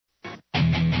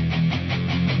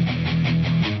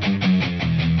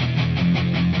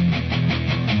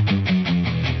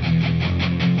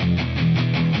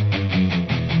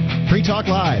Talk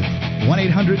Live,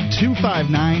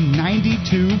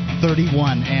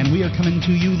 1-800-259-9231. And we are coming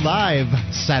to you live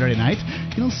Saturday night.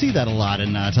 You don't see that a lot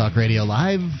in Talk Radio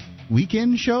Live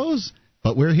weekend shows,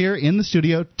 but we're here in the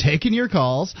studio taking your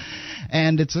calls,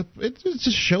 and it's a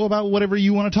show about whatever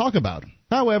you want to talk about.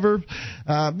 However,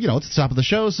 it's the top of the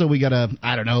show, so we got to,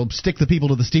 stick the people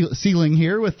to the ceiling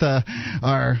here with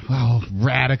our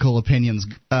radical opinions.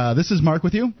 This is Mark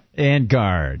with you. And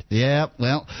Gard. Yeah,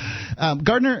 well,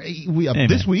 Gardner,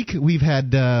 this week we've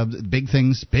had big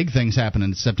things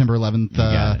happening. September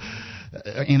 11th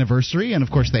anniversary, and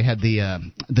of course they had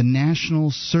the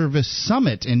National Service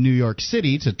Summit in New York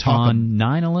City to talk on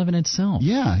 9/11 itself.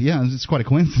 Yeah, it's quite a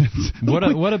coincidence.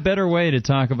 What a better way to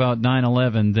talk about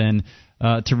 9/11 than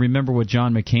to remember what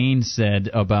John McCain said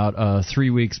about 3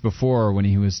 weeks before when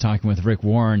he was talking with Rick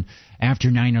Warren. After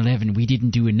 9/11, we didn't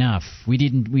do enough.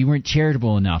 We weren't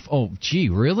charitable enough. Oh, gee,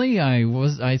 really?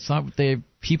 I thought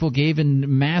people gave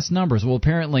in mass numbers. Well,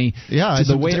 apparently, they gave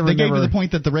to the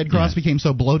point that the Red Cross became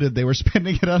so bloated they were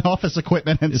spending it on office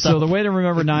equipment and stuff. So the way to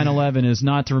remember 9/11 is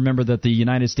not to remember that the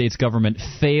United States government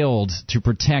failed to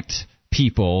protect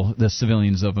people, the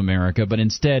civilians of America, but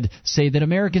instead say that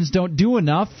Americans don't do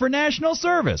enough for national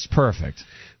service. Perfect.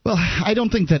 Well, I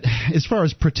don't think that, as far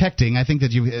as protecting, I think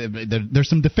that there's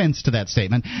some defense to that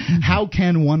statement. Mm-hmm. How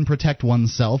can one protect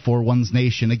oneself or one's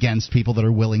nation against people that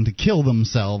are willing to kill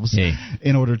themselves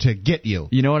in order to get you?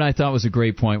 You know what I thought was a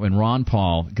great point? When Ron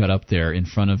Paul got up there in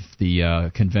front of the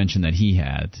convention that he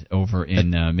had over in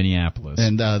Minneapolis.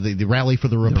 And the Rally for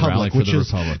the Republic, which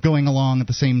is going along at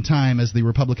the same time as the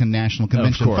Republican National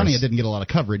Convention. Funny it didn't get a lot of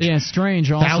coverage. Yeah, strange.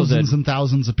 Also thousands and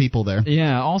thousands of people there.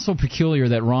 Yeah, also peculiar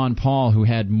that Ron Paul, who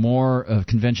had more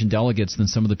convention delegates than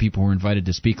some of the people who were invited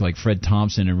to speak, like Fred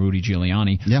Thompson and Rudy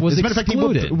Giuliani, was excluded. As a matter of fact,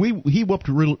 he whooped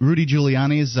Rudy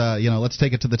Giuliani's, let's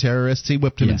take it to the terrorists. He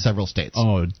whipped him in several states.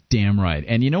 Oh, damn right.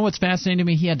 And you know what's fascinating to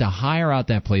me? He had to hire out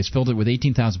that place, filled it with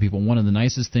 18,000 people. One of the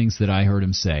nicest things that I heard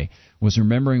him say was,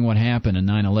 remembering what happened in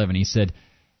 9/11, he said,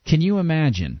 can you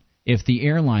imagine if the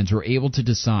airlines were able to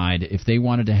decide if they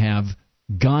wanted to have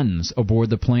guns aboard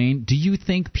the plane, do you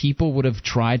think people would have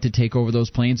tried to take over those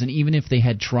planes? And even if they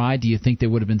had tried, do you think they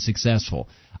would have been successful?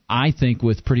 I think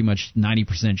with pretty much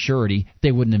 90% surety,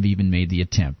 they wouldn't have even made the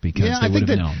attempt because they would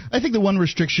have known. I think the one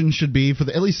restriction should be,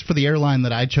 at least for the airline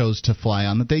that I chose to fly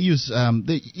on, that they use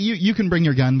you can bring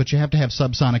your gun, but you have to have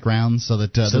subsonic rounds so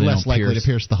that they're less likely to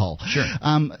pierce the hull. Sure.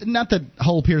 Not that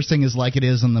hull piercing is like it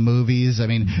is in the movies. I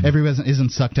mean, everyone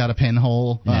isn't sucked out a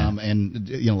pinhole, and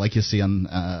like you see on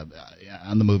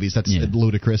the movies. That's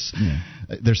ludicrous. Yeah.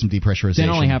 There's some depressurization. That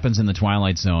only happens in the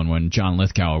Twilight Zone when John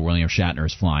Lithgow or William Shatner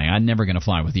is flying. I'm never going to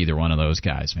fly with either one of those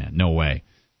guys, man. No way.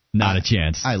 Not a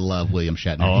chance. I love William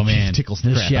Shatner. Oh, man. He tickles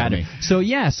the crap out of me. So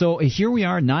here we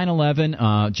are,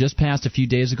 9/11, just passed a few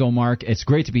days ago, Mark. It's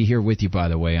great to be here with you, by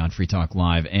the way, on Free Talk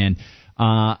Live. And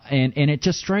it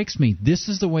just strikes me, this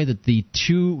is the way that the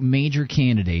two major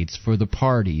candidates for the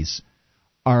parties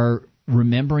are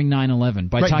remembering 9/11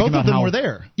 by talking about how both of them were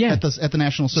there at the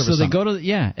National Service Summit. So they go to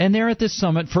and they're at this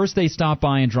summit. First, they stop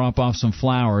by and drop off some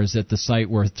flowers at the site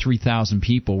where 3,000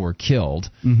 people were killed,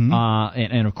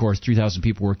 and of course 3,000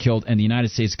 people were killed, and the United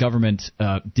States government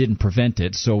didn't prevent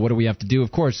it. So what do we have to do?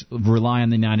 Of course, rely on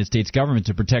the United States government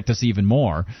to protect us even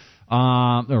more.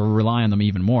 Or rely on them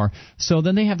even more. So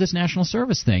then they have this national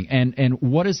service thing. And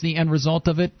what is the end result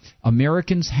of it?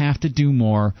 Americans have to do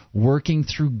more working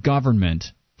through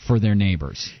government for their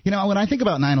neighbors. When I think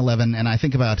about 9/11 and I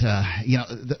think about,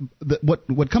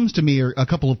 what comes to me are a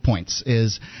couple of points.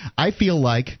 Is I feel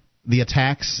like the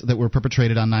attacks that were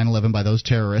perpetrated on 9/11 by those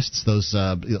terrorists, those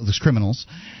criminals,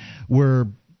 were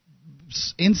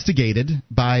instigated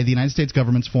by the United States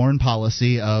government's foreign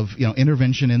policy of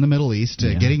intervention in the Middle East,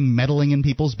 meddling in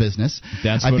people's business.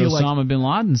 That's what Osama bin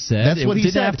Laden said. That's what he said.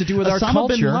 It didn't have to do with Osama our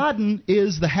culture. Bin Laden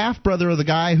is the half brother of the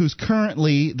guy who's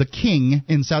currently the king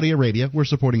in Saudi Arabia. We're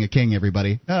supporting a king,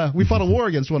 everybody. We fought a war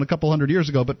against one a couple hundred years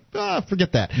ago, but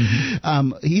forget that.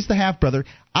 He's the half brother.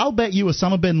 I'll bet you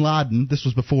Osama bin Laden. This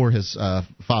was before his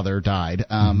father died.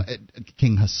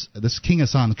 King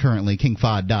Hassan currently, King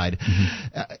Fahd died.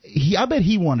 I bet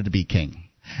he wanted to be king.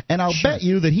 And I'll bet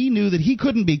you that he knew that he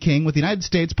couldn't be king with the United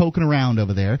States poking around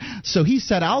over there. So he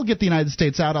said, I'll get the United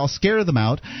States out, I'll scare them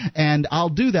out, and I'll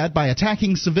do that by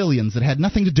attacking civilians that had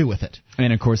nothing to do with it.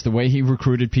 And, of course, the way he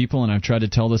recruited people, and I've tried to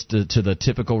tell this to the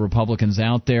typical Republicans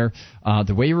out there,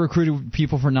 the way he recruited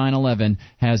people for 9/11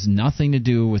 has nothing to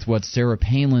do with what Sarah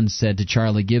Palin said to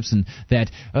Charlie Gibson,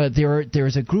 that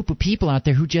there's a group of people out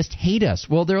there who just hate us.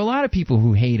 Well, there are a lot of people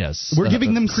who hate us. We're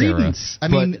giving them credence.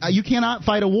 Sarah, you cannot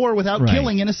fight a war without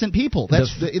killing innocent people.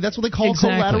 That's what they call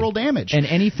collateral damage. And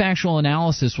any factual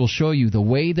analysis will show you the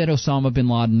way that Osama bin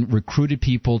Laden recruited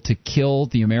people to kill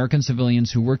the American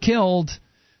civilians who were killed.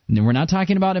 And we're not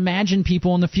talking about imagined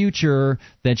people in the future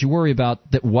that you worry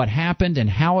about. That what happened and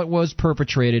how it was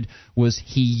perpetrated was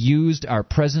he used our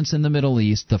presence in the Middle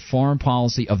East, the foreign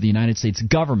policy of the United States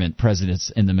government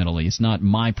presence in the Middle East, not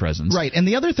my presence. Right. And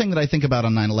the other thing that I think about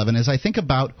on 9/11 is I think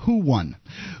about who won.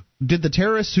 Did the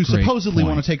terrorists who supposedly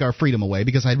want to take our freedom away,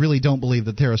 because I really don't believe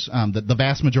that terrorists, the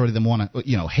vast majority of them want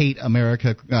to, hate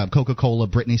America, Coca-Cola,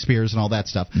 Britney Spears, and all that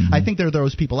stuff. Mm-hmm. I think there are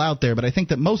those people out there, but I think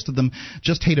that most of them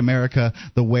just hate America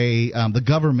the way the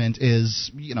government is,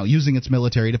 using its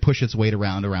military to push its weight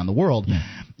around the world,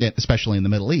 especially in the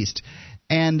Middle East.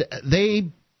 And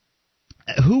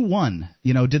who won?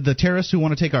 Did the terrorists who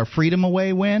want to take our freedom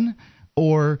away win,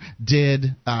 or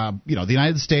did the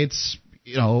United States?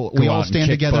 We all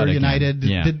stand together, united.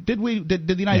 Yeah. Did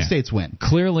the United States win?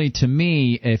 Clearly, to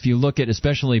me, if you look at,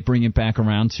 especially bring it back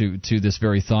around to this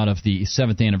very thought of the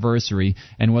 7th anniversary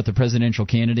and what the presidential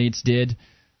candidates did,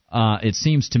 it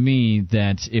seems to me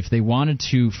that if they wanted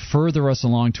to further us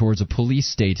along towards a police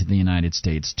state in the United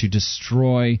States, to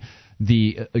destroy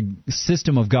the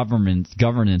system of governance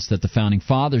that the Founding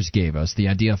Fathers gave us, the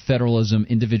idea of federalism,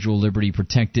 individual liberty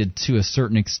protected to a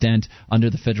certain extent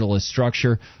under the federalist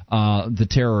structure, the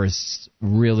terrorists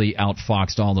really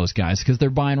outfoxed all those guys because they're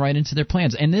buying right into their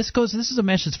plans. And this is a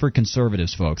message for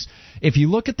conservatives, folks. If you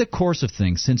look at the course of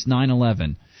things since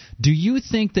 9/11, do you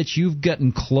think that you've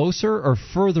gotten closer or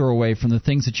further away from the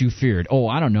things that you feared? Oh,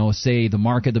 I don't know, say the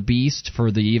mark of the beast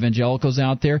for the evangelicals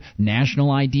out there,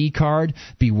 national ID card,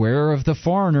 beware of the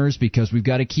foreigners because we've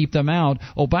got to keep them out.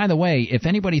 Oh, by the way, if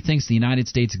anybody thinks the United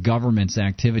States government's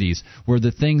activities were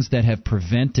the things that have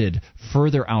prevented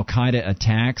further al-Qaeda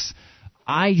attacks,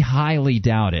 I highly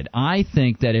doubt it. I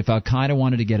think that if al-Qaeda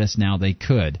wanted to get us now, they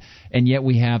could. And yet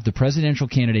we have the presidential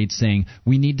candidates saying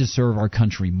we need to serve our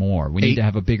country more. We need to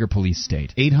have a bigger police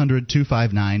state.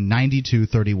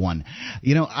 800-259-9231.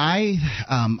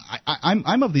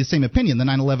 I'm of the same opinion. The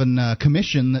 9/11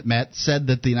 commission that met said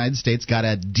that the United States got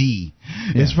a D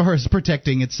as far as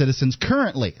protecting its citizens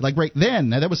currently. Like right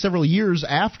then, that was several years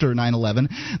after 9/11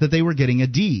 that they were getting a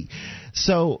D.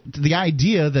 So the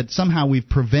idea that somehow we've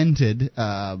prevented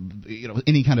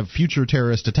any kind of future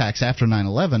terrorist attacks after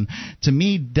 9/11 to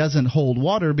me doesn't hold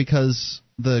water, because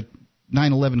the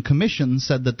 9/11 Commission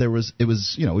said that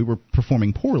we were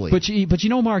performing poorly. But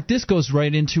Mark, this goes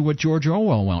right into what George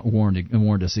Orwell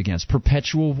warned us against: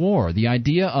 perpetual war. The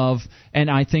idea of, and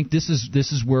I think this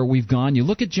is where we've gone. You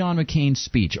look at John McCain's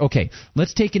speech. Okay,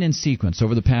 let's take it in sequence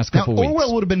over the past couple weeks.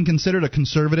 Orwell would have been considered a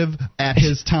conservative at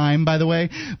his time, by the way,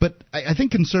 but I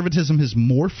think conservatism has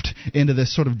morphed into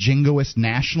this sort of jingoist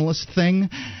nationalist thing.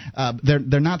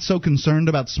 They're not so concerned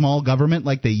about small government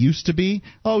like they used to be.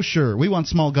 Oh, sure, we want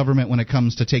small government when it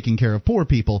comes to taking care of poor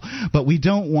people, but we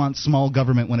don't want small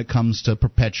government when it comes to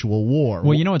perpetual war.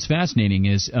 Well, what's fascinating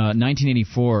is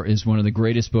 1984 is one of the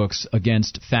greatest books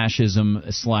against fascism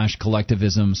 /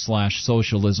 collectivism /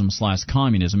 socialism /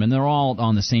 communism, and they're all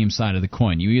on the same side of the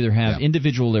coin. You either have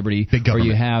individual liberty or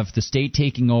you have the state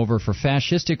taking over for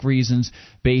fascistic reasons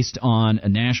based on a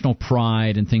national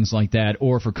pride and things like that,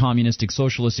 or for communistic,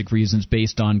 socialistic reasons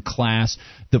based on class.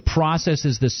 The process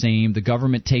is the same. The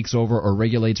government takes over or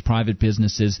regulates private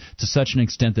businesses to such an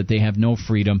extent that they have no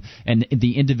freedom, and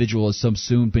the individual is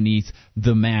subsumed beneath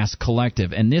the mass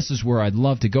collective. And this is where I'd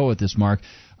love to go with this, Mark.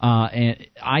 And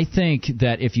I think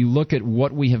that if you look at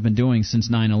what we have been doing since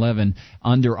 9/11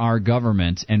 under our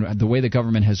government and the way the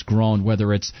government has grown,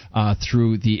 whether it's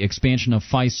through the expansion of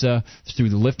FISA, through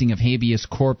the lifting of habeas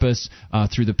corpus,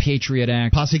 through the Patriot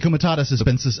Act. Posse comitatus has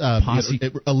been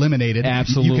eliminated.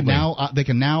 Absolutely. They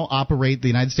can now operate the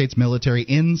United States military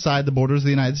inside the borders of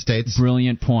the United States.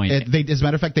 Brilliant point. As a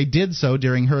matter of fact, they did so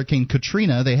during Hurricane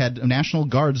Katrina. They had National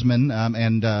Guardsmen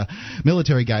and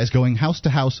military guys going house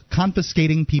to house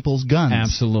confiscating people's guns.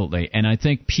 Absolutely. And I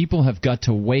think people have got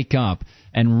to wake up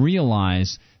and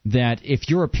realize that if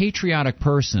you're a patriotic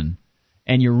person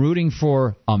and you're rooting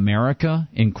for America,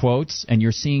 in quotes, and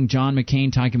you're seeing John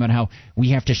McCain talking about how we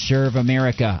have to serve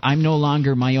America. I'm no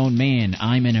longer my own man.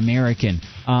 I'm an American.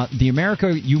 The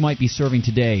America you might be serving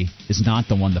today is not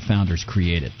the one the founders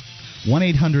created.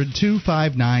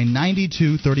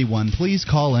 1-800-259-9231. Please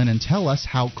call in and tell us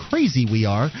how crazy we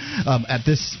are at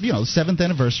this 7th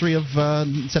anniversary of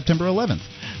September 11th.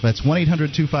 That's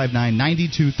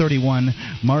 1-800-259-9231.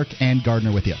 Mark and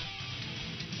Gardner with you.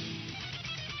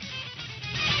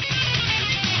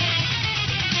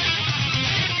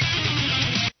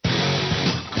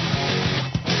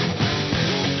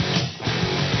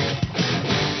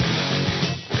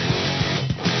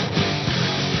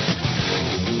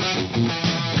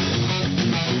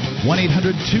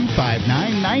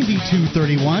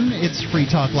 1-800-259-9231. It's Free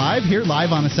Talk Live, here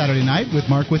live on a Saturday night with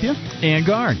Mark with you. And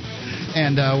Guard.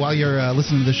 And while you're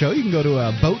listening to the show, you can go to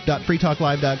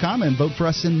vote.freetalklive.com and vote for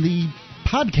us in the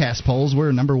podcast polls.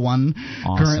 We're number one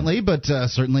currently, but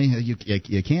certainly you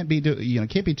can't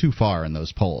be too far in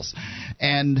those polls.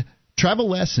 And travel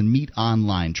less and meet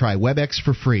online. Try WebEx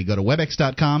for free. Go to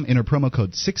WebEx.com, enter promo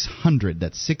code 600,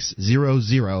 that's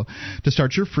 600, to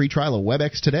start your free trial of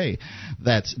WebEx today.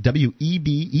 That's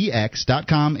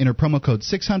WEBEX.com, enter promo code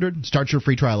 600, start your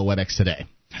free trial of WebEx today.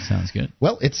 Sounds good.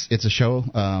 Well, it's a show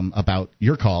about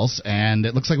your calls, and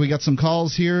it looks like we got some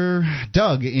calls here.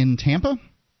 Doug in Tampa.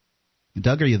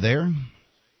 Doug, are you there?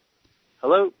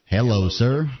 Hello. Hello,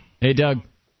 sir. Hey, Doug.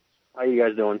 How you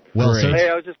guys doing? Well, sir. Hey,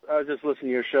 I was just listening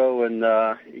to your show, and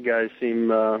you guys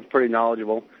seem pretty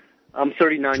knowledgeable. I'm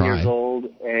 39 years old,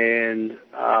 and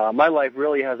my life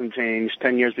really hasn't changed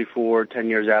 10 years before, 10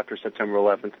 years after September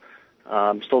 11th.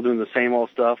 I'm still doing the same old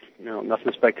stuff,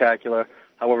 nothing spectacular.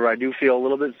 However, I do feel a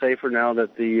little bit safer now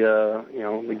that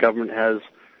the government has,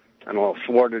 I don't know if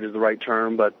thwarted is the right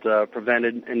term, but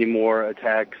prevented any more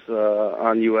attacks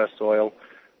on U.S. soil.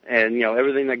 And,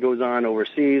 everything that goes on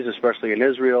overseas, especially in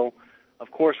Israel, of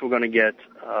course we're going to get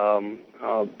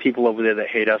people over there that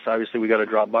hate us. Obviously, we got to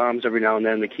drop bombs every now and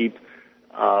then to keep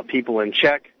people in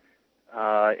check.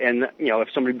 And, if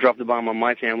somebody dropped a bomb on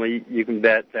my family, you can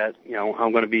bet that,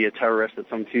 I'm going to be a terrorist at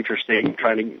some future state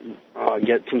trying to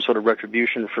get some sort of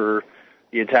retribution for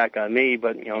the attack on me.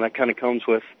 But, that kind of comes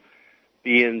with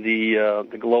being the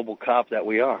global cop that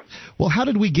we are. Well, how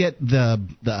did we get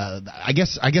I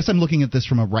guess I'm looking at this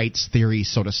from a rights theory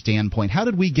sort of standpoint. How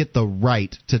did we get the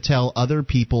right to tell other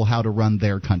people how to run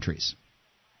their countries?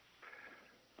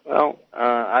 Well,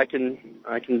 I can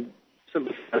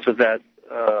sympathize with that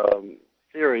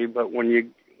theory, but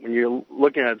when you're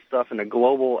looking at stuff in a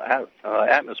global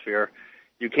atmosphere,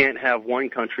 you can't have one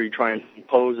country try and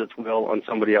impose its will on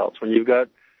somebody else. When you've got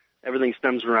everything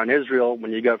stems around Israel,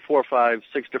 when you got 4, 5,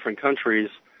 6 different countries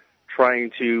trying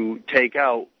to take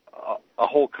out a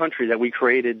whole country that we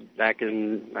created back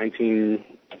in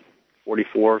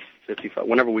 1944, 55,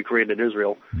 whenever we created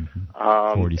Israel,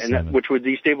 which would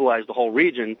destabilize the whole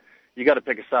region, you got to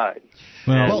pick a side.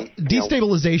 Well,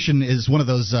 destabilization is one of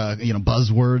those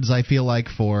buzzwords, I feel like,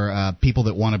 for people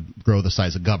that want to grow the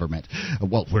size of government.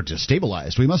 Well, we're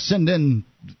destabilized. We must send in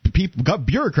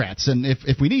bureaucrats, and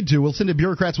if we need to, we'll send in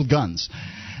bureaucrats with guns.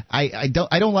 I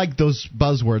don't like those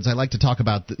buzzwords. I like to talk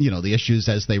about the issues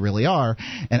as they really are.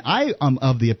 And I am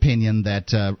of the opinion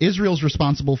that Israel's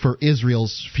responsible for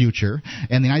Israel's future,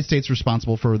 and the United States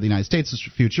responsible for the United States'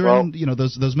 future. Well, and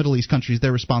those Middle East countries,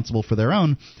 they're responsible for their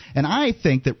own. And I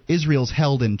think that Israel's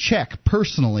held in check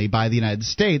personally by the United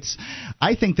States.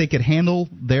 I think they could handle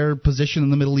their position in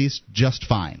the Middle East just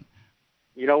fine.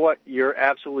 You know what? You're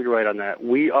absolutely right on that.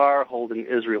 We are holding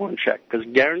Israel in check, because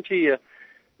guarantee you,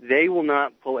 they will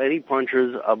not pull any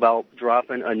punches about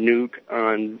dropping a nuke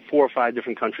on 4 or 5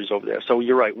 different countries over there. So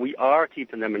you're right. We are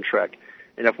keeping them in check.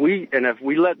 And if we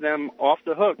let them off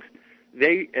the hook,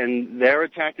 they're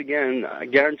attacked again, I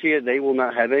guarantee you they will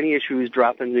not have any issues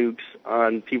dropping nukes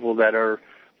on people that are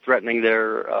threatening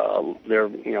their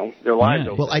lives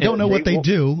over. Well, I don't know what they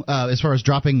do as far as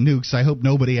dropping nukes. I hope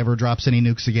nobody ever drops any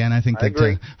nukes again. I think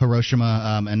that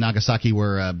Hiroshima and Nagasaki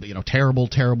were terrible,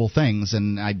 terrible things,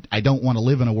 and I don't want to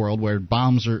live in a world where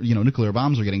nuclear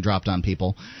bombs are getting dropped on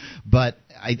people. But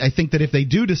I think that if they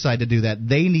do decide to do that,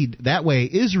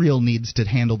 Israel needs to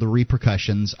handle the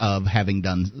repercussions of having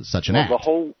done such an act.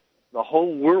 The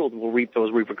whole world will reap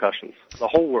those repercussions. The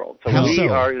whole world. So How we so?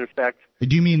 are, in effect,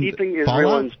 do you mean keeping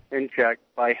Israel in check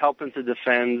by helping to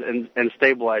defend and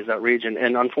stabilize that region.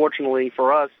 And unfortunately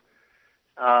for us,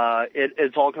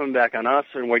 it's all coming back on us,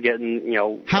 and we're getting,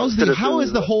 how is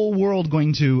the whole world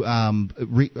going to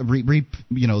reap,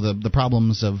 the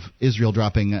problems of Israel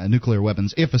dropping nuclear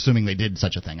weapons, if assuming they did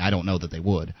such a thing? I don't know that they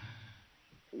would.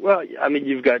 Well, I mean,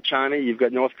 you've got China, you've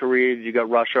got North Korea, you've got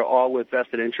Russia, all with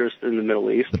vested interest in the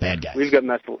Middle East. The bad guys. We've got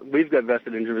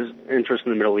vested interest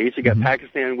in the Middle East. You got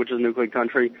Pakistan, which is a nuclear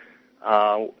country,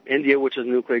 India, which is a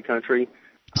nuclear country.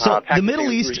 So the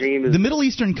Middle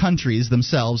Eastern countries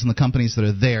themselves and the companies that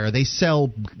are there, they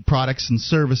sell products and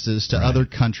services to other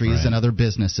countries and other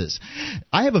businesses.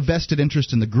 I have a vested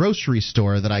interest in the grocery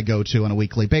store that I go to on a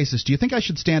weekly basis. Do you think I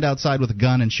should stand outside with a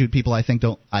gun and shoot people I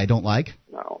don't like?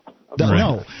 No.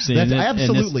 No, that's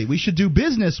absolutely. We should do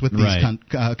business with these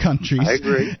countries. I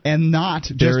agree. And not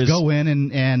just go in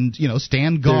and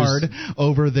stand guard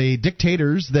over the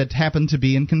dictators that happen to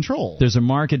be in control. There's a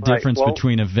marked difference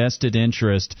between a vested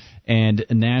interest and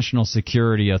national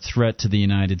security, a threat to the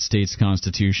United States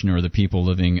Constitution or the people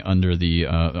living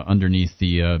underneath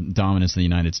the dominance of the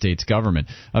United States government.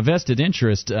 A vested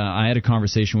interest, I had a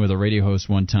conversation with a radio host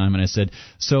one time, and I said,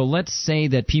 so let's say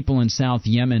that people in South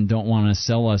Yemen don't want to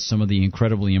sell us some of the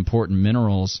incredibly important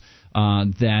minerals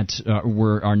that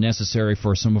are necessary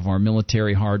for some of our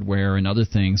military hardware and other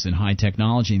things and high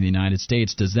technology in the United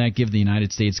States. Does that give the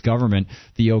United States government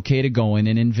the okay to go in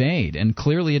and invade? And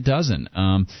clearly it doesn't.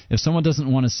 If someone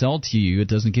doesn't want to sell to you, it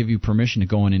doesn't give you permission to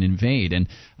go in and invade. And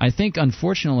I think,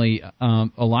 unfortunately,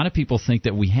 a lot of people think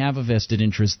that we have a vested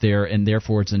interest there and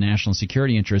therefore it's a national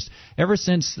security interest. Ever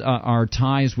since our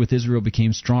ties with Israel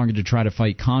became stronger to try to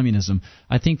fight communism,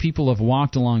 I think people have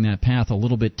walked along that path a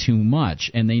little bit too much,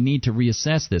 and they need to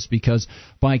reassess this, because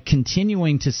by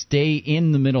continuing to stay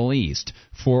in the Middle East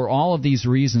for all of these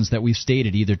reasons that we've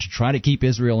stated, either to try to keep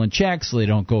Israel in check so they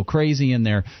don't go crazy in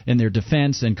their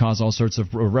defense and cause all sorts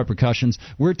of repercussions,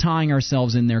 we're tying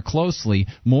ourselves in there closely,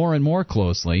 more and more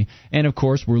closely, and of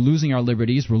course we're losing our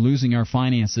liberties, we're losing our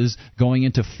finances, going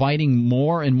into fighting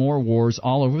more and more wars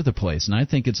all over the place, and I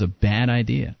think it's a bad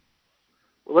idea.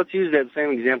 Well, let's use that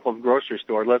same example of grocery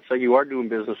store. Let's say you are doing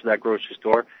business with that grocery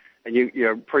store, and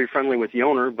you're pretty friendly with the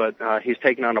owner, but he's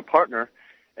taking on a partner,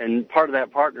 and part of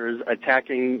that partner is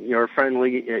attacking your friends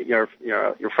or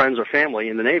family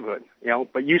in the neighborhood.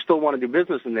 But you still want to do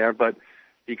business in there, but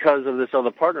because of this other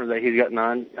partner that he's gotten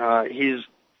on, he's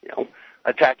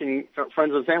attacking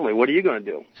friends and family. What are you going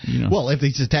to do? Well, if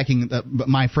he's attacking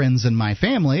my friends and my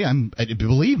family,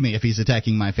 believe me, if he's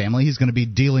attacking my family, he's going to be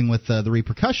dealing with the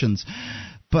repercussions.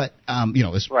 But I'm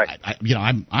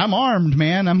armed,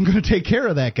 man. I'm going to take care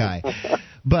of that guy.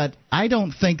 But I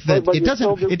don't think that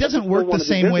it doesn't work the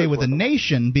same way with a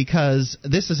nation, because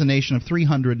this is a nation of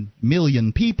 300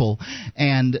 million people,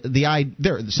 and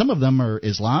some of them are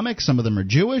Islamic, some of them are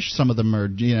Jewish, some of them are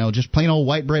just plain old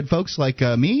white bread folks like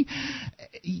me.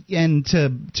 And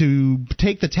to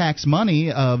take the tax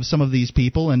money of some of these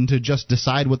people and to just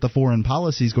decide what the foreign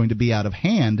policy is going to be out of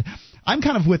hand. I'm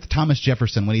kind of with Thomas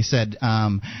Jefferson when he said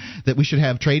that we should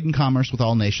have trade and commerce with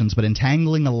all nations, but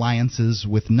entangling alliances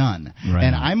with none. Right.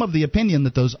 And I'm of the opinion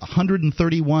that those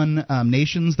 131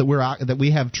 nations that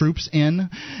we have troops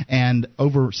in, and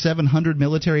over 700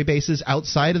 military bases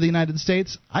outside of the United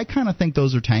States, I kind of think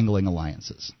those are tangling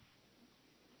alliances.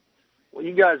 Well,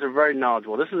 you guys are very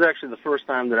knowledgeable. This is actually the first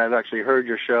time that I've actually heard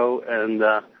your show, and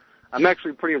I'm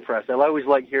actually pretty impressed. I always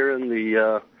like hearing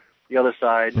the other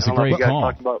side. It's a great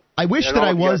call. I wish that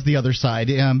I was the other side,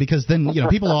 because then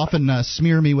people often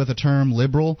smear me with the term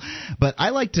liberal. But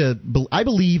I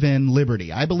believe in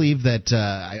liberty. I believe that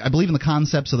I believe in the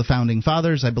concepts of the founding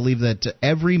fathers. I believe that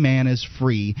every man is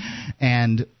free,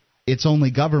 and it's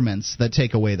only governments that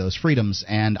take away those freedoms.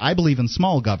 And I believe in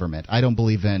small government. I don't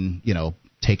believe in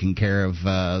taking care of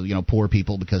poor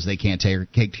people because they can't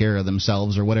take care of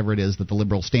themselves, or whatever it is that the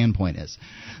liberal standpoint is.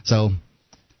 So.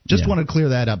 Just want to clear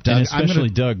that up, Doug.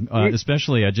 And Doug, I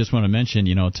just want to mention,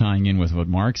 tying in with what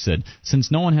Mark said, since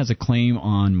no one has a claim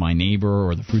on my neighbor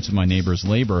or the fruits of my neighbor's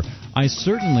labor, I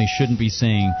certainly shouldn't be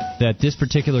saying that this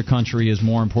particular country is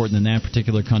more important than that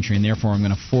particular country, and therefore I'm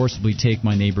going to forcibly take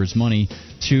my neighbor's money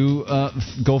to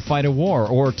go fight a war,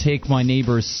 or take my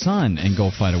neighbor's son and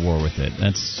go fight a war with it.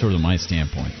 That's sort of my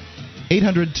standpoint.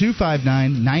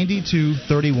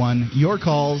 800-259-9231. Your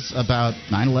calls about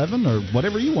 9/11 or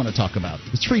whatever you want to talk about.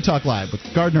 It's Free Talk Live with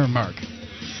Gardner and Mark.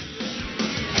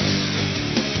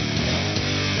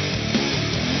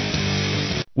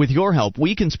 With your help,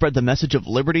 we can spread the message of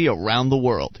liberty around the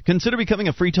world. Consider becoming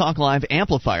a Free Talk Live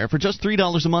amplifier for just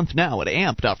 $3 a month now at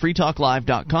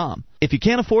amp.freetalklive.com. If you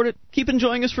can't afford it, keep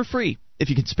enjoying us for free. If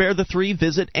you can spare the $3,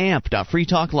 visit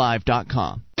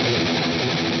amp.freetalklive.com.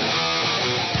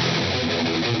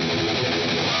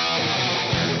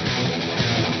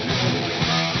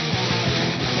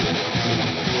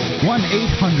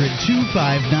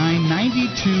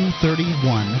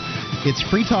 1-800-259-9231. It's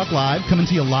Free Talk Live, coming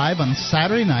to you live on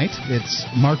Saturday night. It's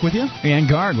Mark with you. And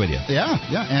Gard with you. Yeah.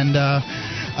 And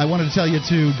I wanted to tell you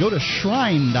to go to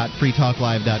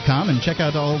shrine.freetalklive.com and check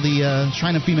out all the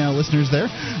Shrine of female listeners there.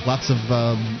 Lots of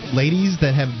ladies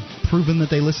that have proven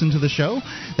that they listen to the show.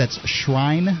 That's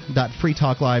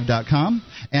shrine.freetalklive.com.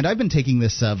 And I've been taking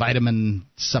this vitamin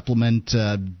supplement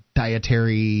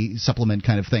dietary supplement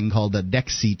kind of thing called the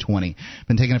DEXC-20.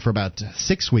 Been taking it for about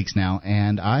 6 weeks now,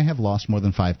 and I have lost more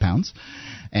than 5 pounds.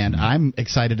 And I'm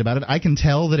excited about it. I can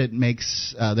tell that it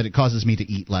makes that it causes me to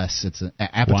eat less. It's an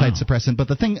appetite suppressant. But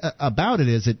the thing about it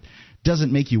is it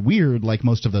doesn't make you weird like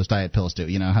most of those diet pills do.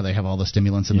 You know how they have all the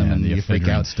stimulants in them and you freak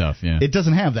out. Stuff. Yeah. It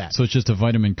doesn't have that. So it's just a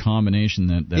vitamin combination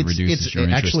that reduces your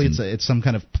interest. Actually, it's some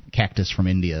kind of cactus from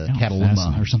India,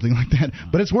 Cataluma or something like that.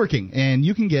 But it's working, and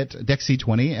you can get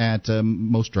DEXC-20 at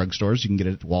most drugstores. You can get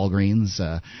it at Walgreens,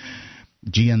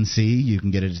 GNC. You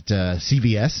can get it at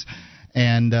CVS.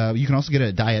 And you can also get it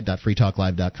at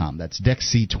diet.freetalklive.com. That's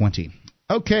DEXC-20.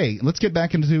 Okay, let's get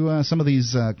back into some of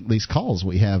these calls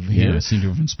we have here. Yeah, seem to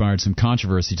have inspired some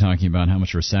controversy talking about how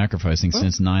much we're sacrificing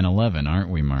since 9/11, aren't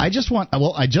we, Mark? I just want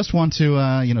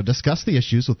to discuss the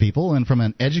issues with people, and from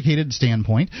an educated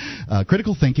standpoint,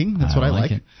 critical thinking. That's what I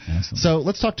like. So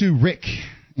let's talk to Rick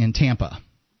in Tampa,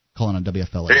 calling on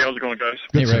WFLA. Hey, how's it going, guys?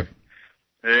 Good, Rick.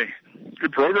 Hey,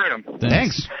 good program.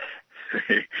 Thanks.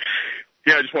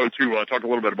 Yeah, I just wanted to talk a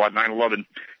little bit about 9/11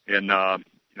 and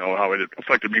how it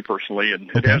affected me personally,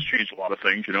 and it has changed a lot of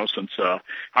things, since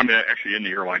I'm actually in the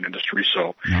airline industry,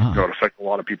 so it affected a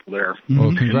lot of people there.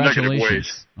 Well,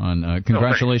 congratulations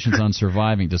on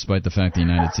surviving, despite the fact the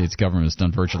United States government has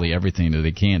done virtually everything that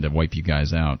they can to wipe you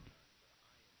guys out.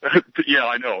 Yeah,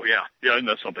 I know. Yeah, isn't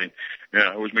that something?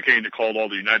 Yeah, it was McCain that called all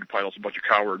the United pilots a bunch of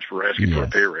cowards for asking for a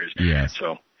pay raise. Yes.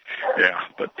 So. Yeah,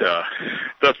 but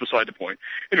that's beside the point.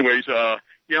 Anyways,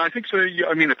 I think so.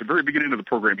 I mean, at the very beginning of the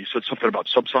program, you said something about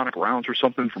subsonic rounds or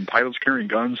something from pilots carrying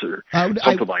guns or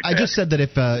something like that. I just said that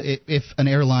if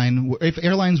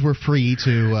airlines were free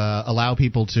to allow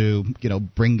people to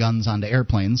bring guns onto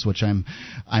airplanes, which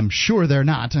I'm sure they're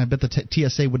not. I bet the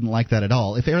TSA wouldn't like that at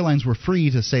all. If airlines were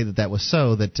free to say that was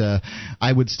so, that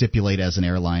I would stipulate as an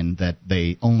airline that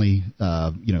they only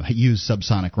use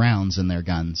subsonic rounds in their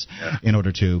guns in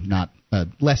order to not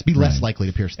less likely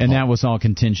to pierce the hull. And that was all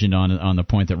contingent on the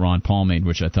point that Ron Paul made,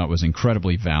 which I thought was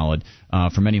incredibly valid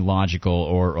from any logical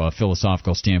or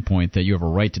philosophical standpoint, that you have a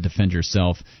right to defend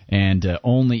yourself, and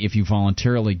only if you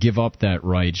voluntarily give up that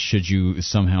right should you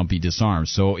somehow be disarmed.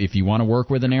 So if you want to work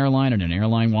with an airline and an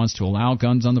airline wants to allow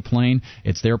guns on the plane,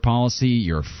 it's their policy.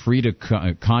 You're free to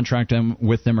contract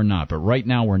with them or not. But right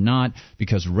now we're not,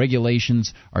 because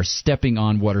regulations are stepping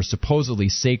on what are supposedly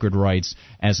sacred rights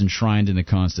as enshrined in the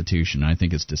Constitution. I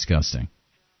think it's disgusting.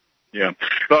 Yeah,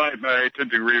 I tend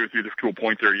to agree with you to a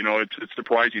point there. It's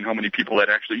surprising how many people that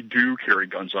actually do carry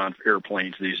guns on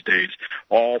airplanes these days.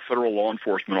 All federal law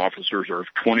enforcement officers are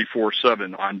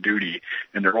 24/7 on duty,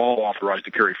 and they're all authorized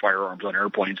to carry firearms on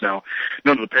airplanes. Now,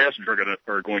 none of the passengers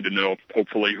are going to know,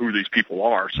 hopefully, who these people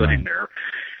are sitting there.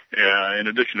 In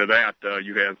addition to that,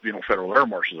 you have federal air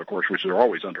marshals, of course, which are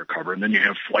always undercover, and then you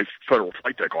have federal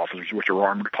flight deck officers, which are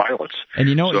armed pilots.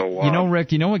 And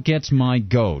Rick, what gets my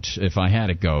goat, if I had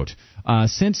a goat?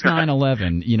 Since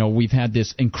 9/11, we've had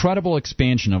this incredible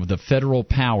expansion of the federal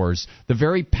powers, the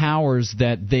very powers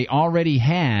that they already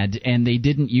had and they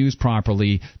didn't use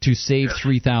properly to save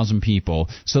 3,000 people.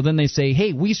 So then they say,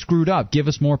 hey, we screwed up, give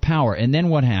us more power. And then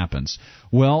what happens?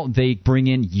 Well, they bring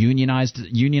in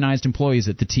unionized employees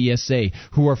at the TSA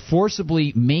who are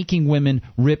forcibly making women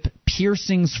rip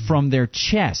piercings from their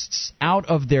chests, out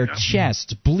of their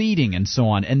chests, bleeding and so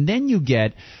on. And then you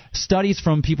get studies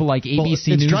from people like ABC News.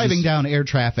 It's driving down air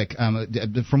traffic.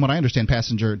 From what I understand,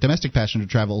 domestic passenger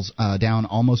travel's down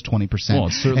almost 20%. Well,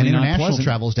 it's certainly and international not pleasant.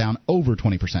 travel's down over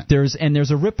 20%.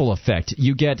 There's a ripple effect.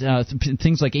 You get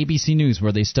things like ABC News,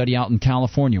 where they study out in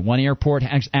California. One airport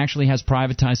actually has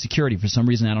privatized security for some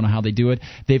reason. I don't know how they do it.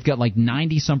 They've got like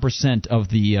 90% of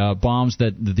the bombs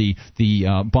that the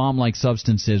bomb-like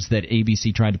substances that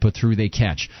ABC tried to put through, they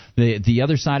catch. The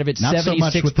other side of it,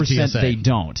 76% they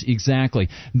don't. Exactly.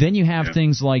 Then you have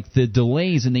things like the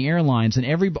delays in the airlines, and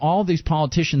all these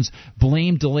politicians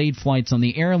blame delayed flights on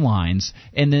the airlines,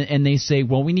 and they say,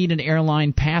 well, we need an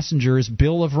airline passenger's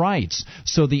bill of rights.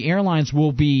 So the airlines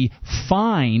will be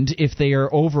fined if they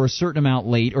are over a certain amount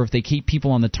late, or if they keep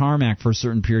people on the tarmac for a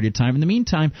certain period of time. In the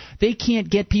meantime, they can't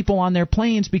get people on their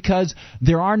planes because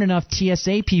there aren't enough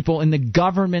TSA people in the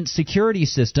government security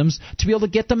systems to be able to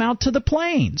get them out to the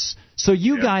planes. So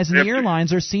you guys in the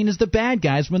airlines are seen as the bad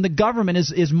guys when the government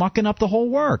is mucking up the whole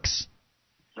works.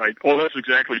 Right. Well, that's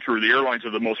exactly true. The airlines are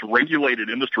the most regulated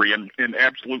industry and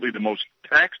absolutely the most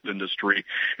taxed industry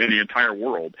in the entire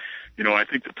world. I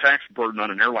think the tax burden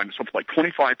on an airline is something like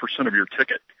 25% of your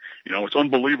ticket. It's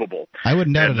unbelievable. I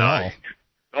wouldn't doubt it at all.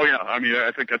 Oh, yeah. I mean,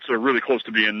 I think that's really close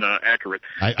to being accurate.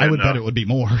 I would bet it would be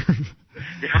more.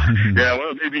 Yeah,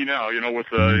 well, maybe now, with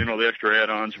the extra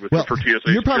add-ons for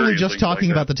TSA. You're probably just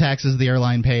talking about the taxes the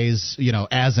airline pays,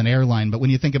 as an airline, but when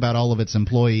you think about all of its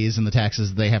employees and the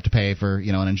taxes they have to pay for,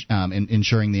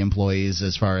 insuring the employees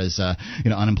as far as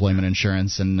unemployment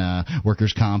insurance and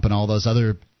workers' comp and all those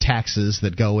other taxes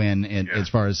that go in as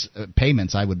far as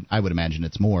payments, I would imagine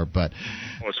it's more, but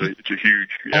it's a huge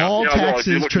all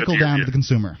taxes trickle down to the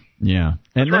consumer. Yeah,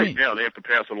 and right. Yeah, they have to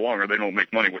pass it along, or they don't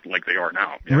make money with like they are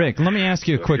now. Rick, let me ask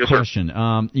you a quick question.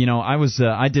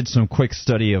 I did some quick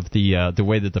study of the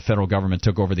way that the federal government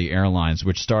took over the airlines,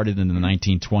 which started in the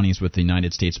 1920s with the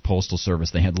United States Postal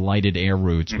Service. They had lighted air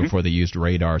routes before they used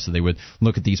radar, so they would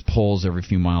look at these poles every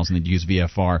few miles and they'd use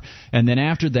VFR. And then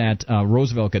after that,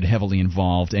 Roosevelt got heavily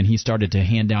involved, and he started to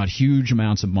hand out huge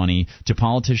amounts of money to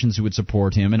politicians who would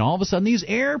support him. And all of a sudden, these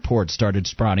airports started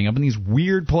sprouting up in these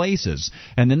weird places,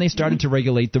 and then they started to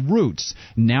regulate the routes.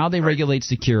 Now they regulate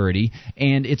security,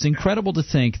 and it's incredible to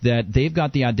think that they've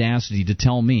got the audacity to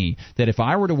tell me that if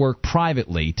I were to work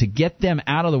privately to get them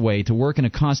out of the way, to work in a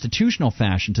constitutional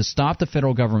fashion, to stop the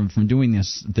federal government from doing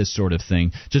this sort of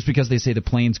thing, just because they say the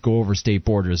planes go over state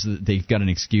borders, they've got an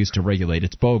excuse to regulate.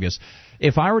 It's bogus.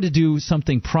 If I were to do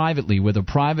something privately with a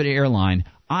private airline,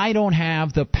 I don't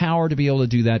have the power to be able to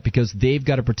do that because they've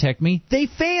got to protect me. They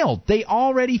failed. They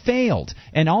already failed.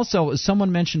 And also,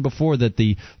 someone mentioned before that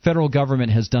the federal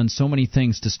government has done so many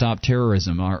things to stop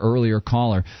terrorism, our earlier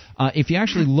caller. If you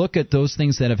actually look at those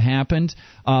things that have happened,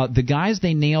 the guys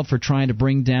they nailed for trying to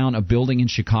bring down a building in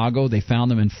Chicago, they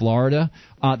found them in Florida,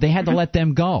 they had to let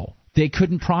them go. They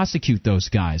couldn't prosecute those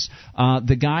guys.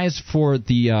 The guys for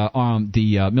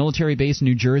the military base in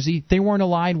New Jersey, they weren't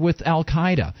allied with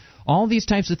Al-Qaeda. All these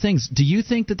types of things. Do you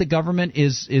think that the government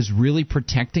is really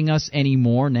protecting us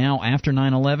anymore now after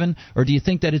 9/11, or do you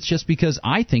think that it's just because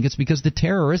the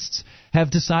terrorists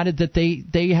have decided that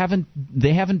they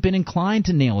haven't been inclined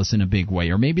to nail us in a big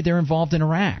way, or maybe they're involved in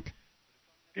Iraq?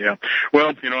 Yeah. Well,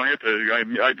 I think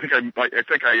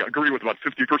I agree with about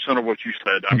 50% of what you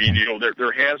said. I mean,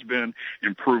 there has been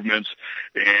improvements,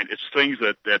 and it's things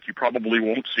that you probably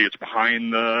won't see. It's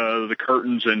behind the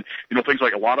curtains, and things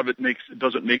like a lot of it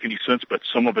doesn't make any sense, but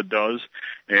some of it does.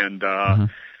 And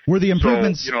were the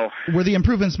improvements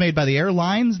made by the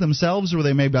airlines themselves, or were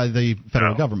they made by the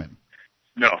federal government?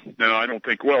 No, I don't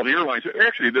think. Well, the airlines,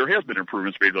 actually, there has been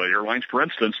improvements made by the airlines. For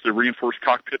instance, the reinforced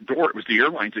cockpit door, it was the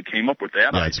airlines that came up with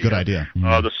that idea. It's a good idea.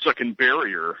 The second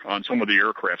barrier on some of the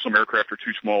aircraft. Some aircraft are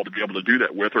too small to be able to do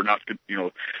that with, or not,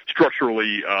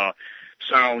 structurally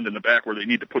sound in the back where they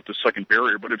need to put the second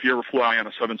barrier. But if you ever fly on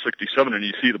a 767 and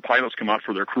you see the pilots come out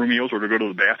for their crew meals or to go to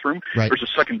the bathroom, there's a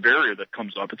second barrier that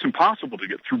comes up. It's impossible to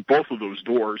get through both of those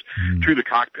doors to the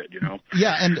cockpit,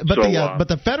 Yeah, but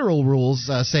the federal rules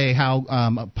say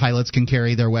how pilots can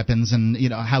carry their weapons, and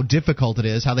how difficult it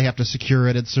is, how they have to secure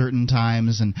it at certain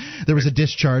times. And there was a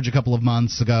discharge a couple of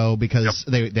months ago because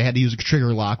they had to use a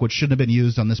trigger lock, which shouldn't have been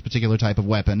used on this particular type of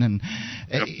weapon. And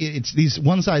it's these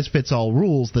one-size-fits-all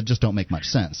rules that just don't make much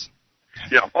sense.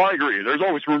 Yeah, I agree. There's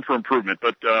always room for improvement,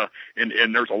 but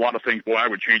and there's a lot of things. Boy, I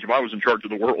would change if I was in charge of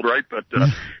the world, right? But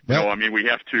we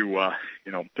have to,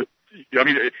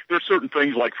 there's certain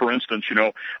things like, for instance,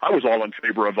 I was all in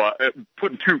favor of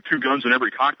putting two guns in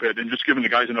every cockpit and just giving the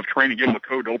guys enough training, give them a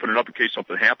code to open it up in case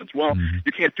something happens. Well,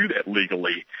 you can't do that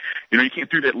legally. You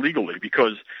can't do that legally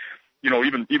because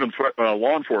even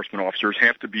law enforcement officers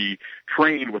have to be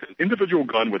trained with an individual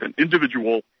gun with an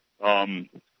individual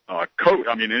code.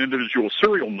 I mean, an individual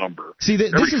serial number. See,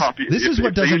 this is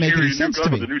what doesn't make any sense to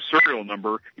me. With a new serial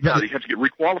number, you have to get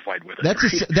requalified with it.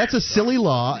 That's a silly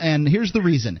law, and here's the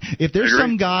reason: if there's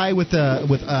some guy with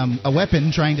a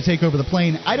weapon trying to take over the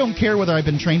plane, I don't care whether I've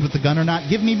been trained with the gun or not.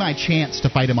 Give me my chance to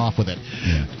fight him off with it.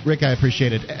 Yeah. Rick, I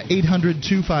appreciate it.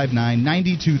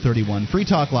 800-259-9231. Free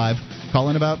Talk Live. Call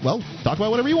in talk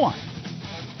about whatever you want.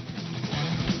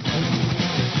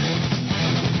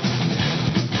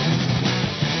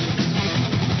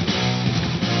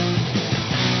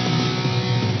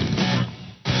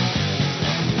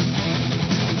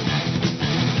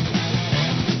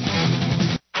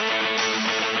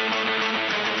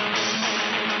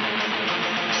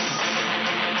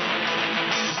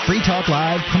 Free Talk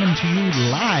Live coming to you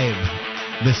live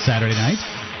this Saturday night.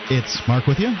 It's Mark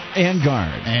with you. And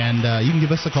Guard. And you can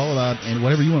give us a call about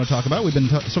whatever you want to talk about. We've been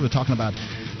sort of talking about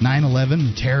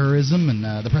 9/11, terrorism, and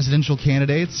the presidential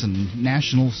candidates, and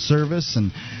national service,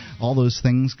 and all those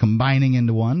things combining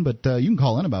into one. But you can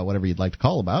call in about whatever you'd like to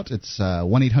call about. It's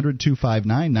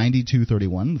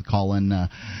 1-800-259-9231, the call-in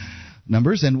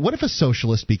numbers. And what if a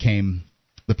socialist became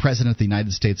the president of the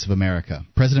United States of America?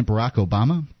 President Barack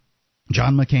Obama?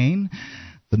 John McCain?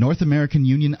 The North American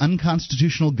Union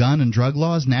unconstitutional gun and drug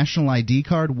laws, national ID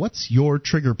card. What's your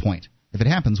trigger point? If it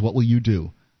happens, what will you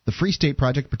do? The Free State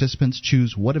Project participants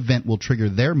choose what event will trigger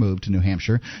their move to New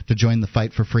Hampshire to join the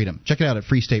fight for freedom. Check it out at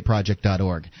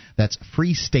freestateproject.org. That's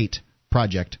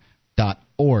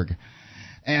freestateproject.org.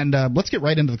 And let's get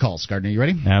right into the calls, Gardner. You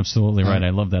ready? Absolutely right. I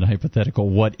love that hypothetical.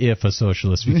 What if a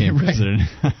socialist became president?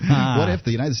 What if the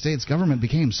United States government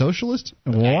became socialist?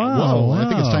 Wow. I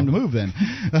think it's time to move then.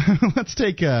 Let's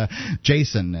take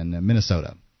Jason in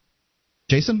Minnesota.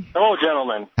 Jason? Hello,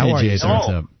 gentlemen. How are you? Jason, what's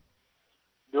up?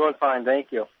 Doing fine,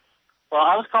 thank you. Well,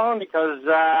 I was calling because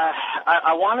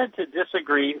I wanted to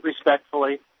disagree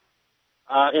respectfully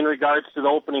in regards to the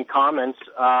opening comments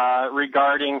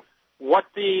regarding what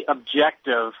the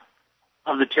objective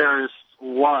of the terrorists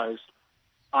was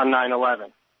on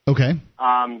 9/11. Okay.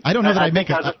 I don't know that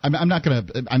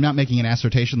I'm not making an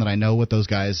assertion that I know what those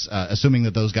guys, assuming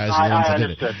that those guys are the ones that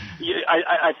did it.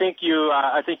 I think you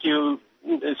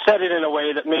said it in a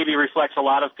way that maybe reflects a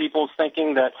lot of people's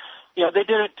thinking that they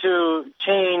did it to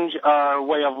change our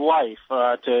way of life,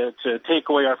 to take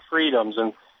away our freedoms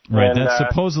and. Right. And, that's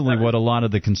supposedly what a lot of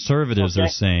the conservatives are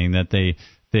saying, that they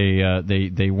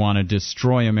want to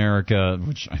destroy America,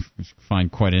 which I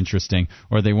find quite interesting,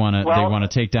 or they want to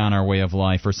take down our way of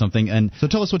life or something. And so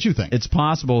tell us what you think. It's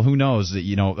possible. Who knows?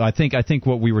 I think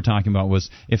what we were talking about was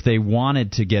if they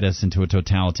wanted to get us into a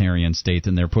totalitarian state,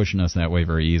 then they're pushing us that way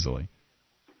very easily.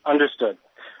 Understood.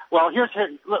 Well,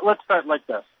 let's start like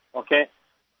this. Okay.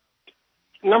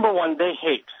 Number one, they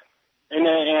hate,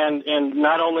 and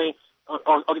not only.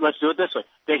 Let's do it this way.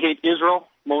 They hate Israel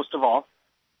most of all.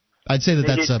 I'd say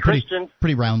that's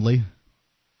pretty roundly.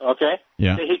 Okay.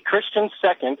 Yeah. They hate Christians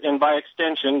second, and by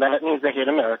extension, that means they hate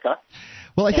America.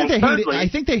 Well, I think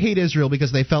they hate Israel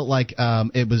because they felt like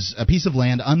it was a piece of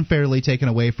land unfairly taken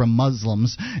away from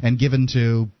Muslims and given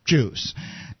to Jews.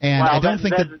 And I don't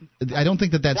think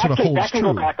that sort of holds true. That can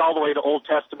go back all the way to Old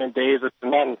Testament days.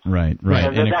 Right.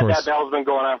 And of course, that has been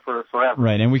going on for forever.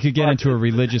 Right, and we could get into a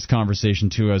religious conversation,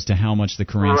 too, as to how much the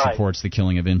Quran supports the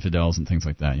killing of infidels and things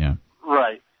like that, yeah.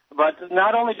 Right. But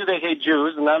not only do they hate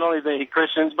Jews, and not only do they hate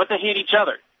Christians, but they hate each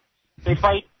other. They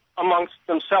fight amongst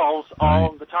themselves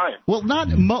all the time. Well,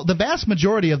 the vast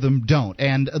majority of them don't,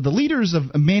 and the leaders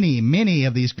of many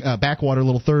of these backwater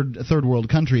little third world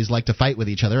countries like to fight with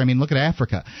each other. I mean, look at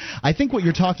Africa. I think what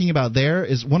you're talking about there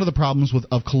is one of the problems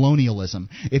of colonialism.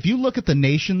 If you look at the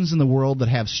nations in the world that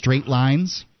have straight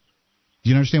lines, do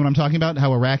you understand what I'm talking about?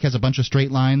 How Iraq has a bunch of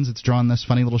straight lines. It's drawn this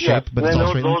funny little shape, but it's all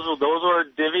straight lines. Those are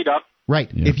divvied up.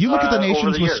 Right. Yeah. If you look at the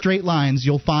nations with straight lines,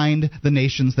 you'll find the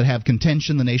nations that have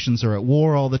contention, the nations that are at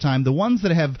war all the time. The ones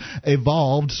that have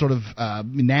evolved, sort of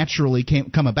naturally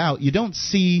come about, you don't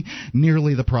see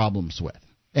nearly the problems with.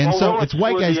 And so it's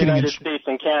white guys getting the United States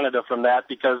and Canada from that,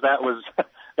 because that was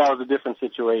a different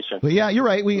situation. Well, yeah, you're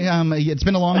right. It's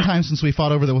been a long time since we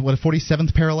fought over the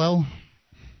 47th parallel.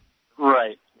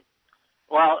 Right.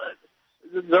 Well,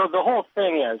 the whole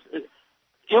thing is,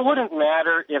 it wouldn't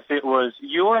matter if it was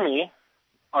you or me,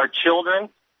 our children,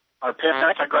 our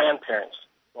parents, our grandparents,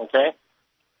 okay?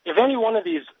 If any one of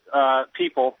these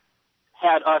people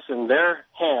had us in their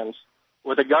hands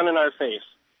with a gun in our face,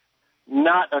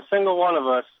 not a single one of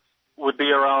us would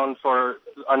be around for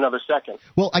another second.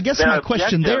 Well, I guess my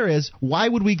question there is, why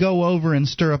would we go over and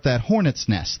stir up that hornet's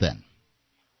nest then?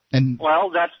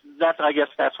 Well, I guess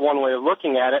that's one way of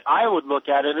looking at it. I would look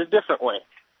at it a different way.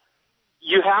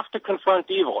 You have to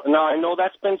confront evil. Now, I know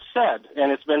that's been said,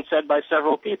 and it's been said by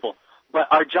several people, but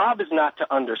our job is not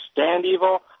to understand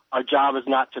evil. Our job is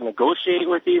not to negotiate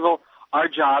with evil. Our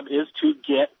job is to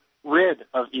get rid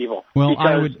of evil. Well,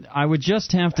 I would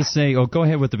just have to say, go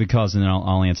ahead with the because, and then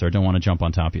I'll answer. I don't want to jump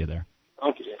on top of you there.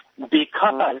 Okay.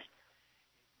 Because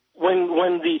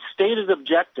when the stated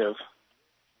objective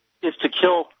is to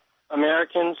kill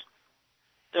Americans,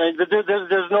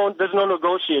 there's no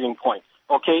negotiating point.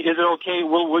 Okay, is it okay?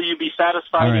 Will you be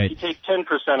satisfied if you take 10%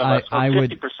 of us or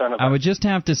 50% of us? I would just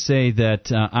have to say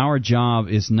that our job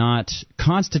is not,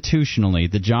 constitutionally,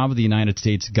 the job of the United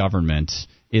States government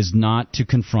is not to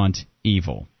confront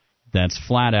evil. That's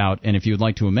flat out. And if you would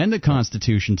like to amend the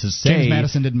Constitution to say that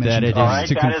it is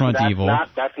to confront evil.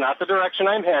 That's not the direction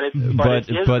I'm headed, but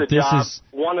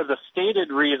one of the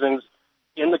stated reasons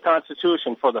in the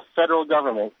Constitution for the federal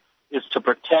government is to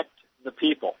protect the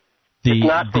people. The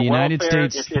United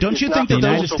States. Don't you think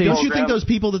those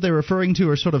people that they're referring to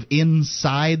are sort of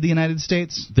inside the United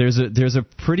States? There's a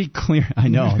pretty clear. I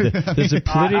know. There's a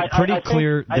pretty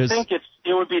clear. I think it's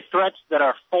It would be threats that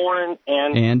are foreign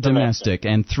and domestic.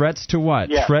 And threats to what?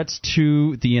 Yes. Threats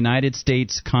to the United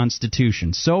States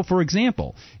Constitution. So, for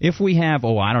example, if we have,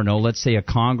 let's say a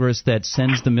Congress that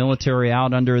sends the military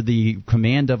out under the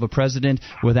command of a president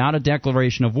without a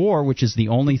declaration of war, which is the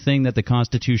only thing that the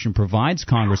Constitution provides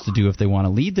Congress to do if they want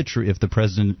to lead if the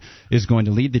president is going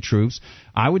to lead the troops,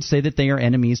 I would say that they are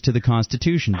enemies to the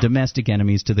Constitution, domestic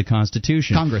enemies to the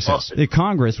Constitution. Congress is. The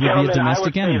Congress would be a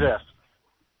domestic enemy. I would say this.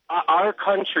 Our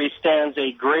country stands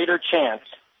a greater chance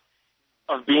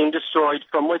of being destroyed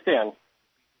from within,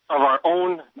 of our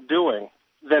own doing,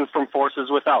 than from forces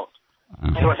without.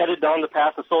 And we're headed down the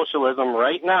path of socialism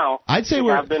right now. I'd say we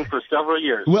have been for several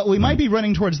years. Well, we might be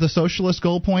running towards the socialist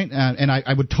goal point, and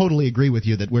I would totally agree with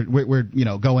you that we're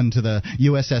going to the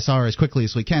USSR as quickly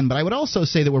as we can. But I would also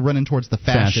say that we're running towards the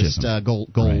fascist goal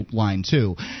line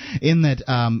too, in that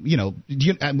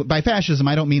by fascism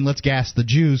I don't mean let's gas the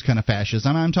Jews kind of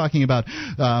fascism. I'm talking about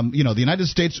the United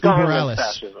States uber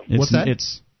alles. What's that?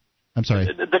 I'm sorry.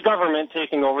 The government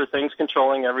taking over things,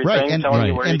 controlling everything, telling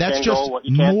you where you can go, what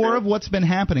you can't do. And that's just more of what's been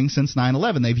happening since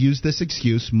 9/11. They've used this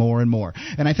excuse more and more.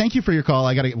 And I thank you for your call.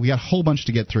 We got a whole bunch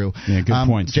to get through. Yeah, good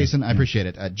points, Jason. I appreciate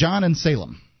it. John in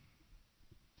Salem.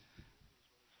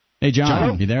 Hey,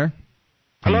 John. You there?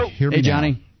 Hello. Hey,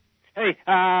 Johnny. Hey,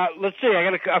 let's see. I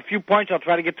got a few points. I'll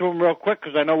try to get to them real quick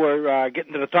because I know we're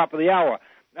getting to the top of the hour.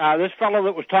 This fellow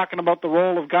that was talking about the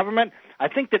role of government, I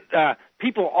think that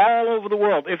people all over the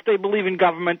world, if they believe in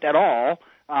government at all,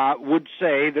 would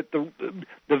say that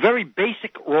the very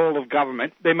basic role of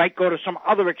government, they might go to some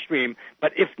other extreme,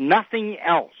 but if nothing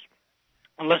else,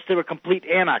 unless they were complete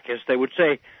anarchists, they would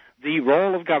say the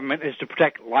role of government is to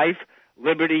protect life,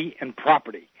 liberty, and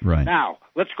property. Right. Now,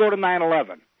 let's go to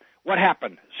 9/11. What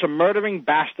happened? Some murdering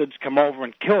bastards come over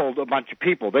and killed a bunch of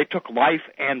people. They took life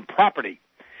and property.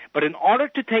 But in order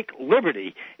to take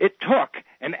liberty, it took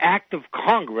an act of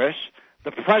Congress,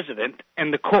 the president,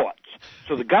 and the courts.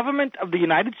 So the government of the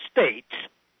United States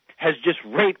has just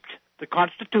raped the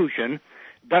Constitution,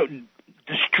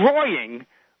 destroying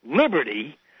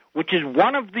liberty, which is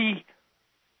one of the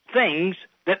things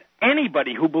that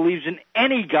anybody who believes in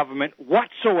any government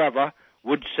whatsoever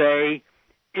would say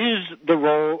is the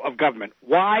role of government.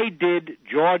 Why did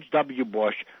George W.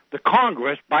 Bush, the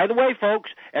Congress, by the way, folks,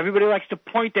 everybody likes to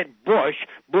point at Bush.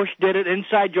 Bush did it,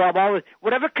 inside job, all this,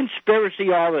 whatever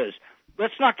conspiracy all is.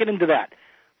 Let's not get into that.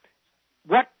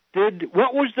 What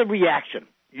was the reaction?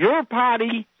 Your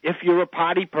party, if you're a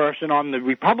party person on the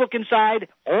Republican side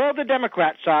or the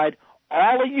Democrat side,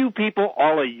 all of you people,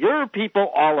 all of your people,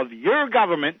 all of your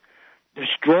government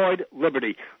destroyed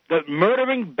liberty. The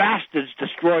murdering bastards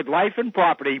destroyed life and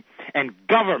property, and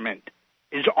government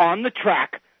is on the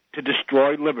track to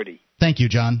destroy liberty. Thank you,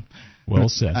 John. Well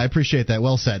said. I appreciate that.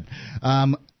 Well said.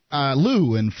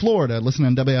 Lou in Florida,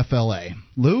 listening to WFLA.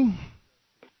 Lou?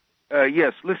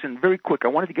 Yes, listen, very quick. I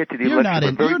wanted to get to the You're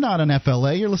election. You're not an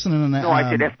FLA. You're listening to No,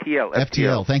 I said FTL.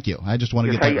 FTL, thank you. I just want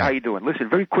to get that right. How you doing? Listen,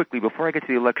 very quickly, before I get to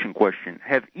the election question,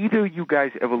 have either of you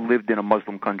guys ever lived in a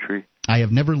Muslim country? I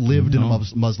have never lived in a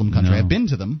Muslim country. No. I've been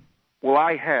to them. Well,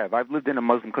 I have. I've lived in a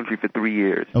Muslim country for 3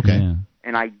 years. Okay. Yeah.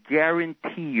 And I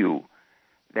guarantee you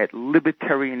that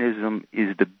libertarianism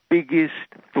is the biggest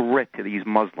threat to these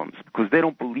Muslims because they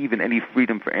don't believe in any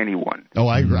freedom for anyone. Oh,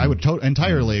 I agree. I would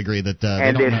entirely agree that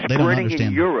and they they're don't spreading understand.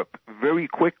 in Europe very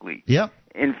quickly. Yep.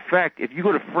 In fact, if you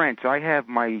go to France, I have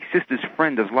my sister's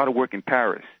friend does a lot of work in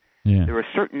Paris. Yeah. There are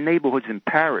certain neighborhoods in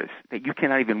Paris that you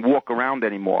cannot even walk around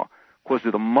anymore because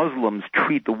the Muslims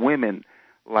treat the women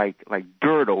like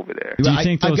dirt over there. Do you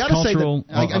think those cultural...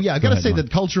 I've got to say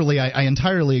that culturally, I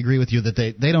entirely agree with you that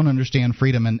they don't understand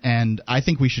freedom, and I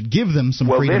think we should give them some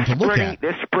freedom to look at.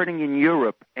 They're spreading in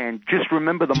Europe, and just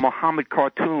remember the Muhammad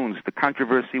cartoons, the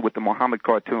controversy with the Muhammad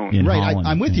cartoons. Right,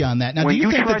 I'm with you on that. Now, do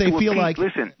you think that they feel like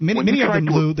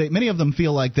many of them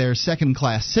feel like they're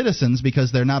second-class citizens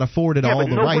because they're not afforded all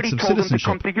the rights of citizenship? Nobody told them to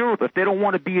come to Europe. If they don't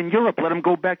want to be in Europe, let them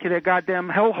go back to their goddamn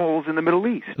hellholes in the Middle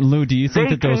East. Lou, do you think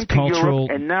that those cultural...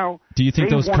 Do you think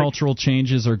those cultural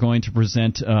changes are going to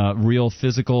present real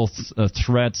physical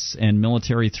threats and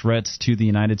military threats to the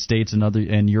United States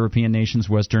and European nations,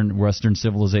 Western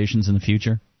civilizations in the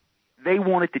future? They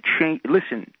want it to change.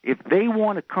 Listen, if they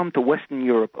want to come to Western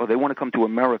Europe or they want to come to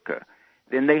America,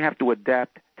 then they have to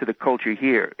adapt to the culture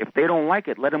here. If they don't like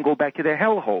it, let them go back to their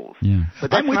hellholes. Yeah.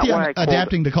 But that's I'm with not you why on I called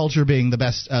adapting to culture being the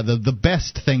best, the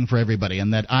best thing for everybody,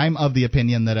 and that I'm of the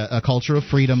opinion that a culture of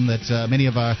freedom that many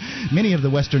of the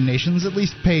Western nations at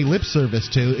least pay lip service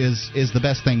to is the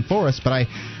best thing for us. But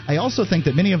I also think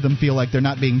that many of them feel like they're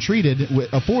not being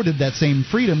afforded that same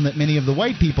freedom that many of the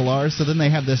white people are. So then they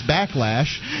have this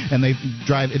backlash, and it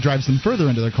drives them further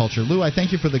into their culture. Lou, I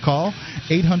thank you for the call.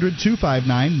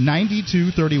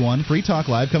 800-259-9231. Free Talk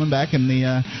Live coming back in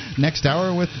the next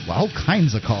hour with all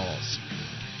kinds of calls.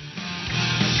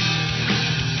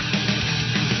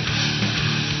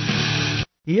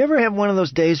 You ever have one of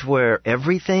those days where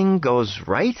everything goes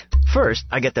right? First,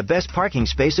 I get the best parking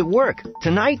space at work.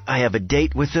 Tonight, I have a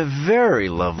date with the very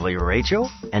lovely Rachel.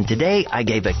 And today, I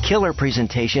gave a killer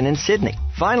presentation in Sydney,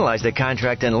 finalized a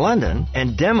contract in London,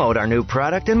 and demoed our new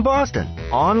product in Boston.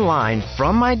 Online,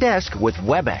 from my desk with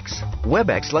WebEx.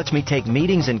 WebEx lets me take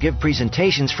meetings and give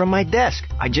presentations from my desk.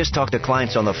 I just talk to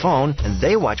clients on the phone, and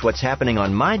they watch what's happening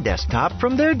on my desktop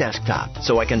from their desktop.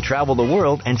 So I can travel the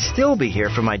world and still be here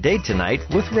for my date tonight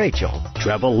with Rachel.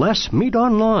 Travel less, meet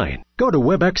online. Go to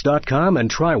Webex.com and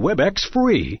try Webex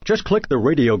free. Just click the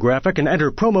radio graphic and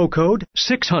enter promo code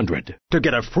 600 to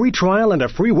get a free trial and a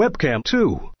free webcam,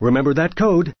 too. Remember that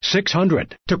code,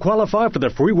 600, to qualify for the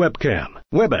free webcam.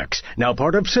 Webex, now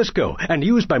part of Cisco and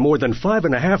used by more than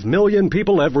 5.5 million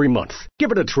people every month.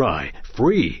 Give it a try,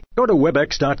 free. Go to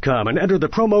Webex.com and enter the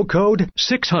promo code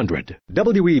 600,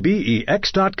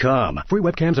 Webex.com. Free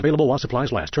webcams available while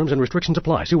supplies last. Terms and restrictions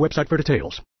apply. See website for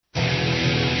details.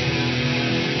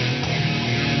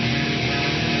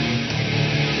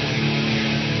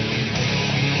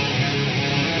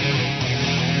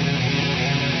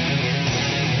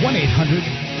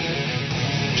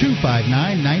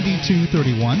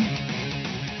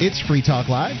 1-800-259-9231. It's Free Talk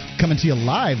Live, coming to you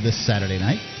live this Saturday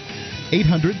night.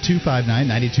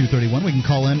 800-259-9231. We can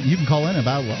call in. You can call in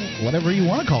about whatever you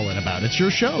want to call in about. It's your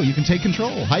show. You can take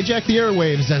control. Hijack the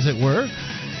airwaves, as it were.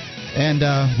 And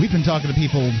we've been talking to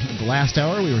people the last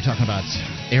hour. We were talking about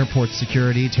airport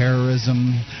security,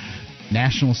 terrorism,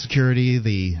 national security,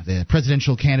 the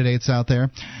presidential candidates out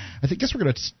there. Guess we're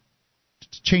going to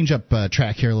change up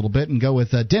track here a little bit and go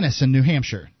with Dennis in New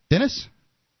Hampshire. Dennis?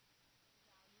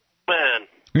 Man.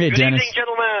 Hey, Good Dennis. evening,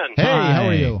 gentlemen. Hey, Hi. how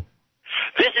are you?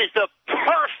 This is the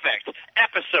perfect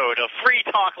episode of Free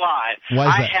Talk Live. Why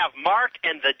is I that? have Mark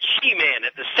and the G-Man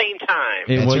at the same time.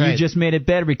 Hey, well, right. you just made it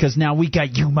better because now we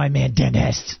got you, my man,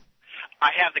 Dennis.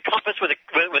 I have the compass with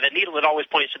a needle that always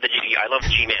points to the G. I love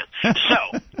the G-Man.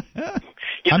 So,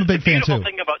 I'm a big fan, too.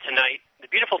 The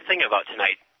beautiful thing about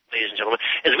tonight, ladies and gentlemen,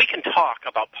 is we can talk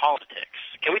about politics.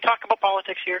 Can we talk about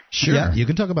politics here? Sure. Yeah, you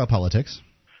can talk about politics.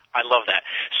 I love that.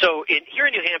 So here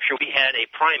in New Hampshire, we had a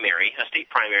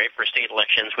state primary for state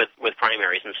elections with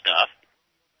primaries and stuff.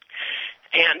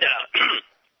 And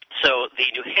so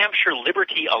the New Hampshire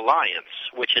Liberty Alliance,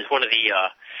 which is one of the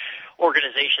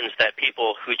organizations that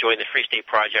people who joined the Free State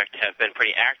Project have been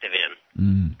pretty active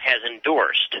in, has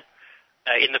endorsed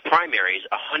in the primaries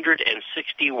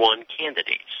 161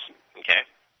 candidates. Okay?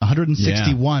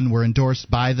 161 were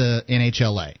endorsed by the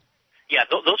NHLA. Yeah,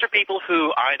 those are people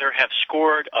who either have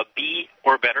scored a B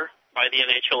or better by the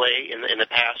NHLA in the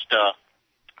past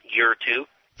year or two.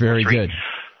 Very good.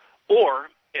 Or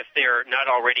if they're not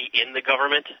already in the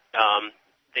government,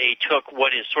 they took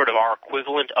what is sort of our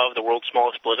equivalent of the world's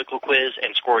smallest political quiz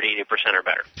and scored 80% or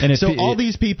better. And so all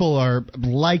these people are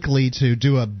likely to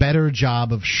do a better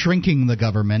job of shrinking the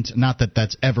government. Not that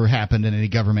that's ever happened in any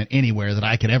government anywhere that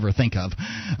I could ever think of,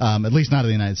 at least not in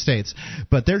the United States.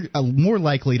 But they're more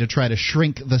likely to try to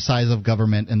shrink the size of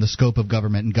government and the scope of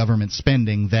government and government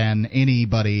spending than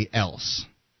anybody else.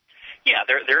 Yeah,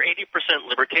 they're 80%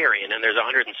 libertarian, and there's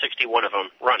 161 of them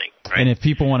running. Right? And if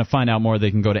people want to find out more, they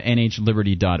can go to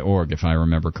nhliberty.org, if I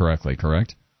remember correctly,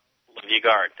 correct? You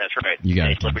guard. That's right. You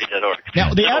got it. NHLiberty.org.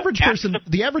 Now, the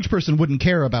average person wouldn't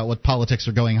care about what politics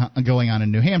are going on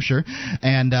in New Hampshire,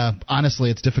 and honestly,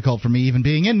 it's difficult for me, even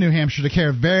being in New Hampshire, to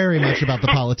care very much about the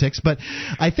politics. But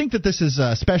I think that this is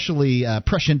especially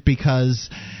prescient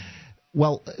because,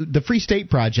 well, the Free State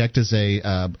Project is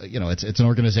it's an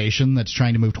organization that's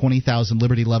trying to move 20,000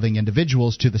 liberty-loving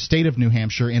individuals to the state of New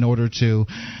Hampshire in order to,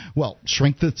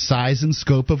 shrink the size and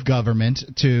scope of government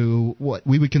to what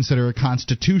we would consider a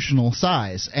constitutional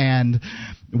size. And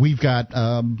we've got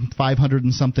 500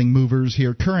 and something movers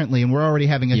here currently, and we're already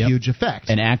having a huge effect.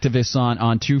 And activists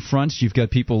on two fronts. You've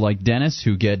got people like Dennis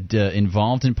who get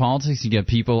involved in politics. You get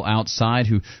people outside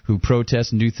who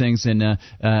protest and do things in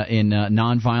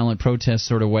nonviolent protest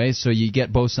sort of ways. So you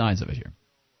get both sides of it here.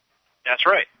 That's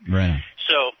right. Right.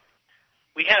 So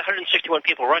we had 161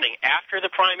 people running. After the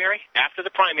primary,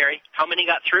 how many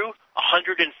got through?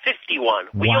 151.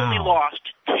 We only lost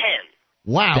 10.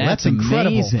 Wow, that's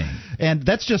incredible. Amazing. And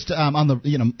that's just on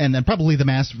the and then probably the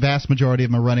vast majority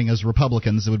of them are running as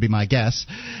Republicans. It would be my guess.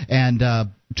 And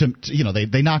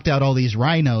they knocked out all these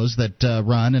rhinos that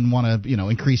run and want to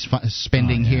increase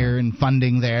spending here and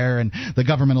funding there, and the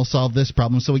government will solve this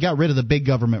problem. So we got rid of the big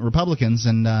government Republicans,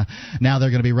 and now they're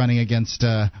going to be running against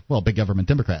big government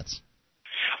Democrats.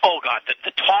 Oh God,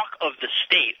 the talk of the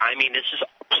state. I mean, this is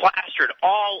plastered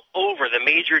all over the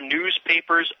major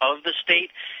newspapers of the state,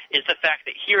 is the fact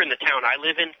that here in the town I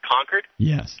live in, Concord,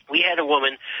 we had a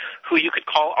woman who you could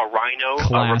call a rhino,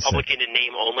 a Republican in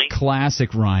name only.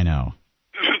 Classic rhino.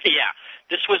 Yeah.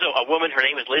 This was a woman, her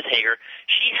name is Liz Hager.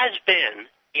 She has been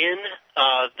in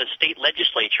the state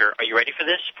legislature, are you ready for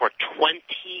this, for 26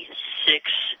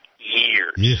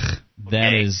 years.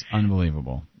 That is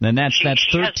unbelievable. And that's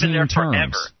 13 terms.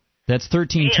 Forever. That's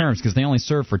 13 terms because they only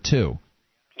serve for 2.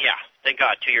 Yeah, thank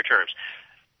God, 2-year terms.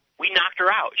 We knocked her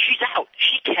out. She's out.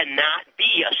 She cannot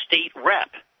be a state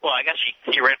rep. Well, I guess she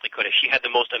theoretically could if she had the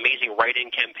most amazing write-in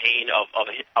campaign of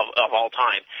all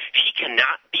time. She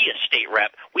cannot be a state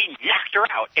rep. We knocked her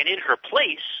out, and in her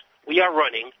place, we are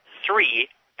running 3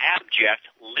 abject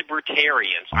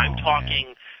libertarians. I'm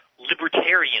talking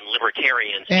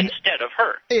libertarians instead of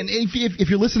her. And if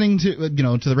you're listening to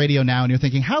to the radio now and you're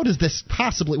thinking, how does this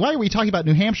possibly? Why are we talking about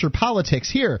New Hampshire politics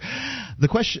here? The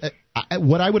question,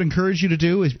 what I would encourage you to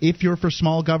do is, if you're for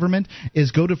small government,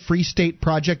 is go to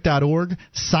freestateproject.org,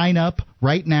 sign up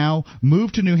right now,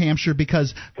 move to New Hampshire,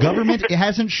 because government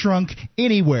hasn't shrunk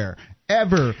anywhere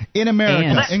ever in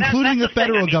America, including the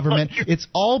federal government. It's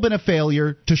all been a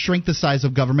failure to shrink the size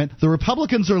of government. The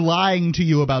Republicans are lying to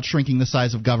you about shrinking the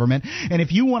size of government. And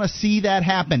if you want to see that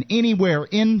happen anywhere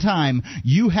in time,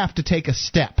 you have to take a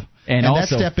step. And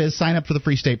also, that step is sign up for the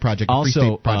Free State Project,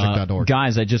 freestateproject.org.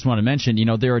 Guys, I just want to mention,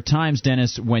 there are times,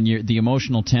 Dennis, when the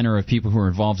emotional tenor of people who are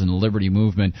involved in the liberty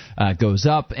movement goes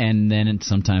up, and then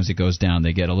sometimes it goes down.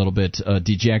 They get a little bit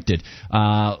dejected.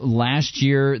 Last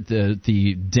year,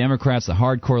 the Democrats, the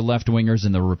hardcore left-wingers,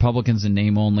 and the Republicans in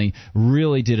name only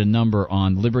really did a number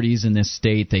on liberties in this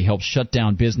state. They helped shut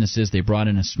down businesses. They brought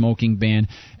in a smoking ban.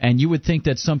 And you would think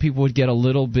that some people would get a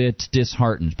little bit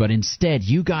disheartened, but instead,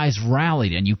 you guys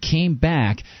rallied, and you came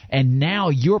back, and now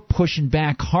you're pushing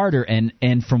back harder, and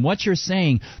from what you're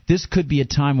saying, this could be a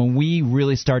time when we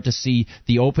really start to see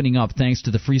the opening up, thanks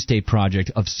to the Free State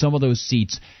Project, of some of those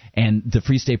seats, and the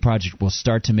Free State Project will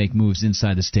start to make moves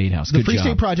inside the State House. The Free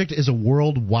State Project is a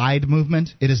worldwide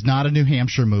movement. It is not a New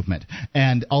Hampshire movement,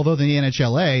 and although the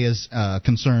NHLA is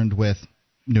concerned with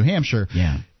New Hampshire,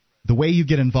 the way you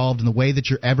get involved and the way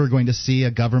that you're ever going to see a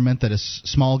government that is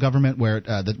small government, where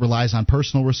that relies on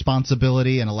personal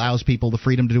responsibility and allows people the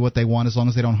freedom to do what they want as long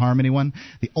as they don't harm anyone,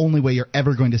 the only way you're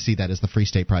ever going to see that is the Free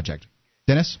State Project.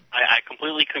 Dennis? I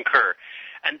completely concur.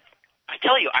 And I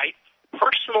tell you,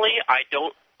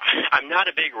 I'm not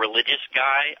a big religious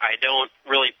guy. I don't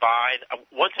really buy.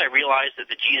 Once I realized that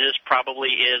the Jesus probably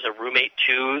is a roommate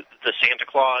to the Santa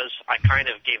Claus, I kind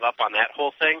of gave up on that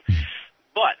whole thing.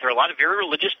 But there are a lot of very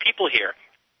religious people here.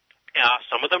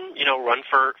 Some of them, run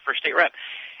for state rep.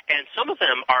 And some of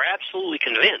them are absolutely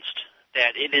convinced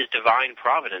that it is divine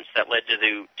providence that led to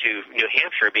New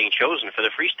Hampshire being chosen for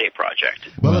the Free State Project.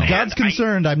 Well, if God's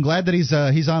concerned, I'm glad that he's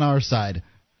on our side.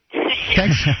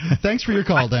 Thanks for your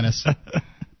call, Dennis.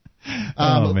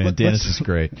 Oh, man, Dennis is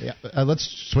great.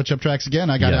 Let's switch up tracks again.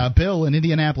 I got Bill in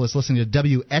Indianapolis listening to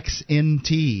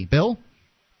WXNT. Bill?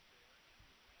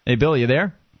 Hey, Bill, you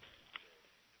there?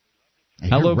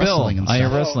 Hello, Bill. I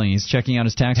hear rustling. He's checking out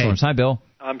his tax forms. Hi, Bill.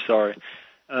 I'm sorry.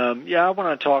 I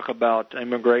want to talk about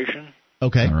immigration.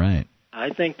 Okay. All right. I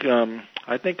think I'm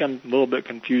a little bit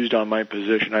confused on my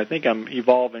position. I think I'm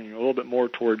evolving a little bit more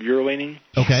toward your leaning.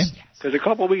 Okay. Because a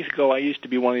couple of weeks ago, I used to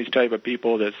be one of these type of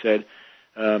people that said,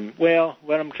 let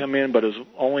them come in, but it's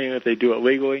only if they do it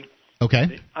legally.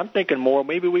 Okay. I'm thinking more,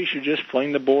 maybe we should just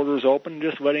fling the borders open and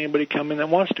just let anybody come in that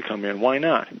wants to come in. Why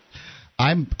not?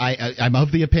 I'm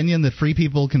of the opinion that free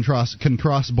people can cross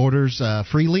borders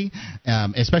freely,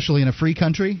 especially in a free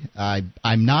country.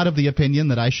 I'm not of the opinion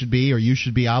that I should be or you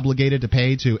should be obligated to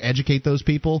pay to educate those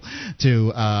people,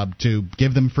 to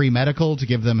give them free medical, to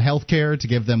give them health care, to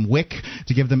give them WIC,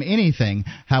 to give them anything.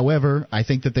 However, I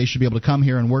think that they should be able to come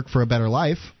here and work for a better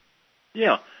life.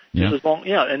 Yeah.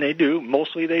 And they do.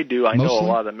 Mostly they do. I know a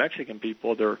lot of the Mexican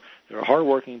people. They're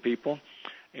hardworking people,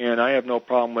 and I have no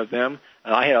problem with them.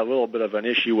 I had a little bit of an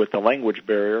issue with the language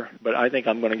barrier, but I think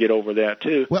I'm going to get over that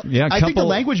too. Well, yeah, I think the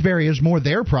language barrier is more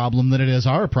their problem than it is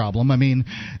our problem. I mean,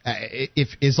 if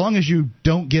as long as you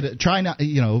don't get it, try not,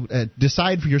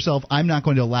 decide for yourself. I'm not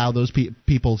going to allow those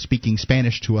people speaking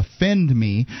Spanish to offend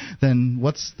me. Then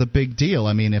what's the big deal?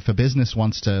 I mean, if a business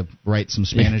wants to write some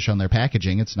Spanish on their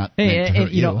packaging, it's not meant to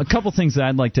hurt you. A couple things that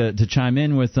I'd like to chime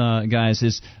in with, guys,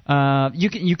 is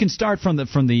you can start from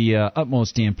the utmost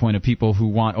standpoint of people who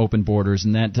want open borders.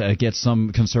 And that gets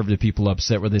some conservative people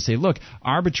upset where they say, look,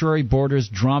 arbitrary borders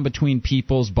drawn between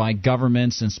peoples by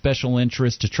governments and special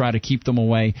interests to try to keep them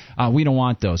away, we don't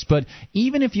want those. But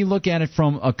even if you look at it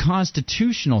from a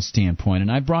constitutional standpoint,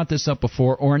 and I brought this up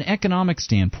before, or an economic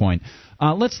standpoint,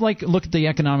 let's look at the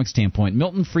economic standpoint.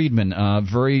 Milton Friedman,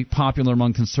 very popular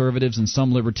among conservatives and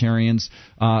some libertarians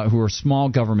who are small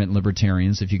government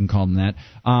libertarians, if you can call them that.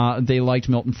 They liked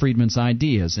Milton Friedman's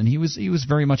ideas, and he was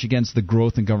very much against the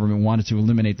growth in government, wanted to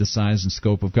eliminate the size and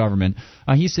scope of government.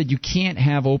 He said you can't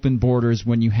have open borders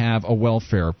when you have a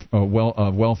welfare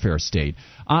state.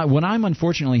 What I'm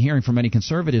unfortunately hearing from many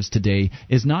conservatives today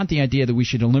is not the idea that we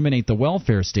should eliminate the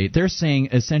welfare state. They're saying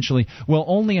essentially, well,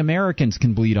 only Americans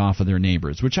can bleed off of their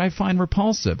neighbors, which I find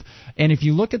repulsive. And if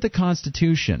you look at the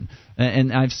Constitution,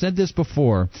 and I've said this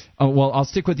before, I'll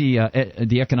stick with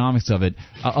the economics of it.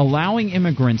 Allowing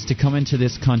immigrants to come into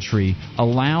this country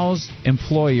allows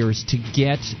employers to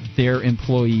get their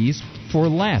employees for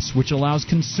less, which allows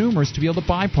consumers to be able to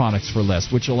buy products for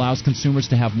less, which allows consumers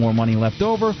to have more money left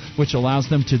over, which allows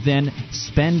them to then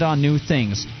spend on new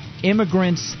things.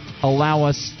 Immigrants allow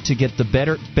us to get the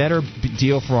better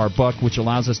deal for our buck, which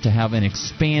allows us to have an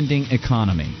expanding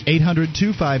economy.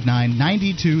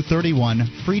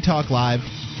 800-259-9231, Free Talk Live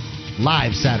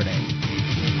Saturday.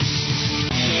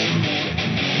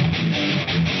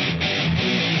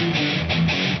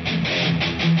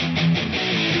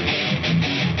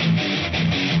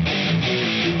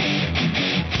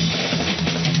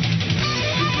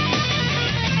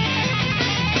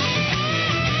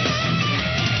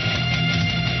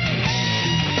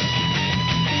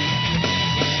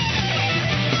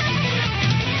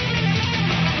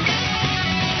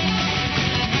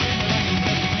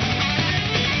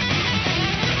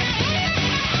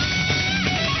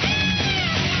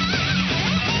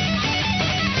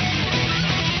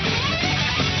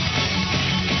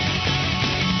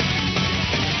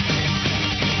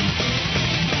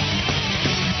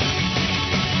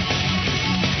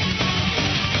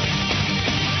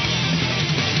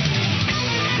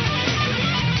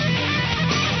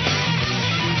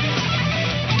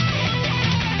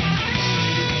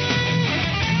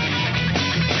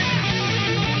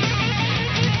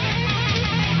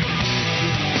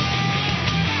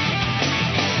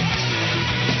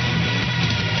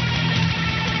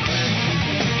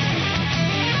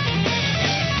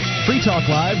 Talk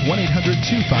Live,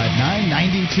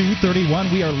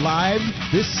 1-800-259-9231. We are live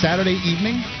this Saturday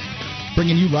evening,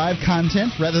 bringing you live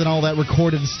content rather than all that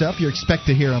recorded stuff you expect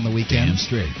to hear on the weekend. Damn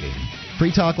straight, baby.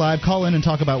 Free Talk Live. Call in and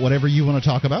talk about whatever you want to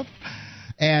talk about.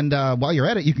 And while you're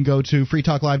at it, you can go to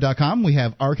freetalklive.com. We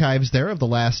have archives there of the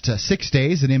last 6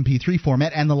 days in MP3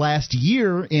 format and the last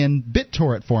year in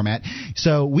BitTorrent format.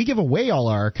 So we give away all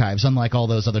our archives, unlike all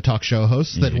those other talk show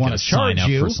hosts that want to charge sign up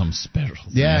you for some special.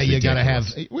 Yeah, you got to have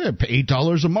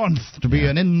 $8 a month to be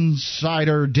an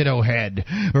insider ditto head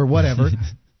or whatever.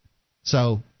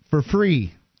 So for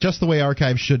free, just the way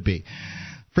archives should be.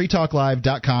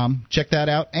 freetalklive.com. Check that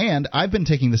out. And I've been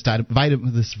taking this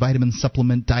vitamin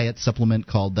supplement, diet supplement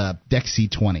called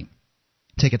Dexy20.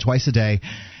 Take it twice a day,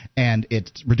 and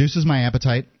it reduces my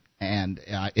appetite, and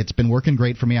it's been working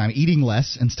great for me. I'm eating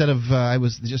less. Instead of,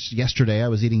 yesterday I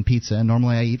was eating pizza, and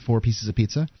normally I eat 4 pieces of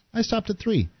pizza. I stopped at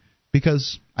 3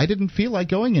 because I didn't feel like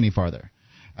going any farther.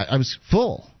 I was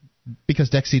full because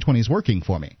Dexy20 is working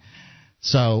for me.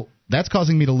 So that's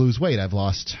causing me to lose weight. I've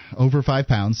lost over 5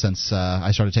 pounds since I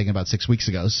started taking about 6 weeks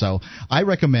ago. So I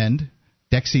recommend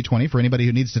Dexy20 for anybody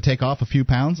who needs to take off a few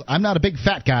pounds. I'm not a big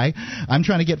fat guy. I'm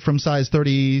trying to get from size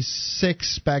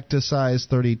 36 back to size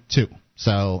 32.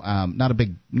 So not a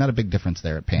big difference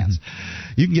there at pants.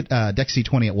 You can get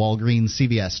Dexy20 at Walgreens,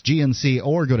 CVS, GNC,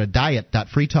 or go to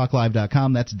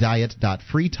diet.freetalklive.com. That's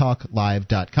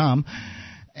diet.freetalklive.com.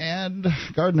 And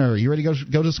Gardner, you ready to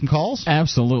go to some calls?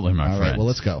 Absolutely, my friend. All right, well,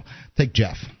 let's go. Take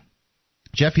Jeff.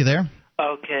 Jeff, you there?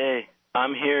 Okay,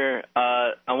 I'm here.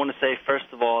 I want to say, first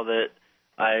of all, that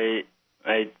I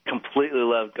completely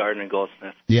love Gardner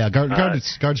Goldsmith. Yeah,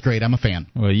 Gard's great. I'm a fan.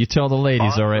 Well, you tell the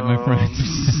ladies, all right, my friend.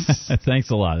 Thanks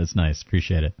a lot. It's nice.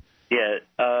 Appreciate it. Yeah,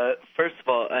 first of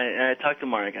all, I talked to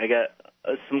Mark. I got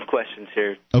some questions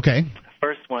here. Okay.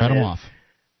 First one Cut is, them off.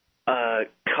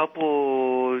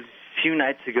 few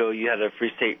nights ago, you had a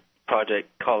Free State Project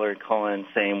caller call in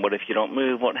saying, "What if you don't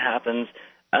move? What happens?"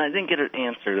 And I didn't get an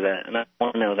answer to that, and I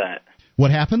want to know that.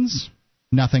 What happens?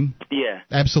 Nothing. Yeah.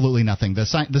 Absolutely nothing. The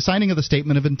signing of the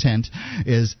statement of intent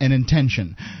is an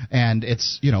intention, and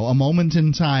it's a moment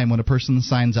in time when a person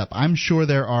signs up. I'm sure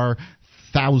there are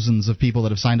thousands of people that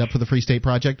have signed up for the Free State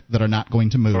Project that are not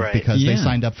going to move because they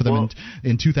signed up for them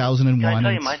in 2001. Can I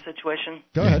tell you my situation?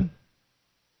 Go ahead.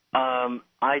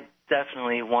 I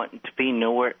definitely want to be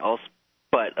nowhere else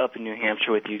but up in New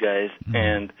Hampshire with you guys,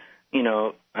 and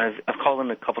I've called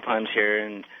in a couple times here,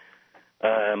 and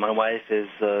my wife is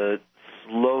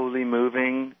slowly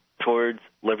moving towards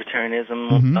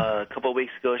libertarianism. A couple of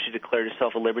weeks ago, she declared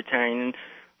herself a libertarian.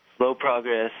 Slow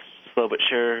progress, slow but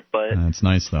sure. But that's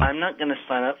nice, though. I'm not going to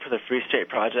sign up for the Free State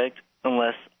Project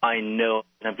unless I know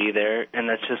I'm going to be there, and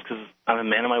that's just because I'm a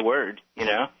man of my word,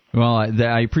 Well,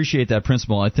 I appreciate that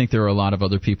principle. I think there are a lot of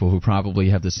other people who probably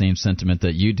have the same sentiment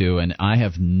that you do, and I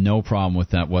have no problem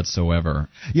with that whatsoever.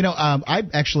 I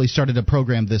actually started a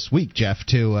program this week, Jeff,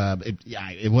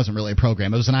 it wasn't really a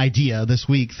program. It was an idea this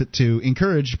week to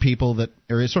encourage people that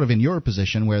are sort of in your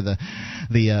position where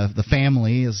the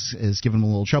family is giving them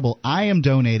a little trouble. I am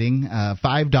donating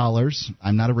 $5.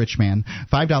 I'm not a rich man.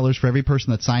 $5 for every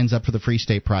person that signs up for the Free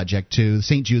State Project to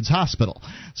St. Jude's Hospital.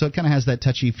 So it kind of has that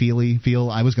touchy-feely feel.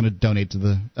 I was going to donate to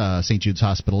the St. Jude's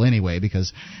Hospital anyway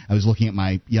because I was looking at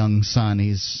my young son.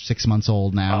 He's 6 months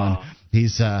old now, and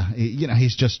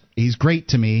he's great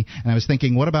to me. And I was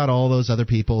thinking, what about all those other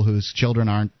people whose children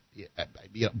aren't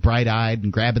bright-eyed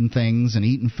and grabbing things and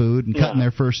eating food and cutting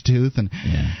their first tooth? And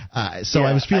so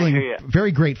I was feeling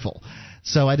very grateful.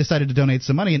 So I decided to donate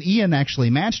some money, and Ian actually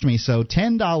matched me. So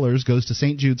 $10 goes to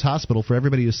St. Jude's Hospital for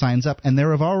everybody who signs up, and there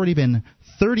have already been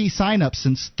 30 sign-ups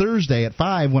since Thursday at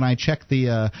 5 when I checked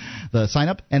the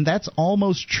sign-up, and that's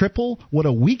almost triple what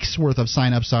a week's worth of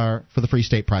sign-ups are for the Free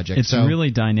State Project. It's really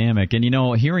dynamic. And,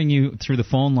 hearing you through the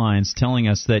phone lines telling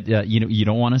us that you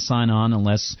don't want to sign on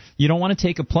unless – you don't want to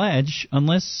take a pledge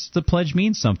unless the pledge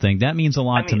means something. That means a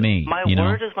lot to me. My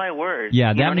word is my word.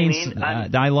 Yeah, that means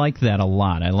I like that a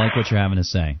lot. I like what you're having to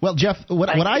say. Well, Jeff, what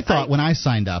I thought when I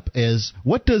signed up is,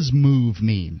 what does move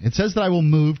mean? It says that I will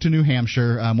move to New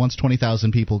Hampshire once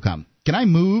 20,000 people come. Can I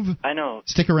move? I know.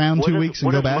 Stick around 2 weeks and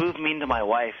go back? What does move mean to my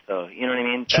wife, though? You know what I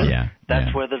mean? Sure.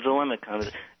 That's where the dilemma comes.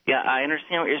 Yeah, I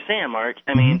understand what you're saying, Mark.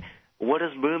 I mean, what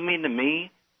does move mean to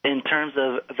me in terms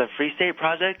of the Free State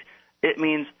Project? It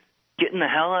means getting the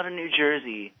hell out of New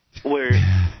Jersey, where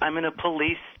I'm in a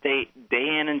police state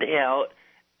day in and day out,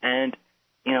 and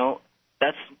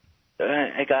that's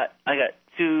I got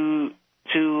two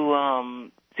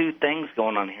things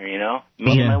going on here,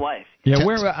 me and my wife. Yeah,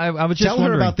 I was just tell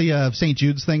her about the St.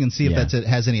 Jude's thing and see if it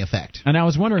has any effect. And I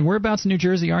was wondering, whereabouts in New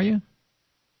Jersey are you?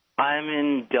 I'm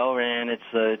in Delran.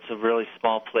 It's a really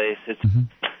small place.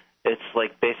 It's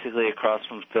like basically across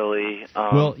from Philly.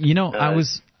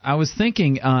 I was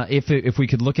thinking if we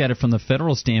could look at it from the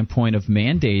federal standpoint of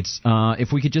mandates,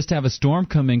 if we could just have a storm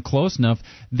come in close enough,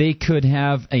 they could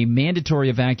have a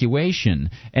mandatory evacuation,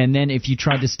 and then if you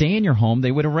tried to stay in your home,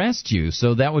 they would arrest you.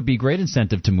 So that would be great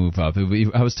incentive to move up.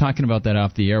 I was talking about that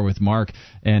off the air with Mark,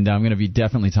 and I'm going to be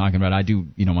definitely talking about it. I do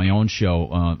my own show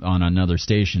on another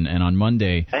station, and on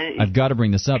Monday I've got to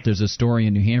bring this up. There's a story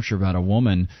in New Hampshire about a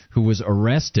woman who was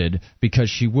arrested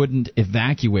because she wouldn't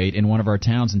evacuate in one of our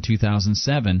towns in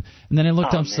 2007. And then I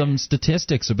looked up some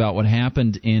statistics about what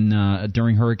happened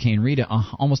during Hurricane Rita.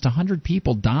 Almost 100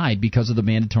 people died because of the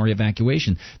mandatory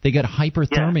evacuation. They got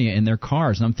hyperthermia in their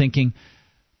cars. And I'm thinking,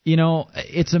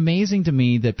 it's amazing to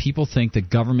me that people think the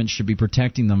government should be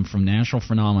protecting them from natural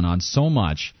phenomenon so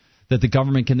much that the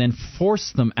government can then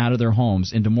force them out of their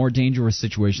homes into more dangerous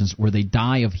situations where they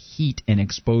die of heat and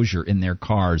exposure in their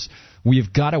cars.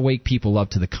 We've got to wake people up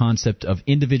to the concept of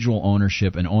individual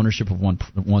ownership and ownership of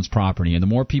one's property. And the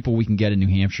more people we can get in New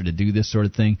Hampshire to do this sort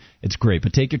of thing, it's great.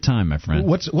 But take your time, my friend.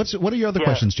 What are your other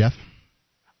questions, Jeff?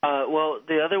 Well,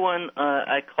 the other one,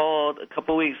 I called a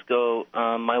couple weeks ago.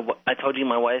 I told you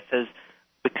my wife has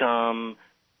become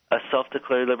a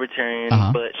self-declared libertarian,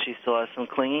 but she still has some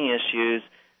clinging issues.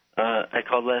 I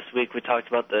called last week. We talked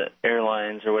about the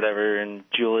airlines or whatever, and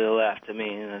Julia laughed at me,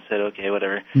 and I said, okay,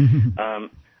 whatever.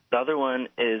 The other one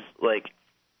is, like,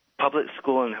 public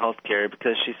school and healthcare,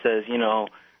 because she says,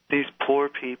 these poor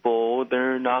people,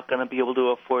 they're not going to be able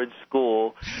to afford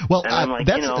school. Well, and I'm like,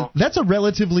 that's a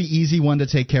relatively easy one to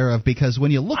take care of, because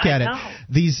when you look at it,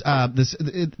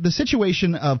 the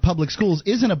situation of public schools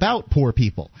isn't about poor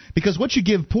people. Because what you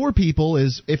give poor people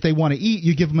is, if they want to eat,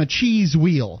 you give them a cheese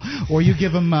wheel, or you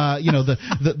give them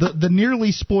the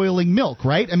nearly spoiling milk,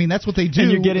 right? I mean, that's what they do.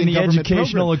 And you're getting the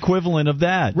educational program. Equivalent of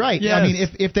that, right? Yes. I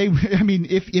mean,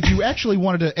 if you actually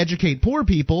wanted to educate poor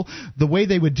people, the way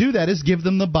they would do that is give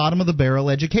them the bottom of the barrel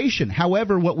education.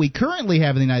 However, what we currently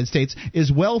have in the United States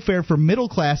is welfare for middle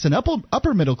class and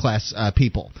upper middle class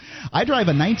people. I drive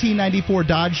a 1994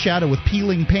 Dodge Shadow with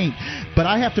peeling paint, but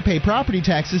I have to pay property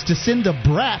taxes to send the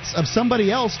brats of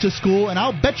somebody else to school, and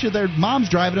I'll bet you their mom's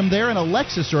driving them there in a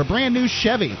Lexus or a brand new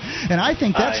Chevy. And I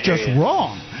think that's just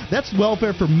wrong. That's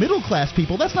welfare for middle-class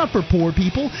people. That's not for poor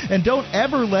people. And don't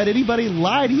ever let anybody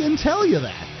lie to you and tell you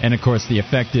that. And, of course, the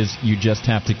effect is you just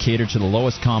have to cater to the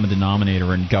lowest common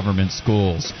denominator in government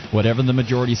schools. Whatever the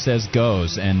majority says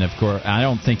goes. And, of course, I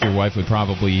don't think your wife would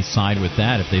probably side with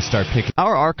that if they start picking.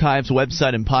 Our archives,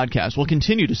 website, and podcast will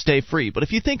continue to stay free. But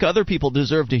if you think other people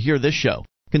deserve to hear this show,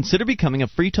 consider becoming a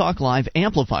Free Talk Live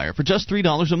amplifier for just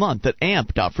 $3 a month at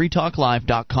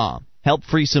amp.freetalklive.com. Help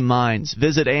free some minds.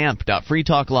 Visit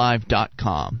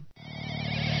amp.freetalklive.com.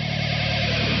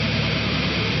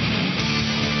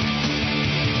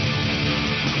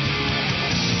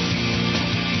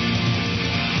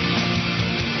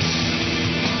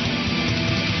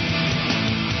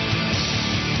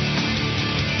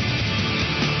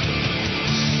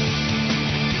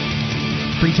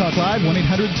 Free Talk Live,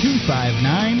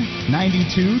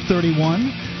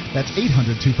 1-800-259-9231. That's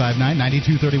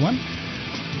 800-259-9231.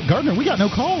 Gardner, we got no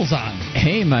calls on.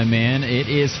 Hey, my man, it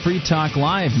is Free Talk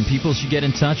Live, and people should get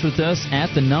in touch with us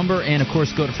at the number, and, of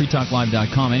course, go to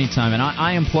freetalklive.com anytime. And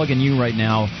I am plugging you right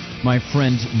now. My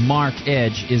friend Mark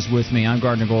Edge is with me. I'm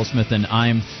Gardner Goldsmith, and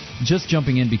I'm just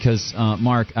jumping in because,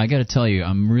 Mark, I got to tell you,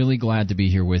 I'm really glad to be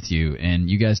here with you,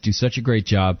 and you guys do such a great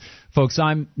job. Folks,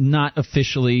 I'm not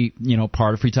officially,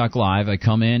 part of Free Talk Live. I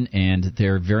come in, and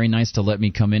they're very nice to let me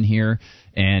come in here.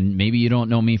 And maybe you don't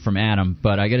know me from Adam,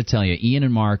 but I got to tell you, Ian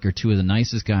and Mark are two of the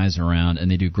nicest guys around, and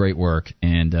they do great work.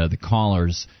 And the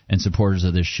callers and supporters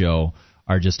of this show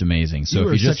are just amazing. So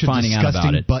if you're just finding out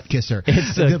about it, butt kisser.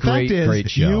 It's a great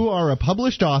show. You are a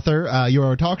published author,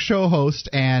 you're a talk show host,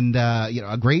 and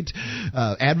a great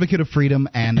advocate of freedom.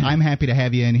 And I'm happy to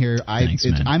have you in here.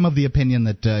 I'm of the opinion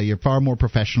that you're far more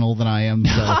professional than I am.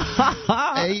 So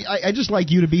I just like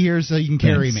you to be here so you can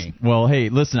carry me. Well, hey,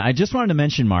 listen, I just wanted to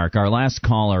mention, Mark, our last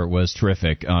caller was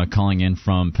terrific, calling in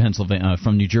from Pennsylvania,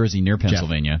 from New Jersey, near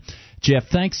Pennsylvania. Jeff,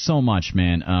 thanks so much,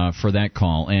 man, for that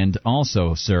call. And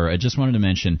also, sir, I just wanted to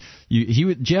mention,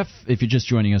 Jeff, if you're just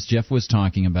joining us, Jeff was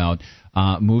talking about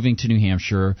moving to New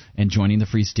Hampshire and joining the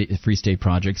Free State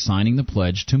Project, signing the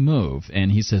pledge to move.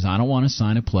 And he says, I don't want to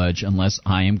sign a pledge unless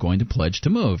I am going to pledge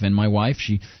to move. And my wife,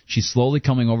 she's slowly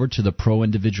coming over to the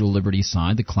pro-individual liberty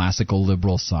side, the classical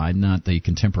liberal side, not the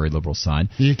contemporary liberal side.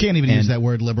 You can't even use that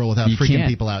word liberal without freaking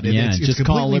people out. It's just a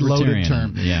completely loaded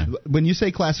term. Yeah. When you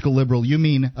say classical liberal, you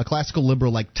mean a classical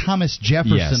liberal like Thomas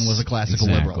Jefferson was a classical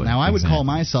liberal. Now, I would call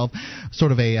myself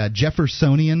sort of a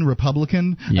Jeffersonian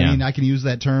Republican. Yeah. I mean, I can use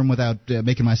that term without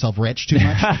making myself rich too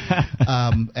much.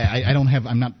 I don't have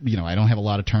a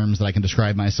lot of terms that I can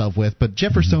describe myself with, but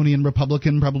Jeffersonian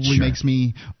Republican probably makes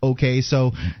me okay.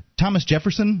 So Thomas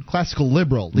Jefferson, classical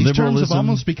liberal. These terms have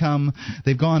almost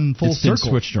they've gone full circle. It's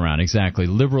been switched around, exactly.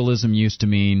 Liberalism used to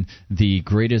mean the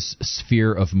greatest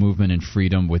sphere of movement and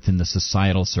freedom within the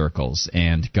societal circles,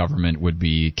 and government would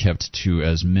be kept to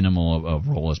as minimal of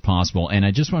a role as possible. And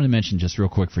I just wanted to mention, just real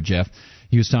quick for Jeff,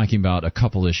 he was talking about a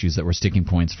couple issues that were sticking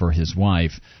points for his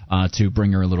wife to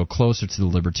bring her a little closer to the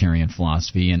libertarian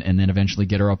philosophy and then eventually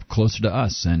get her up closer to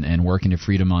us and work into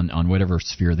freedom on whatever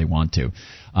sphere they want to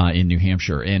in New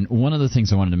Hampshire. And one of the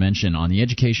things I wanted to mention on the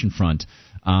education front,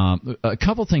 a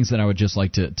couple things that I would just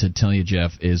like to tell you,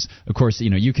 Jeff, is, of course,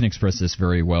 you can express this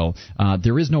very well.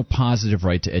 There is no positive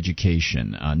right to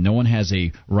education. No one has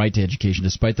a right to education,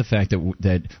 despite the fact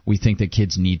that we think that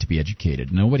kids need to be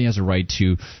educated. Nobody has a right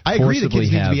to I agree that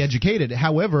kids need to be educated.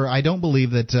 However, I don't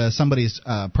believe that somebody's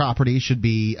property should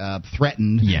be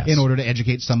threatened in order to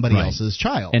educate somebody else's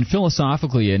child. And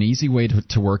philosophically, an easy way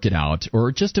to work it out,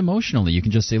 or just emotionally, you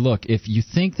can just say, look, if you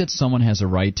think that someone has a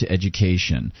right to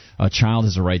education, a child has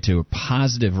has a right to a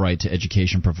positive right to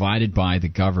education provided by the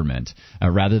government,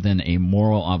 rather than a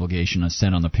moral obligation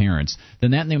set on the parents,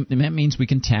 then that means we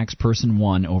can tax person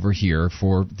 1 over here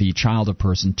for the child of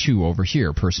person 2 over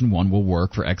here. Person 1 will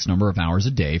work for X number of hours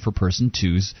a day for person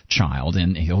 2's child,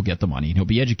 and he'll get the money and he'll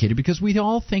be educated, because we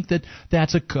all think that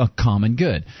that's a common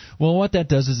good. Well, what that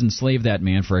does is enslave that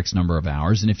man for X number of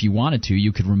hours, and if you wanted to,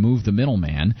 you could remove the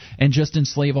middleman and just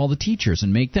enslave all the teachers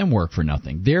and make them work for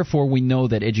nothing. Therefore, we know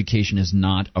that education is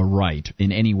not a right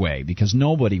in any way, because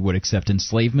nobody would accept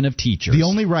enslavement of teachers. The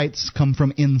only rights come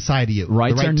from inside of you.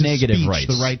 Rights are negative speech, rights.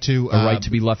 The right to a right to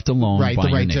be left alone by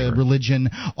the right your to religion,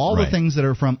 all the things that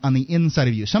are from on the inside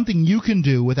of you. Something you can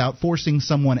do without forcing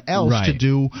someone else to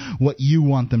do what you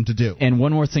want them to do. And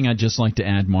one more thing I'd just like to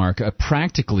add, Mark.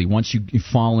 Practically, once you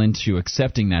fall into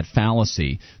accepting that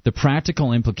fallacy, the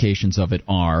practical implications of it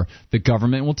are the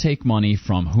government will take money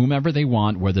from whomever they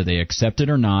want, whether they accept it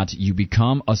or not. You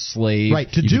become a slave.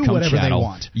 Right, to do whatever chattel. they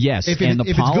want. Yes, if it's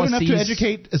good enough to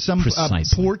educate some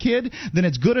poor kid, then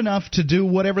it's good enough to do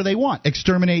whatever they want.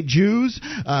 Exterminate Jews,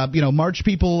 march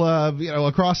people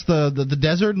across the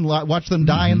desert and watch them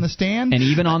die in the stand. And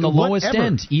even on the lowest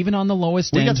end,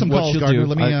 we got some calls,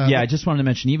 Gardner. I just wanted to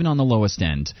mention, even on the lowest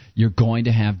end, you're going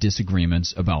to have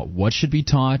disagreements about what should be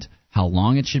taught, how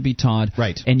long it should be taught.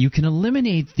 Right. And you can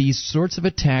eliminate these sorts of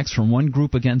attacks from one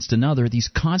group against another, these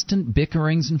constant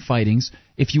bickerings and fightings,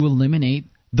 if you eliminate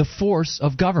the force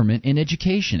of government in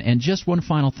education. And just one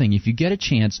final thing. If you get a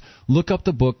chance, look up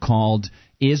the book called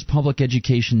Is Public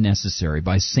Education Necessary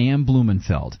by Sam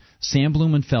Blumenfeld. Sam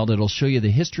Blumenfeld, it'll show you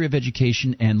the history of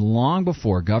education, and long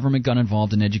before government got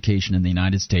involved in education in the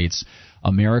United States,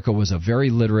 America was a very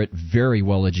literate, very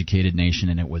well-educated nation,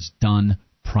 and it was done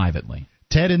privately.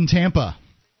 Ted in Tampa.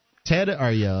 Ted,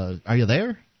 are you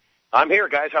there? I'm here,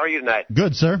 guys. How are you tonight?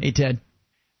 Good, sir. Hey, Ted.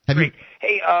 Great.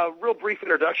 Hey, real brief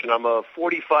introduction. I'm a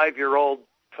 45-year-old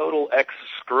total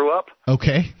ex-screw-up.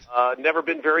 Okay. Never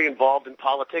been very involved in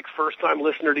politics. First-time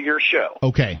listener to your show.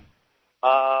 Okay.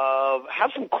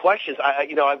 Have some questions.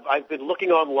 I've been looking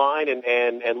online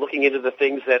and looking into the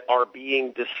things that are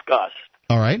being discussed.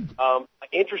 All right.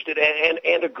 Interested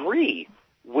and agree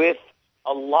with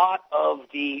a lot of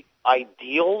the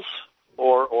ideals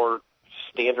or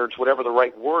standards, whatever the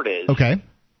right word is. Okay.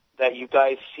 That you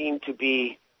guys seem to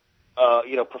be,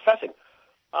 professing.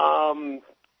 I'm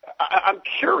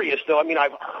curious, though. I mean,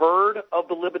 I've heard of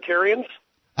the libertarians.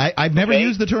 I've never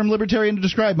used the term libertarian to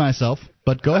describe myself,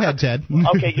 but go ahead, Ted.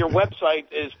 Okay, your website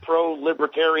is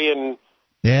pro-libertarian.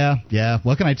 Yeah.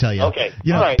 What can I tell you? Okay.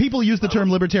 People use the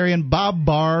term libertarian. Bob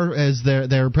Barr is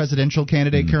their presidential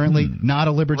candidate currently, not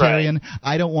a libertarian. Right.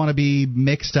 I don't want to be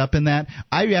mixed up in that.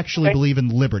 I actually believe in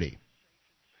liberty.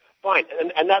 Fine,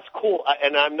 and that's cool,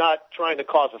 and I'm not trying to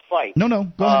cause a fight. No,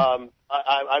 go ahead.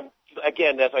 I'm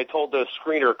again, as I told the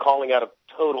screener, calling out of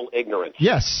total ignorance.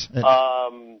 Yes.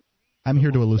 I'm here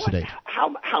to elucidate.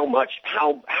 How much?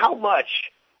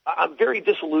 I'm very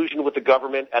disillusioned with the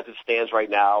government as it stands right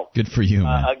now. Good for you,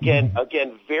 man.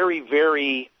 Again, very,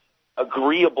 very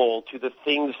agreeable to the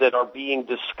things that are being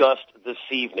discussed this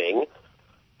evening.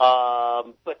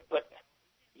 But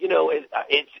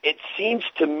it seems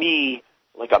to me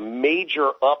like a major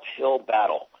uphill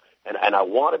battle. And I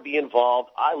want to be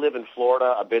involved. I live in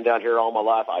Florida. I've been down here all my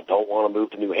life. I don't want to move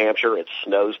to New Hampshire. It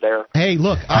snows there. Hey,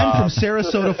 look, I'm from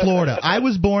Sarasota, Florida. I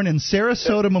was born in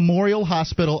Sarasota Memorial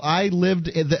Hospital. I lived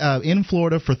in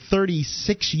Florida for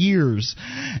 36 years.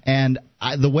 And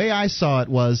the way I saw it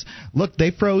was, look,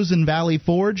 they froze in Valley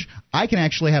Forge. I can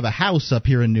actually have a house up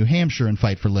here in New Hampshire and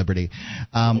fight for liberty.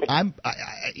 When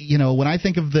I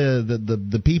think of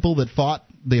the people that fought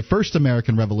the first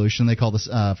American Revolution, they call this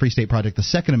Free State Project the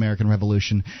Second American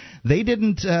Revolution. They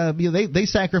didn't. They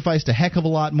sacrificed a heck of a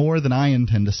lot more than I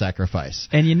intend to sacrifice.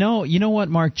 And you know what,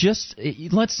 Mark? Just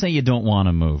let's say you don't want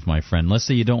to move, my friend. Let's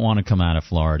say you don't want to come out of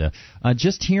Florida.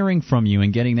 Just hearing from you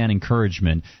and getting that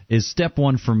encouragement is step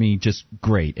one for me. Just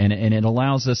great, and it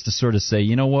allows us to sort of say,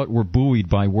 you know what, we're buoyed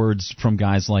by words from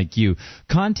guys like you.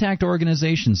 Contact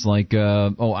organizations like, get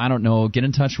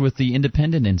in touch with the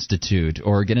Independent Institute,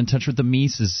 or get in touch with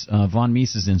the Von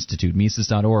Mises Institute,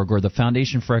 Mises.org, or the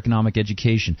Foundation for Economic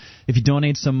Education. If you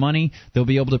donate some money, they'll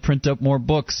be able to print up more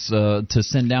books to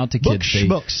send out to kids.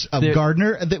 Books,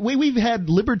 Gardner. We've had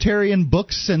libertarian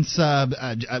books since what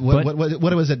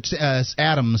was it?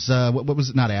 Adams. What was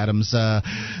it? Not Adams.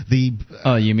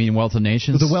 You mean Wealth of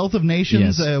Nations? The Wealth of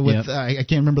Nations. Yes. I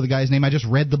can't remember the guy's name. I just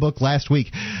read the book last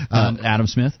week. Adam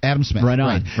Smith. Adam Smith. Right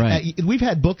on. Right. We've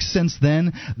had books since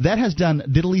then. That has done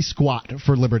diddly squat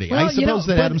for liberty. Well, I suppose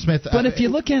knows that Adam Smith... But if you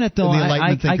look at it, though,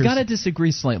 I got to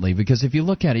disagree slightly, because if you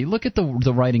look at it, you look at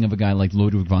the writing of a guy like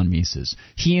Ludwig von Mises.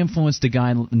 He influenced a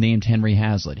guy named Henry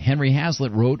Hazlitt. Henry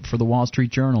Hazlitt wrote for the Wall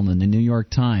Street Journal and the New York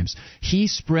Times. He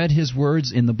spread his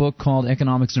words in the book called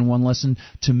Economics in One Lesson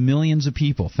to millions of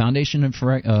people. Foundation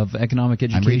of Economic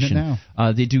Education. I'm reading it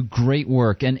now. They do great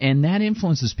work, and that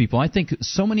influences people. I think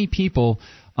so many people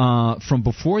from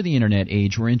before the internet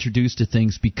age were introduced to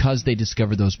things because they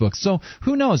discovered those books. So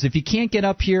who knows? If you can't get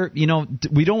up here,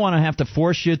 we don't want to have to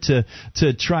force you to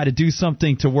try to do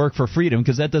something to work for freedom,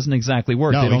 because that doesn't exactly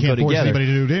work. No, they don't can't go force together. anybody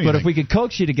to do anything. But if we could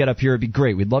coax you to get up here, it'd be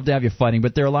great. We'd love to have you fighting,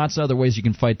 but there are lots of other ways you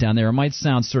can fight down there. It might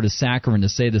sound sort of saccharine to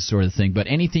say this sort of thing, but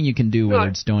anything you can do, whether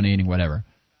it's donating, whatever.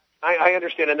 I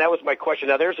understand, and that was my question.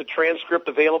 Now, there's a transcript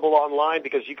available online,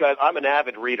 because you guys, I'm an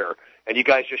avid reader, and you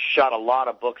guys just shot a lot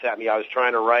of books at me. I was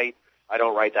trying to write. I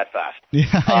don't write that fast. Yeah,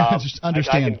 I just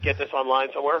understand. I can get this online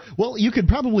somewhere? Well, you could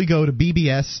probably go to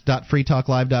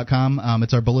bbs.freetalklive.com.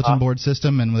 It's our bulletin board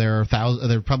system, and there's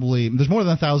more than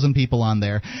 1,000 people on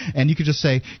there. And you could just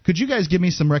say, could you guys give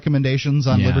me some recommendations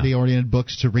on liberty-oriented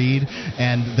books to read?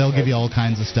 And they'll give you all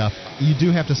kinds of stuff. You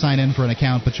do have to sign in for an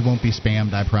account, but you won't be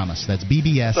spammed, I promise. That's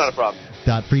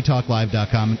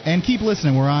bbs.freetalklive.com. And keep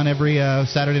listening. We're on every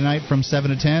Saturday night from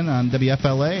 7 to 10 on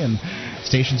WFLA and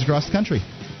stations across the country.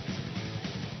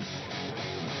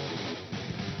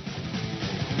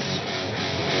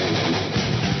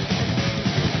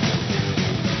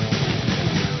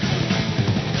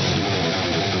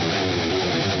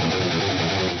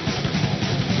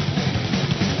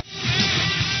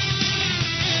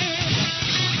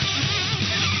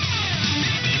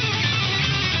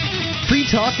 Free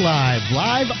Talk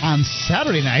live on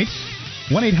Saturday night,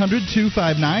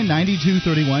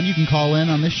 1-800-259-9231. You can call in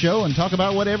on this show and talk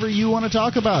about whatever you want to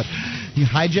talk about. You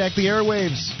hijack the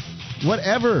airwaves,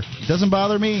 whatever. Doesn't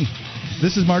bother me.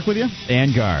 This is Mark with you.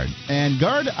 And Guard. And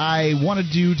Guard, I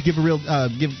wanted you to give you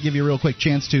a real quick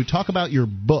chance to talk about your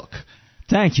book.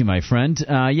 Thank you, my friend.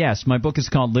 Yes, my book is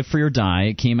called Live Free or Die.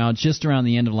 It came out just around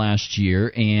the end of last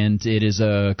year, and it is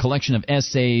a collection of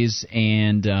essays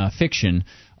and fiction,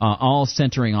 all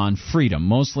centering on freedom,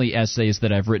 mostly essays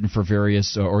that I've written for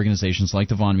various organizations like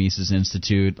the Von Mises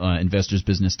Institute, Investors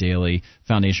Business Daily,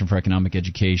 Foundation for Economic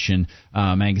Education,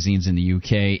 magazines in the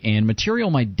UK, and material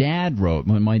my dad wrote.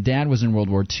 When my dad was in World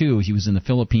War II, he was in the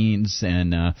Philippines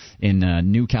and in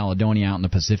New Caledonia out in the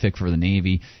Pacific for the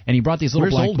Navy, and he brought these little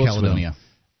black books with him.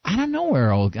 I don't know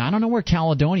where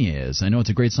Caledonia is. I know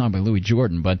it's a great song by Louis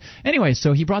Jordan, but anyway,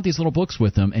 so he brought these little books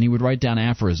with him, and he would write down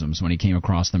aphorisms when he came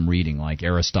across them reading, like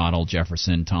Aristotle,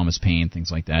 Jefferson, Thomas Paine,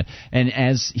 things like that. And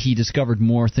as he discovered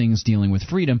more things dealing with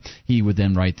freedom, he would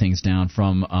then write things down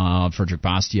from Frederick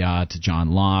Bastiat to John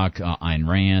Locke, Ayn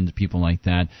Rand, people like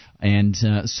that. And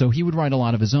so he would write a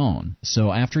lot of his own.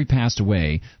 So after he passed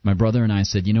away, my brother and I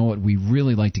said, you know what, we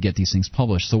really like to get these things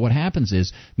published. So what happens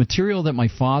is material that my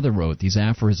father wrote, these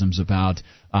aphorisms about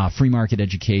free market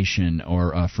education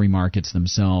or free markets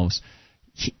themselves,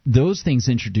 those things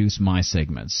introduce my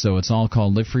segments. So it's all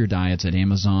called Live Free or Die. It's at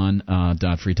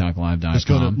Amazon.freetalklive.com. Just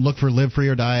go to look for Live Free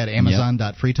or Die at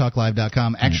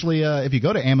Amazon.freetalklive.com. Actually, if you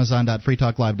go to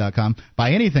Amazon.freetalklive.com,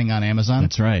 buy anything on Amazon.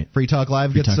 That's right. Free Talk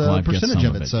Live gets a percentage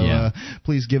of it. So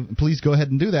please go ahead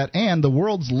and do that. And the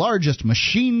world's largest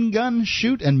machine gun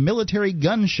shoot and military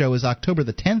gun show is October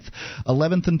the 10th,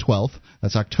 11th, and 12th.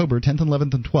 That's October 10th,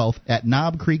 11th, and 12th at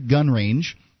Knob Creek Gun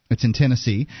Range. It's in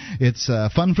Tennessee. It's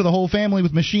fun for the whole family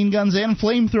with machine guns and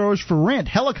flamethrowers for rent,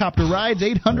 helicopter rides,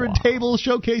 800 tables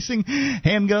showcasing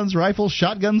handguns, rifles,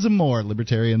 shotguns, and more.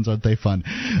 Libertarians, aren't they fun?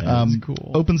 That's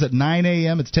cool. Opens at 9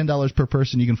 a.m. It's $10 per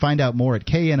person. You can find out more at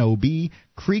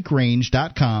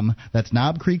knobcreekrange.com. That's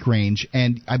Knob Creek Range.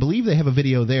 And I believe they have a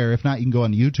video there. If not, you can go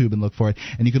on YouTube and look for it.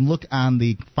 And you can look on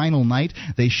the final night.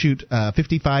 They shoot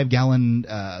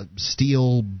 55-gallon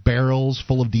steel barrels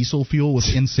full of diesel fuel with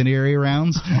incendiary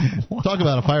rounds. Talk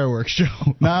about a fireworks show.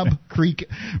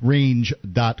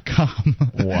 knobcreekrange.com.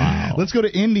 Wow. Let's go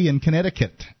to Indy in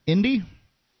Connecticut. Indy?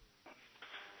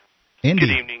 Good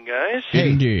evening, guys.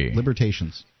 Hey, Indy.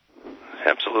 Libertations.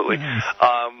 Absolutely. Nice.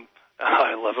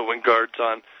 I love it when Guard's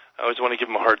on. I always want to give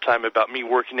him a hard time about me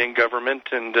working in government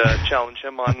and challenge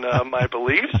him on my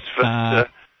beliefs. But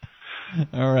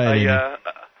all right.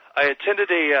 I attended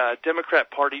a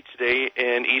Democrat party today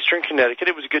in Eastern Connecticut.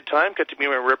 It was a good time. Got to meet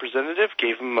my representative.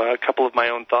 Gave him a couple of my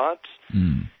own thoughts.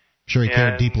 Sure, he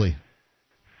cared deeply.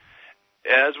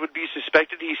 As would be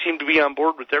suspected, he seemed to be on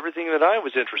board with everything that I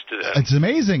was interested in. It's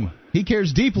amazing. He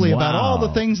cares deeply about all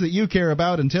the things that you care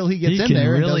about until he gets in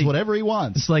there and does whatever he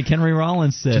wants. It's like Henry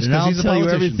Rollins said, and I'll tell you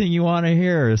everything you want to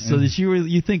hear so that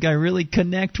you think I really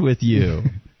connect with you.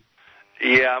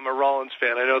 Yeah, I'm a Rollins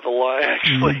fan. I know the lie,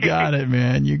 actually. You got it,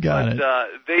 man. You got it.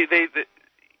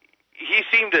 He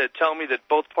seemed to tell me that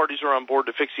both parties are on board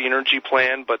to fix the energy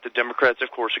plan, but the Democrats,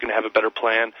 of course, are going to have a better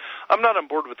plan. I'm not on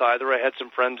board with either. I had some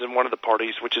friends in one of the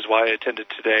parties, which is why I attended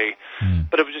today.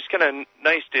 But it was just kind of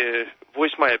nice to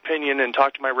voice my opinion and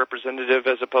talk to my representative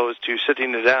as opposed to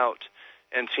sitting it out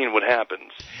and seeing what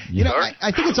happens. You know,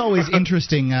 I think it's always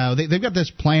interesting. They've got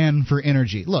this plan for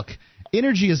energy. Look,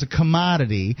 energy is a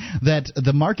commodity that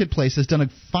the marketplace has done a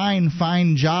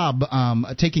fine job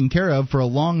taking care of for a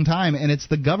long time, and it's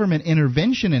the government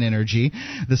intervention in energy,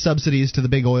 the subsidies to the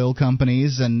big oil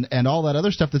companies, and all that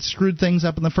other stuff that screwed things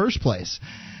up in the first place.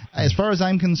 As far as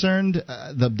I'm concerned,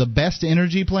 the best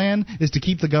energy plan is to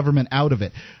keep the government out of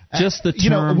it. Just the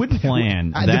term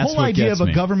plan. The whole idea of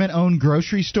a government-owned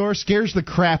grocery store scares the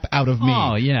crap out of me.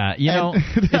 Oh, yeah.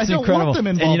 It's I don't incredible. want them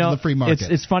involved in the free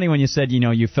market. It's funny when you said,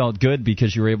 you felt good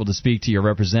because you were able to speak to your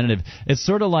representative. It's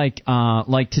sort of like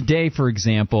today, for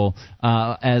example,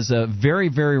 as a very,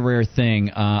 very rare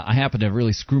thing, I happened to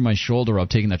really screw my shoulder up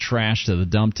taking the trash to the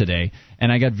dump today,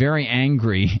 and I got very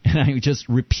angry, and I just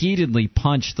repeatedly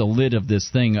punched the lid of this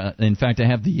thing. In fact, I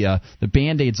have the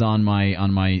Band-Aids on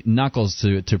my knuckles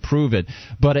to prove it,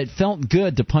 but it felt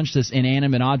good to punch this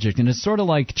inanimate object, and it's sort of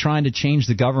like trying to change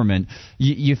the government.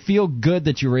 You feel good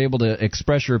that you were able to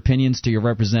express your opinions to your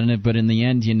representative, but in the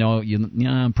end,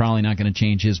 I'm probably not going to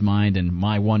change his mind, and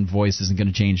my one voice isn't going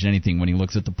to change anything when he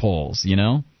looks at the polls,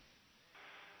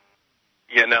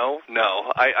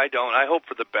 No, I don't. I hope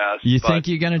for the best. You think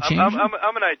you're going to change? I'm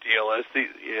an idealist.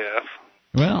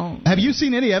 Well, have you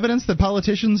seen any evidence that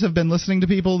politicians have been listening to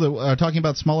people that are talking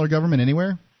about smaller government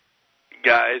anywhere?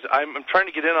 Guys, I'm trying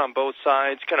to get in on both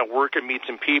sides, kind of work and meet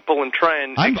some people and try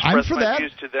and express my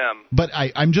views to them. But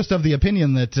I'm just of the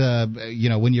opinion that,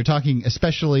 when you're talking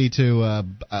especially to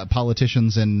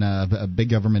politicians in a big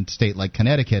government state like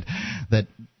Connecticut, that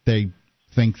they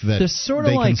think that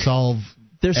they can solve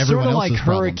They're sort of like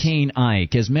problems. Hurricane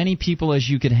Ike. As many people as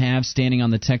you could have standing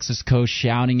on the Texas coast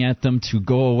shouting at them to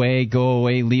go away,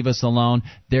 leave us alone,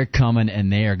 they're coming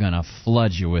and they are going to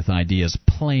flood you with ideas,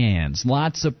 plans,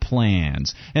 lots of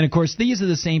plans. And, of course, these are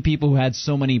the same people who had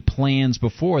so many plans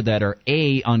before that are,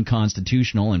 A,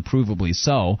 unconstitutional and provably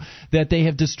so, that they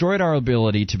have destroyed our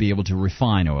ability to be able to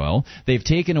refine oil. They've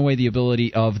taken away the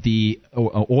ability of the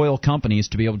oil companies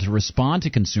to be able to respond to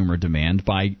consumer demand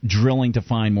by drilling to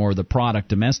find more of the product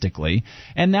domestically,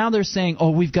 and now they're saying,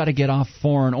 we've got to get off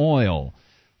foreign oil.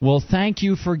 Well, thank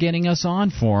you for getting us on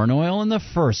foreign oil in the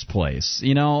first place.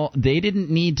 They didn't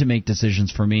need to make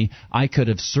decisions for me. I could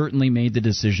have certainly made the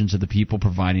decisions of the people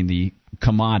providing the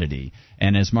commodity.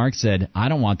 And as Mark said, I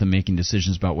don't want them making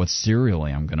decisions about what cereal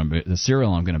I'm going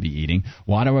to be eating.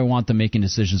 Why do I want them making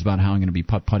decisions about how I'm going to be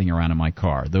putt-putting around in my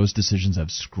car? Those decisions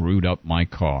have screwed up my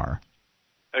car.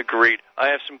 Agreed.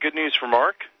 I have some good news for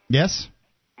Mark. Yes?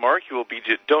 Mark, you will be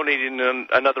donating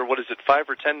another, $5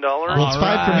 or $10? Well, it's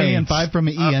 $5 for me and $5 from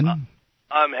Ian.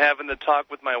 I'm having the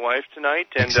talk with my wife tonight,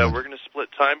 and we're going to split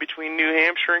time between New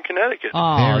Hampshire and Connecticut.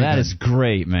 Oh, that is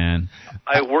great, man.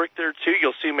 I work there, too.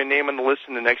 You'll see my name on the list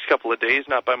in the next couple of days,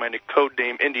 not by my code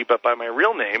name, Indy, but by my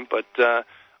real name. But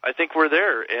I think we're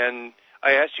there. And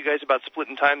I asked you guys about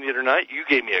splitting time the other night. You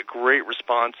gave me a great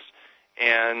response.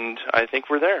 And I think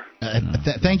we're there.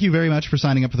 Thank you very much for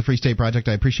signing up for the Free State Project.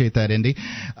 I appreciate that, Indy.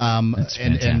 That's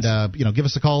fantastic. And give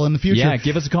us a call in the future. Yeah,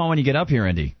 give us a call when you get up here,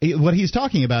 Indy. What he's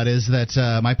talking about is that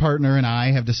my partner and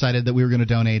I have decided that we were going to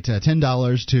donate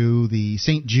 $10 to the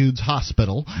St. Jude's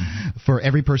Hospital for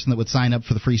every person that would sign up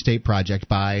for the Free State Project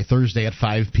by Thursday at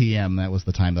 5 p.m. That was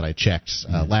the time that I checked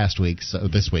last week, so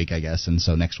this week, I guess, and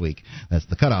so next week. That's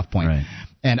the cutoff point. Right.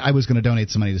 And I was going to donate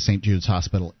some money to St. Jude's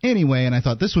Hospital anyway, and I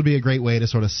thought this would be a great way to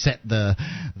sort of set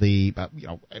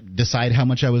decide how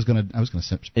much I was going to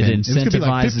spend. It was going to be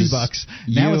like $50.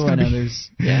 Now it's going to be others.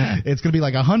 Yeah. It's going to be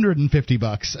like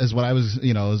 $150 is what I was,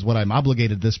 is what I'm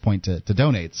obligated at this point to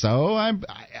donate. So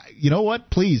you know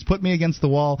what? Please put me against the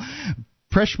wall.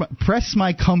 Press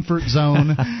my comfort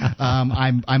zone.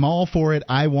 I'm all for it.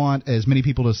 I want as many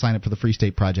people to sign up for the Free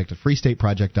State Project at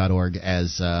freestateproject.org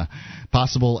as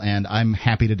possible, and I'm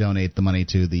happy to donate the money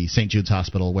to the St. Jude's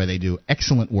Hospital, where they do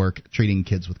excellent work treating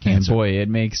kids with cancer. And boy, it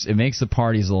makes the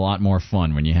parties a lot more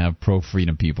fun when you have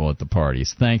pro-freedom people at the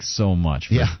parties. Thanks so much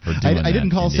for doing that. I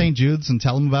didn't call Indy. St. Jude's and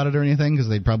tell them about it or anything, because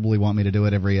they'd probably want me to do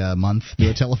it every month, do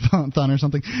a telethon or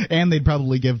something, and they'd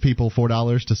probably give people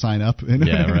 $4 to sign up.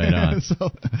 Yeah, right on. So,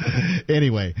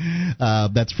 anyway,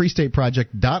 that's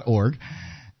freestateproject.org.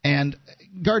 And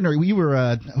Gardner, we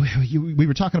were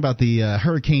talking about the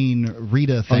Hurricane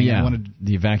Rita thing. Oh, yeah,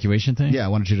 the evacuation thing? Yeah, I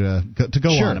wanted you to go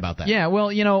sure. on about that. Yeah,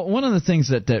 well, one of the things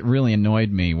that really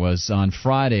annoyed me was on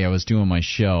Friday I was doing my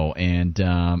show, and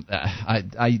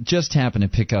I just happened to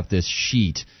pick up this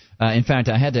sheet. In fact,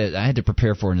 I had to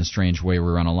prepare for it in a strange way. We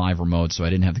were on a live remote, so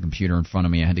I didn't have the computer in front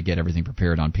of me. I had to get everything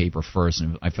prepared on paper first,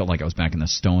 and I felt like I was back in the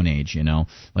Stone Age,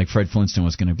 like Fred Flintstone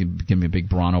was going to give me a big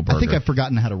Bronto burger. I think I've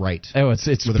forgotten how to write. Oh, it's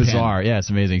bizarre. Yeah,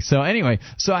 it's amazing. So anyway,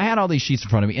 I had all these sheets in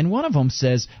front of me, and one of them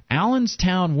says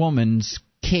Allenstown woman's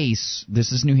case,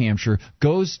 this is New Hampshire,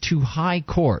 goes to high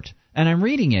court. And I'm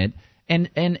reading it.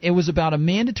 And it was about a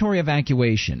mandatory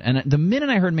evacuation. And the minute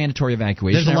I heard mandatory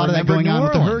evacuation, there's a lot of that going on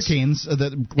with the hurricanes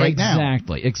right now.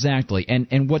 Exactly.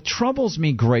 And what troubles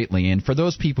me greatly, and for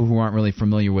those people who aren't really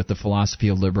familiar with the philosophy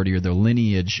of liberty or the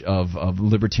lineage of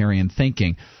libertarian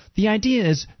thinking, the idea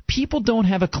is people don't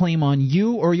have a claim on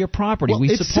you or your property. Well,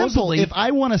 it's simple. If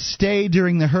I want to stay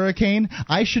during the hurricane,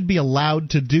 I should be allowed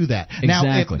to do that.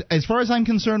 Exactly. Now, as far as I'm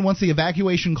concerned, once the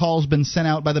evacuation call's been sent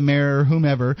out by the mayor or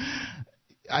whomever,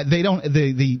 they don't. Let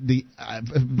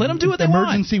them do what they want.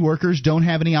 Emergency workers don't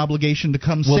have any obligation to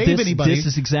come save anybody. This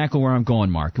is exactly where I'm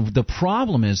going, Mark. The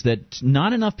problem is that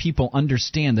not enough people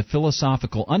understand the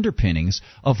philosophical underpinnings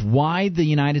of why the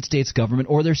United States government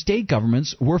or their state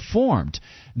governments were formed.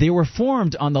 They were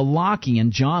formed on the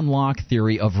Lockean John Locke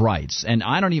theory of rights, and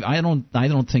I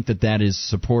don't think that is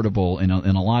supportable in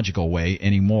a logical way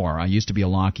anymore. I used to be a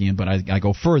Lockean, but I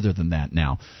go further than that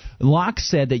now. Locke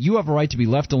said that you have a right to be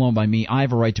left alone by me, I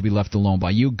have a right to be left alone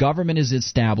by you. Government is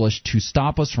established to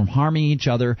stop us from harming each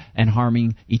other and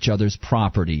harming each other's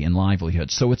property and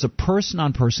livelihood. So it's a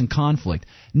person-on-person conflict.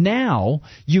 Now,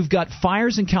 you've got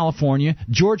fires in California.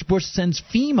 George Bush sends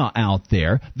FEMA out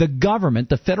there. The government,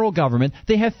 the federal government,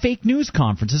 they have fake news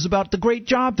conferences about the great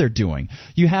job they're doing.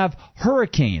 You have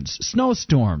hurricanes,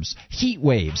 snowstorms, heat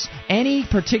waves, any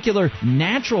particular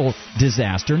natural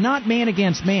disaster, not man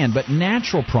against man, but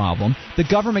natural problem. The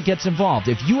government gets involved.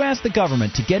 If you ask the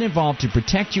government to get involved to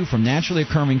protect you from naturally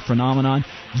occurring phenomenon,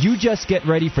 you just get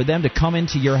ready for them to come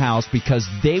into your house because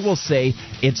they will say,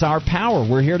 it's our power,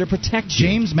 we're here to protect you.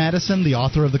 James Madison, the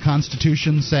author of the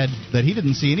Constitution, said that he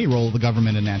didn't see any role of the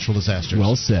government in natural disasters.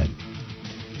 Well said.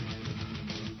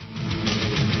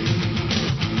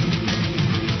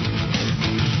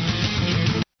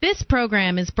 This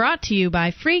program is brought to you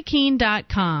by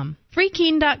FreeKeene.com.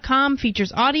 FreeKeene.com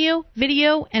features audio,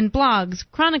 video, and blogs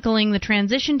chronicling the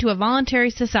transition to a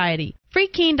voluntary society.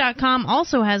 FreeKeene.com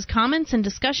also has comments and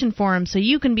discussion forums so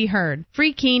you can be heard.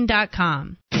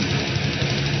 FreeKeene.com.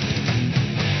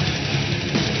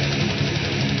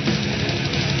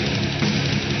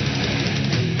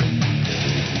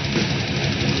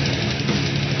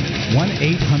 One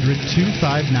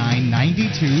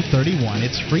 800-259-9231.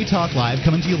 It's Free Talk Live,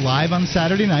 coming to you live on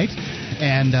Saturday night.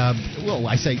 And, I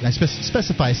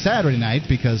specify Saturday night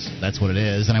because that's what it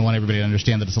is, and I want everybody to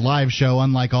understand that it's a live show,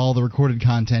 unlike all the recorded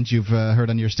content you've heard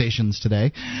on your stations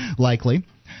today, likely.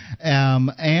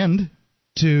 And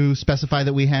to specify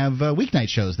that we have weeknight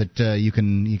shows that you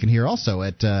can hear also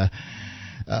at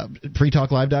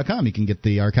freetalklive.com. You can get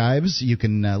the archives. You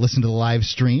can listen to the live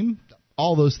stream.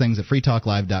 All those things at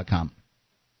freetalklive.com.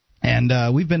 And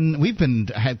we've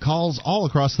had calls all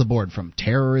across the board, from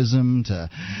terrorism to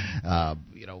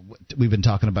we've been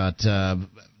talking about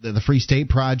the Free State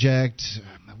Project.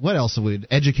 What else?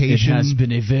 Education. It has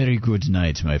been a very good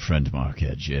night, my friend Mark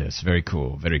Edge. Yes, very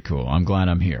cool, very cool. I'm glad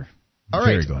I'm here. All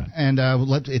right, and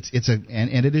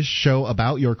it is a show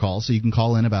about your calls, so you can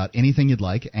call in about anything you'd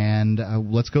like. And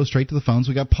let's go straight to the phones.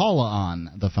 We got Paula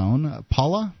on the phone.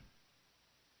 Paula,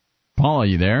 are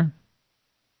you there?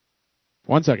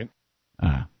 1 second.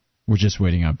 We're just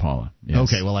waiting on Paula.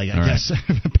 Yes. Okay, well, I guess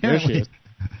apparently.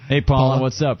 Hey, Paula,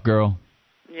 what's up, girl?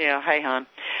 Yeah, hey, hon.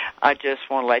 I just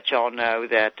want to let y'all know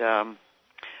that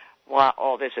while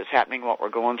all this is happening, what we're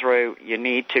going through, you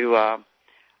need to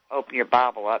open your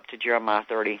Bible up to Jeremiah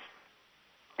 30,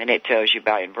 and it tells you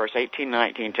about, in verse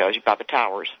 18-19, tells you about the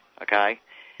towers, okay?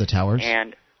 The towers?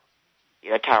 And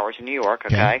the towers in New York,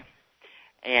 okay?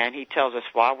 And he tells us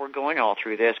why we're going all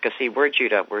through this, because, see, we're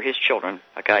Judah, we're his children,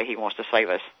 okay? He wants to save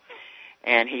us.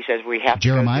 And he says we have to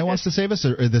Jeremiah wants to save us,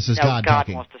 or this is God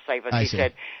talking? God wants to save us. He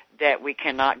said that we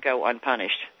cannot go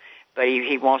unpunished. But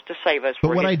he wants to save us.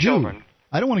 But we're his children.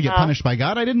 I don't want to get punished by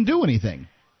God. I didn't do anything.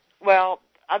 Well,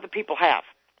 other people have.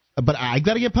 But I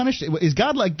got to get punished? Is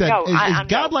God like that? No, is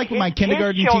God like my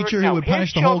kindergarten teacher who would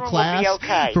punish the whole class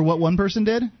for what one person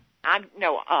did? I'm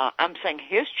saying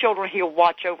his children, he'll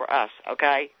watch over us,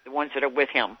 okay, the ones that are with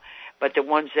him. But the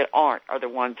ones that aren't are the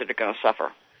ones that are going to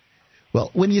suffer. Well,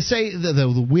 when you say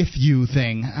the with you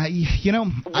thing,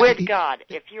 God.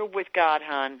 If you're with God,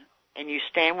 hon, and you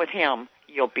stand with Him,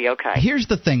 you'll be okay. Here's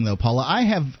the thing, though, Paula. I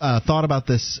have thought about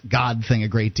this God thing a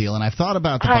great deal, and I've thought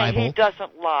about the Bible. He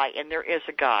doesn't lie, and there is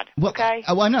a God. Well, okay.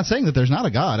 Well, I'm not saying that there's not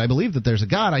a God. I believe that there's a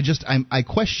God. I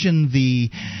question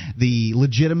the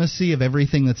legitimacy of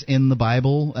everything that's in the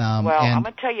Bible. I'm going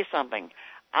to tell you something.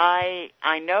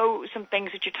 I know some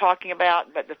things that you're talking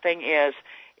about, but the thing is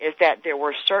that there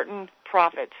were certain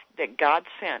prophets that God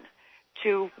sent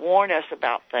to warn us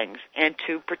about things and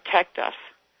to protect us.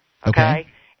 Okay.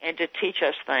 And to teach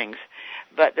us things.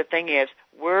 But the thing is,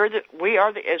 we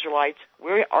are the Israelites.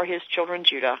 We are His children,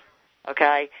 Judah,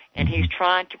 okay? And He's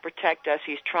trying to protect us.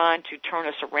 He's trying to turn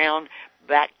us around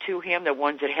back to Him, the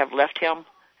ones that have left Him.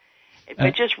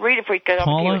 But just read it for you,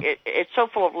 because it's so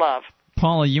full of love.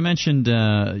 Paula, you mentioned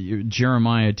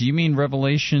Jeremiah. Do you mean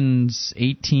Revelations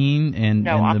 18 and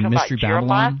the Mystery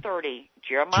Babylon?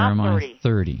 Jeremiah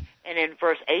 30. And in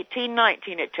verse 18,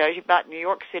 19, it tells you about New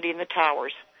York City and the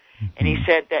towers. And he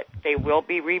said that they will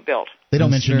be rebuilt. They don't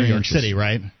mention New York City,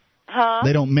 right? Huh?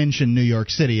 They don't mention New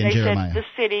York City in Jeremiah. They said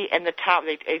the city and the tower.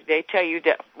 They tell you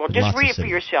that. Well, just read it for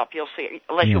yourself. You'll see it,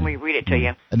 unless you want me to read it to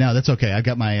you. No, that's okay. I've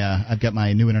got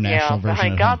my New International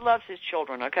version. God loves His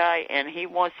children, okay, and He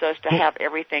wants us to have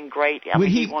everything great.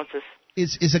 He wants us.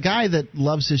 Is a guy that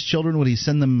loves his children, would He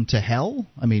send them to hell?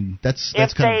 I mean, that's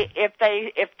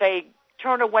if they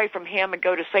turn away from Him and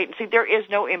go to Satan. See, there is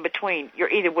no in between.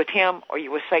 You're either with Him or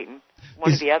you're with Satan.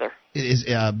 One or the other.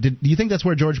 Do you think that's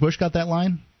where George Bush got that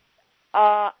line?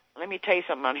 Let me tell you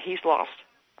something. He's lost.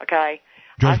 Okay.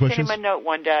 I sent him a note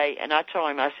one day, and I told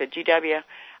him. I said, GW,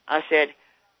 I said,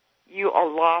 you are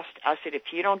lost. I said,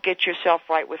 if you don't get yourself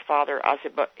right with Father, I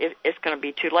said, but it's going to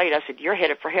be too late. I said, you're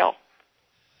headed for hell.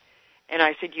 And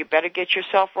I said, you better get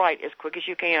yourself right as quick as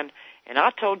you can. And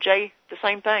I told Jay the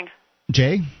same thing.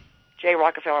 Jay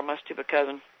Rockefeller, my stupid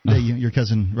cousin. Your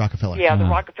cousin Rockefeller. Yeah, the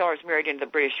Rockefellers married into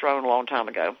the British throne a long time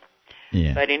ago.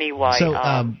 Yeah. But anyway. So,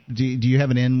 do you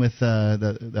have an in with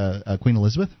the Queen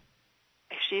Elizabeth?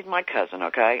 She's my cousin,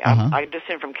 okay? I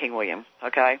descend from King William,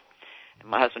 okay? And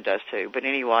my husband does too. But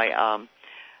anyway,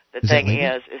 the thing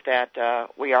is that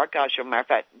we are God's children. Matter of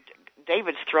fact,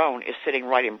 David's throne is sitting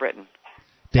right in Britain.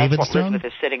 David's throne?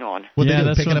 Elizabeth is sitting on. What they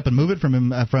do? Pick it up and move it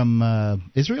from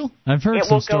Israel? I've heard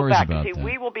some stories back. about See, that.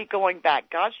 we will be going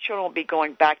back. God's children will be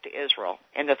going back to Israel,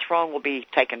 and the throne will be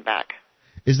taken back.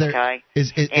 Is there? Okay.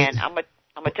 And I'm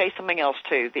gonna tell you something else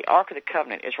too. The Ark of the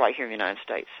Covenant is right here in the United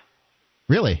States.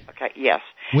 Really? Okay. Yes.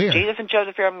 Where? Jesus and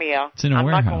Joseph Aramea. It's in a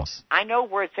warehouse. I know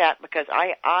where it's at because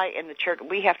I in the church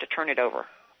we have to turn it over.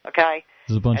 Okay.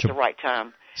 There's a bunch at the right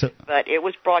time. But it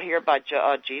was brought here by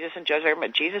Jesus and Joseph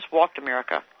Aramea. Jesus walked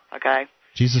America. Okay.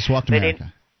 Jesus walked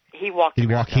America. He walked. Did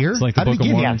he walk here? It's like the Book of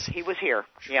Mormon. Yes, he was here.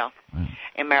 Yeah. Right.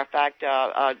 And matter of fact,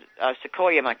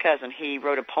 Sequoia, my cousin, he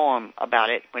wrote a poem about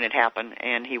it when it happened,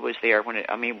 and he was there when it.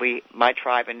 I mean, my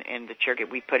tribe and the church,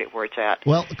 we put it where it's at.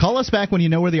 Well, call us back when you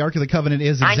know where the Ark of the Covenant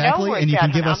is exactly, and you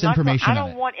can give us information. I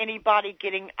don't want anybody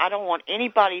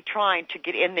trying to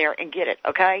get in there and get it.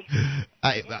 Okay.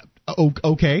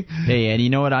 Okay. Hey, and you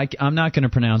know what? I'm not going to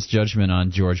pronounce judgment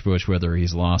on George Bush whether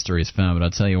he's lost or he's found, but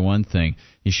I'll tell you one thing.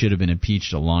 He should have been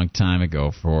impeached a long time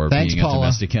ago for being a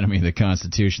domestic enemy of the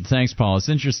Constitution. Thanks, Paul. It's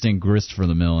interesting grist for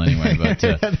the mill anyway, but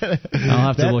I'll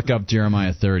have to look up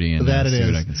Jeremiah 30 and see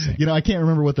what I can see. You know, I can't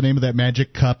remember what the name of that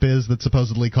magic cup is that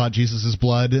supposedly caught Jesus'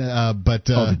 blood, but...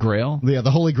 the Grail? Yeah,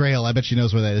 the Holy Grail. I bet she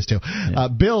knows where that is, too. Yeah.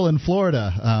 Bill in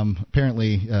Florida,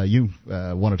 apparently you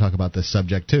want to talk about this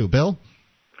subject, too. Bill?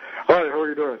 Hi, how are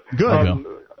you doing? Good.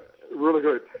 Really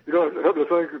good. You know, I have to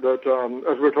think that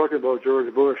as we're talking about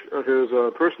George Bush, his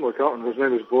personal accountant, his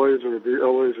name is Blazer,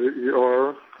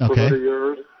 B-L-A-Z-E-R, for many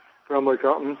years, family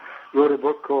accountant, wrote a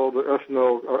book called the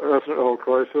SNL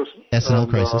Crisis. SNL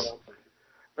Crisis.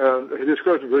 And he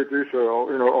describes in great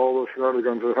detail, you know, all the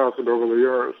shenanigans that happened over the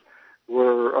years,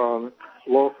 where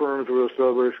law firms would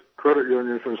establish credit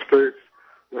unions in states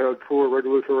that had poor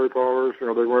regulatory powers. You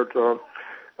know, they weren't...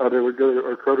 they would get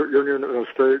a credit union in a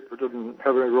state that didn't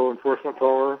have any real enforcement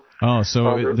power. Oh,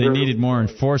 so they needed more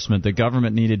enforcement. The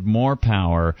government needed more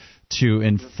power to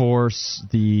enforce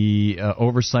the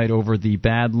oversight over the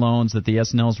bad loans that the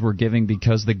SNLs were giving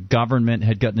because the government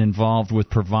had gotten involved with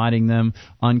providing them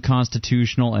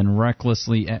unconstitutional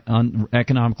and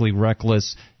economically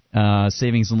reckless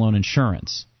savings and loan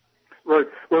insurance. Right.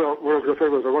 Well, what I was going to say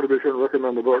was I want to be sure to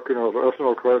recommend the book, you know, The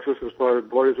SNL Crisis. It's by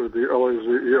Blazer,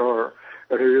 B-L-A-Z-E-R.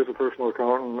 And he is a personal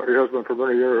accountant. He has been for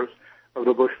many years. of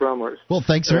the Bush families. Well,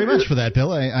 thanks very much for that,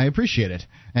 Bill. I appreciate it.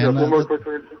 And one more quick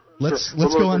thing. Let's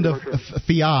go on to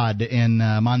FIAD in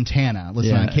Montana.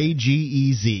 Listen on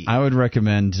KGEZ. I would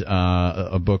recommend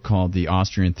a book called The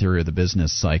Austrian Theory of the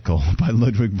Business Cycle by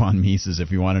Ludwig von Mises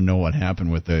if you want to know what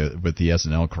happened with the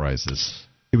S&L crisis.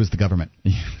 It was the government.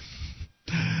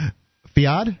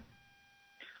 FIAD?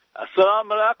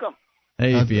 Assalamu alaikum.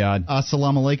 Hey, FIAD.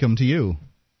 Assalamu alaikum to you.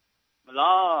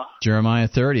 Hello. Jeremiah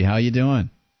 30, how you doing?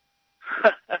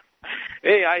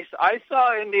 Hey, I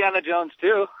saw Indiana Jones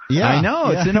too. Yeah, I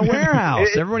know. It's in a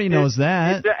warehouse. Everybody knows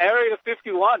that. It's the Area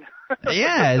 51.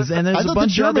 Yeah, and there's a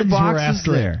bunch of other boxes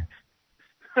there.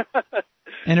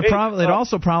 And it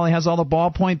also probably has all the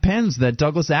ballpoint pens that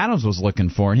Douglas Adams was looking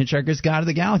for in Hitchhiker's Guide to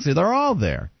the Galaxy. They're all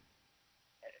there.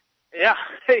 Yeah.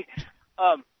 Hey,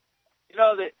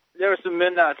 there were some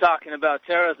men talking about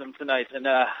terrorism tonight, and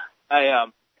I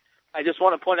just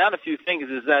want to point out a few things.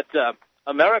 Is that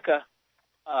America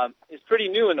is pretty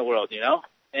new in the world,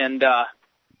 and the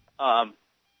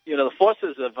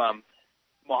forces of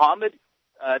Muhammad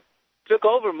took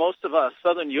over most of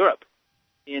southern Europe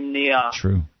in the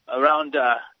around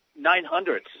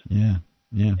 900s. Yeah.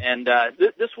 And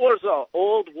this war is an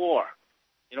old war.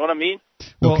 You know what I mean?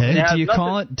 Well, do you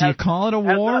call it a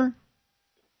war?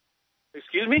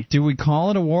 Excuse me? Do we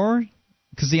call it a war?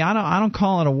 Because I don't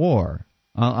call it a war.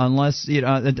 Unless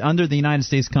under the United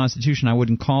States Constitution, I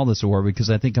wouldn't call this a war because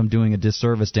I think I'm doing a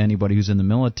disservice to anybody who's in the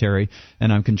military,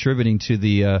 and I'm contributing to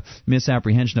the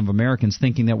misapprehension of Americans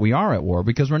thinking that we are at war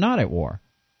because we're not at war.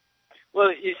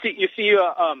 Well, you see,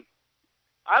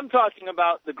 I'm talking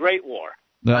about the Great War.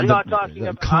 I'm not talking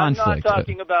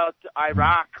about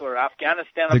Iraq or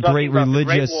Afghanistan. I'm the great war.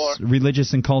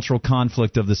 religious and cultural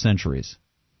conflict of the centuries.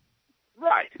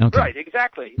 Right. Okay. Right.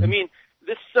 Exactly. I mean,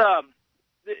 this.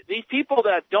 These people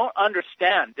that don't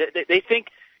understand, they think,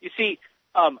 you see,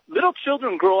 little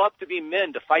children grow up to be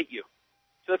men to fight you.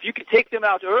 So if you could take them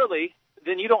out early,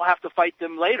 then you don't have to fight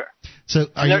them later. So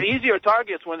they're easier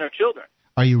targets when they're children.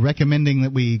 Are you recommending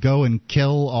that we go and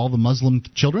kill all the Muslim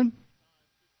children?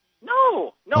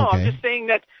 No. Okay. I'm just saying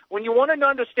that when you want to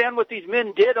understand what these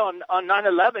men did on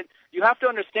 9/11, you have to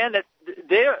understand that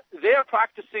they're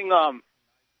practicing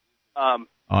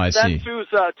I see. Tzu's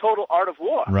Total Art of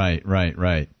War. Right.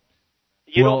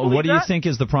 Well, what do you think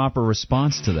is the proper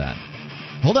response to that?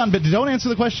 Hold on, but don't answer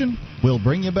the question. We'll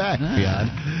bring you back, Fiad.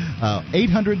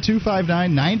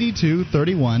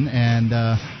 800-259-9231, and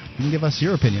you can give us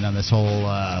your opinion on this whole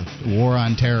war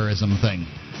on terrorism thing.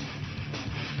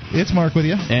 It's Mark with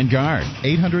you. And Guard.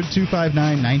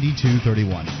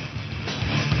 800-259-9231.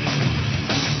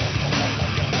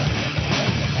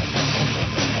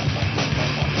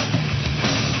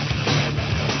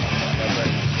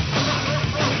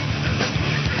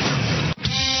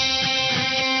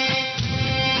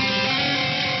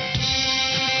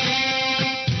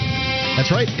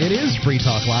 That's right, it is Free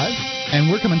Talk Live,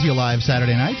 and we're coming to you live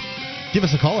Saturday night. Give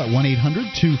us a call at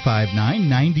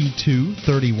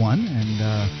 1-800-259-9231 and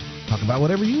talk about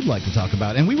whatever you'd like to talk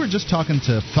about. And we were just talking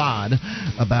to FOD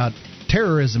about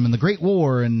terrorism and the Great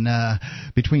War and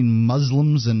between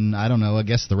Muslims and, I don't know, I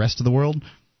guess the rest of the world.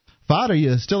 FOD, are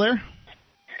you still there?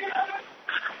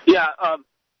 Yeah,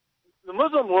 the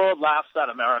Muslim world laughs at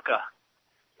America.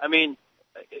 I mean,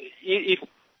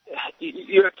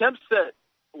 your attempts at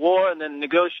war and then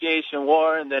negotiation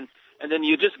war and then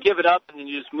you just give it up and then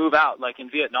you just move out like in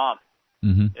Vietnam.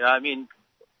 Mm-hmm. I mean,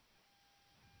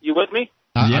 you with me?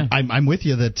 Yeah. I'm with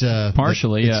you that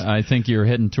partially. I think you're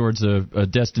heading towards a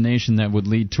destination that would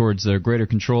lead towards a greater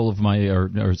control of my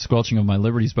or squelching of my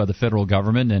liberties by the federal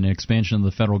government and an expansion of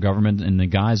the federal government in the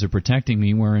guise of protecting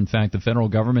me, where in fact the federal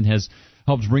government has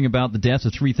helped bring about the deaths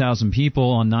of 3,000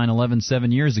 people on 9/11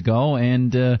 7 years ago,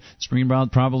 and it's bringing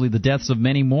about probably the deaths of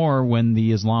many more when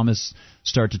the Islamists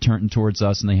start to turn towards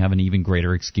us, and they have an even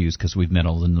greater excuse because we've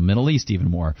meddled in the Middle East even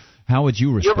more. How would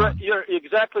you respond? You're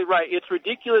exactly right. It's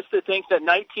ridiculous to think that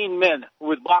 19 men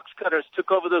with box cutters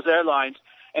took over those airlines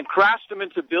and crashed them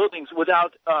into buildings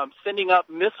without sending up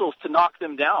missiles to knock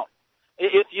them down.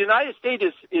 If the United States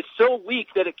is so weak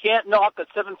that it can't knock a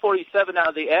 747 out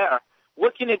of the air,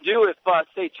 what can it do if,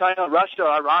 say, China, Russia,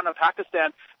 Iran, or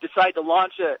Pakistan decide to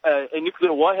launch a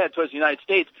nuclear warhead towards the United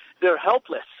States? They're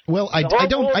helpless. Well, I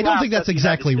don't think that's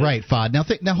exactly right, Fod. Now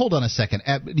hold on a second.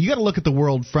 You got to look at the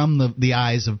world from the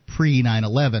eyes of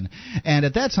pre-9/11. And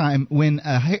at that time, when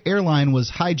an airliner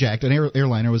was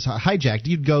hijacked,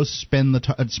 you'd go spend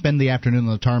the afternoon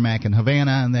on the tarmac in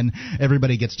Havana, and then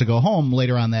everybody gets to go home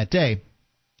later on that day.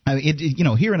 I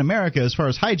mean, here in America, as far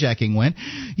as hijacking went,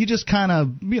 you just kind of,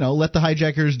 let the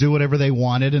hijackers do whatever they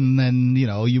wanted, and then,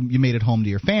 you made it home to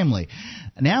your family.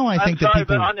 Now I think that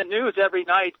people... but on the news every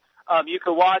night, you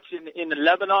can watch in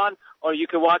Lebanon, or you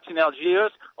can watch in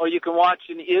Algiers, or you can watch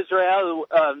in Israel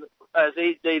as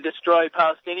they destroy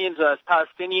Palestinians. As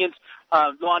Palestinians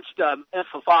launched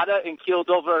Intifada and killed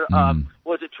over,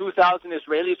 2,000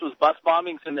 Israelis with bus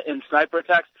bombings and sniper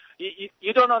attacks.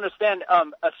 You don't understand.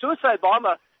 A suicide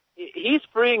bomber, he's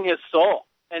freeing his soul,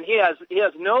 and he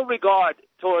has no regard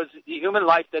towards the human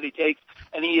life that he takes,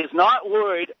 and he is not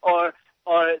worried or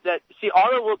that,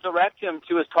 Allah will direct him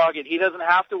to his target. He doesn't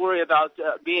have to worry about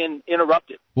being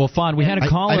interrupted. Well, Fod, we had a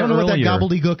caller earlier. I don't know what that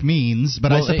gobbledygook means,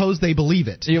 but I suppose they believe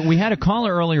it. We had a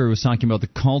caller earlier who was talking about the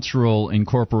cultural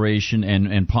incorporation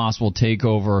and possible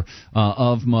takeover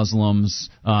of Muslims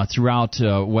throughout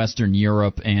Western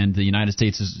Europe, and the United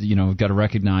States has, got to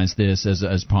recognize this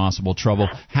as possible trouble.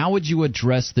 How would you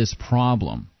address this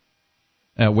problem?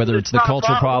 Whether it's the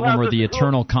cultural problem or the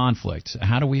eternal conflict,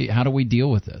 how do we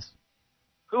deal with this?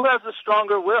 Who has the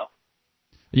stronger will?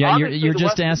 Yeah, you're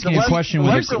just asking a question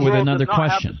with another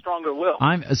question.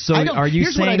 Are you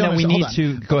saying that we need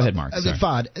to... Go ahead, Mark.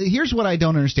 Fod, here's what I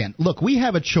don't understand. Look, we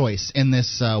have a choice in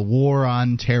this war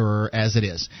on terror as it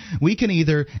is. We can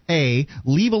either, A,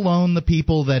 leave alone the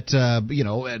people that,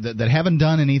 that haven't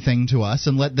done anything to us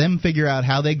and let them figure out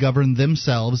how they govern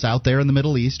themselves out there in the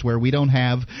Middle East where we don't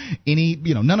have any,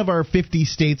 none of our 50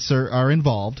 states are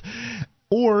involved.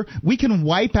 Or we can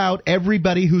wipe out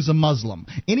everybody who's a Muslim.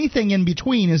 Anything in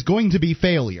between is going to be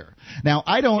failure. Now,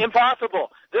 I don't...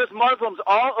 Impossible. There's Muslims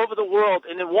all over the world,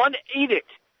 and in one edict,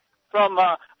 from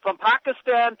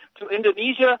Pakistan to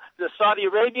Indonesia to Saudi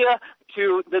Arabia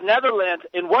to the Netherlands,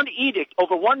 in one edict,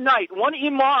 over one night, one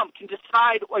imam can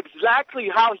decide exactly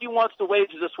how he wants to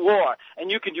wage this war.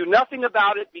 And you can do nothing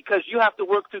about it because you have to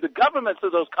work through the governments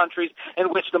of those countries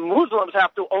in which the Muslims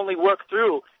have to only work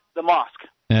through the mosque.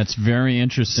 That's very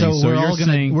interesting. So we're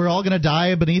all going to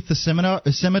die beneath the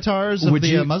scimitars of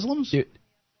the Muslims?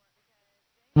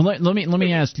 Well, let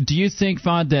me ask. Do you think,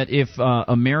 Fod, that if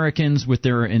Americans, with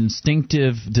their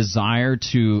instinctive desire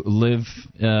to live,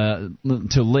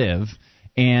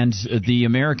 and the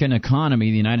American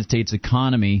economy, the United States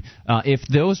economy, if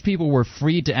those people were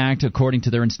free to act according to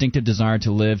their instinctive desire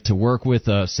to live, to work with,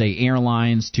 say,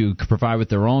 airlines, to provide with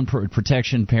their own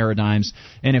protection paradigms,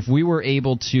 and if we were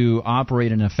able to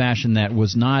operate in a fashion that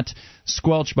was not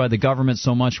squelched by the government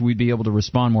so much, we'd be able to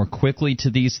respond more quickly to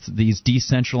these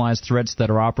decentralized threats that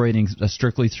are operating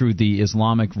strictly through the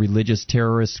Islamic religious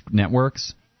terrorist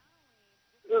networks?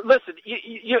 Listen,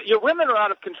 your women are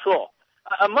out of control.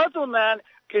 A Muslim man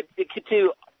can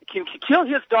kill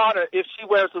his daughter if she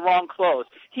wears the wrong clothes.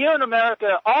 Here in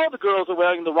America, all the girls are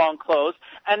wearing the wrong clothes,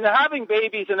 and they're having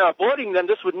babies and they're aborting them.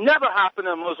 This would never happen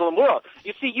in a Muslim world.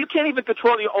 You see, you can't even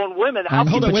control your own women.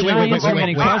 Hold on, wait.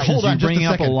 You're bringing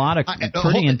up a lot of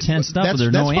pretty intense stuff, but there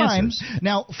are no answers.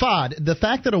 Now, Fod, the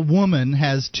fact that a woman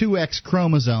has two X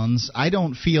chromosomes, I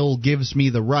don't feel gives me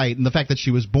the right, and the fact that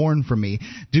she was born from me,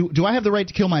 do I have the right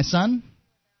to kill my son?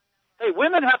 Hey,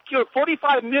 women have killed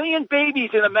 45 million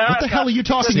babies in America. What the hell are you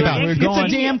talking about? It's a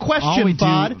damn question,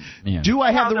 Fod. Do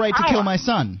I have the right to kill my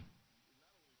son?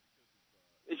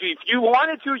 If you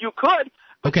wanted to, you could.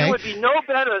 But it would be no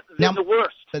better than the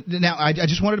worst. Now, I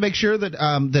just wanted to make sure that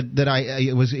that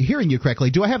I was hearing you correctly.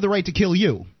 Do I have the right to kill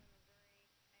you?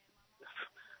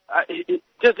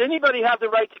 Does anybody have the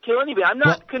right to kill anybody? I'm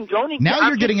not condoning. Now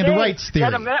you're getting into rights theory.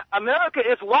 That America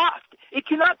is lost. It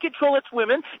cannot control its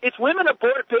women. Its women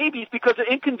abort babies because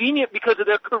they're inconvenient because of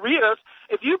their careers.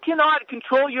 If you cannot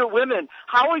control your women,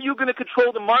 how are you going to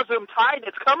control the Muslim tide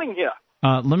that's coming here?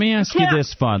 Let me ask you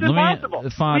this, Fod. Let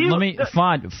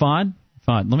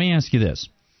me ask you this.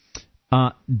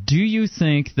 Do you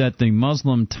think that the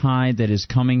Muslim tide that is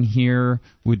coming here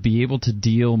would be able to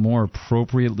deal more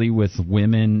appropriately with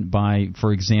women by,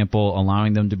 for example,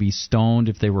 allowing them to be stoned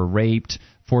if they were raped,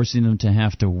 forcing them to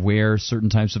have to wear certain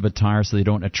types of attire so they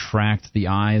don't attract the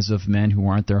eyes of men who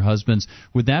aren't their husbands?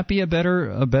 Would that be a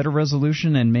better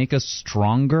resolution and make us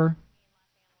stronger?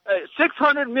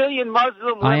 600 million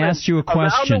Muslim women. I asked you a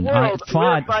question.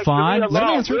 Fod,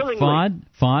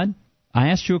 I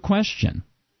asked you a question,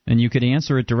 and you could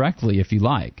answer it directly if you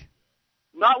like.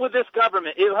 Not with this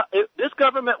government. This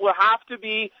government will have to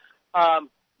be.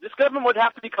 This government would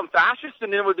have to become fascist,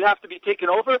 and then it would have to be taken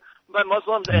over by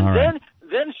Muslims, and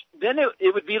then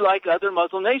it would be like other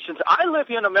Muslim nations. I live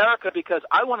here in America because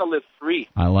I want to live free.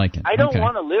 I like it. I don't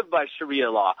want to live by Sharia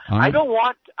law. I don't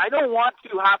want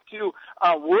to have to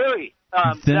worry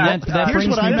that brings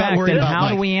me back. Then how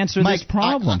do we answer Mike, this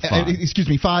problem, Fod? Excuse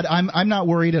me, Fod. I'm not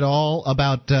worried at all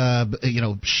about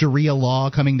Sharia law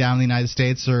coming down in the United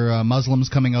States or Muslims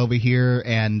coming over here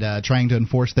and trying to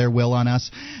enforce their will on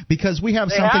us, because we have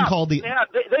something called the.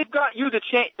 They've got you to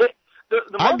change.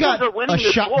 I've got are winning a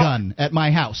this shotgun at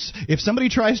my house. If somebody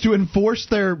tries to enforce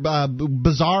their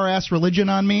bizarre-ass religion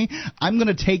on me, I'm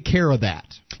going to take care of that.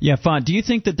 Yeah, Fod, do you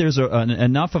think that there's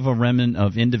enough of a remnant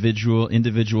of individual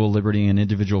liberty and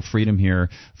individual freedom here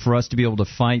for us to be able to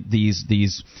fight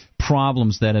these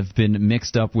problems that have been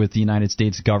mixed up with the United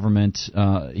States government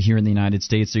here in the United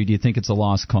States, or do you think it's a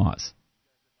lost cause?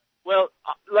 Well,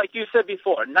 like you said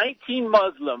before, 19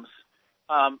 Muslims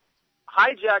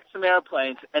hijacked some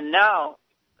airplanes, and now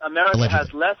America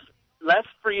has less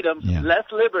freedoms, less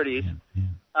liberties.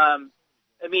 I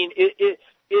mean,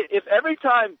 if every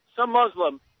time some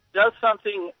Muslim does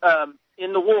something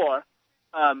in the war,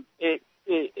 say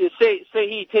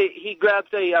he grabs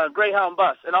a Greyhound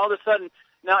bus, and all of a sudden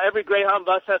now every Greyhound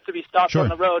bus has to be stopped on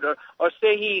the road, or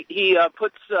say he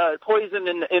puts poison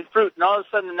in fruit, and all of a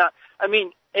sudden now, I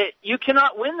mean, you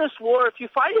cannot win this war if you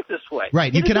fight it this way.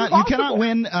 Right. You cannot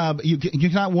win a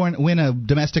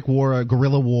domestic war, a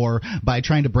guerrilla war, by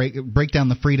trying to break down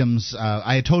the freedoms.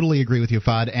 I totally agree with you,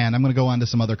 Fod, and I'm going to go on to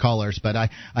some other callers, but I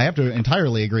have to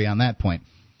entirely agree on that point.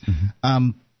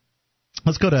 Mm-hmm.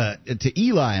 Let's go to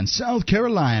Eli in South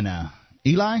Carolina.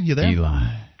 Eli, you there?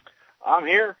 Eli. I'm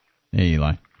here. Hey,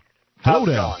 Eli. Hello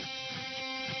there.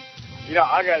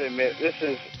 I got to admit, this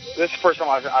is the first time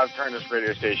I've turned this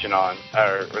radio station on,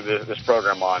 or this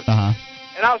program on. Uh-huh.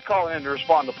 And I was calling in to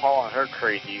respond to Paul and her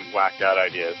crazy, whacked-out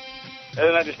ideas. And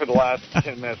then I just spent the last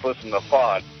 10 minutes listening to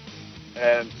FOD.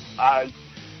 And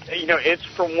it's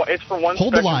from one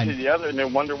spectrum to the other, and they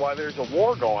wonder why there's a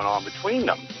war going on between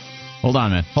them. Hold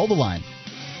on, man. Hold the line.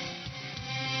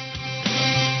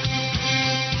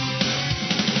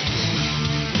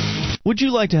 Would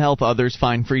you like to help others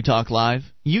find Free Talk Live?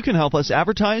 You can help us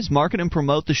advertise, market, and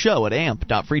promote the show at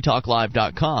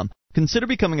amp.freetalklive.com. Consider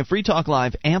becoming a Free Talk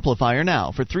Live amplifier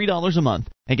now for $3 a month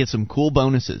and get some cool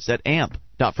bonuses at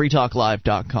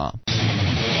amp.freetalklive.com.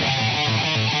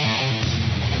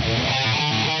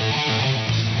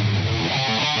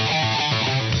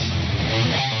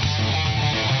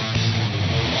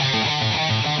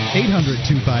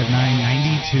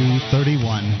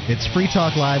 (800-259-9231). It's Free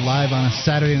Talk Live on a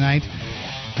Saturday night,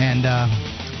 and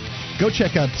go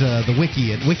check out the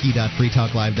wiki at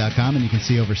wiki.freetalklive.com, and you can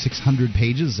see over 600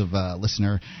 pages of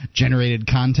listener-generated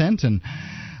content. And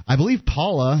I believe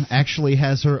Paula actually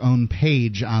has her own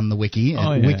page on the wiki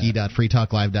at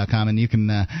wiki.freetalklive.com, and you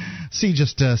can see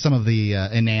just some of the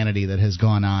inanity that has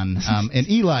gone on. And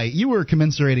Eli, you were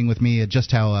commiserating with me at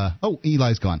just how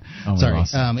Eli's gone. Oh, sorry.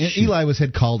 Awesome. Eli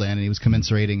had called in, and he was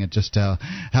commiserating at just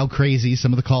how crazy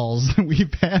some of the calls that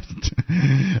we've had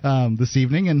this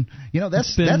evening. And,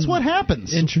 that's what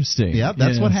happens. Interesting. Yeah,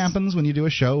 that's what happens when you do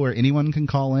a show where anyone can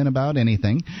call in about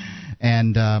anything.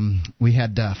 And we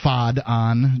had FOD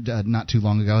on not too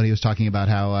long ago, and he was talking about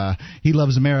how he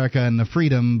loves America and the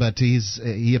freedom, but he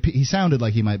sounded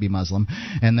like he might be Muslim,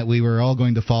 and that we were all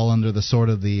going to fall under the sword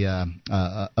of the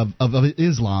of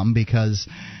Islam because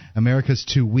America's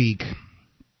too weak.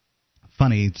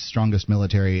 Funny, strongest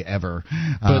military ever,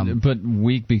 but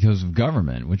weak because of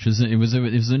government, which was it was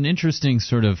an interesting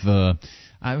sort of.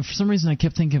 For some reason, I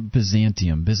kept thinking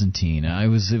Byzantine. It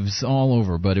was all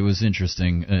over, but it was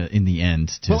interesting in the end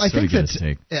to I think get his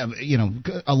take.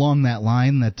 Along that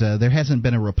line, that there hasn't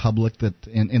been a republic that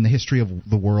in the history of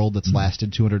the world that's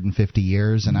lasted 250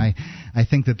 years, and I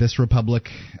think that this republic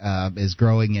is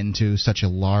growing into such a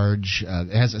large,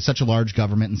 has such a large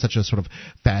government and such a sort of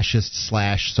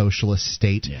fascist/socialist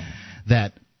state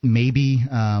that. Maybe we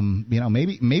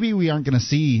aren't going to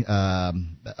see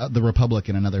the Republic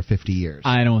in another 50 years.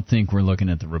 I don't think we're looking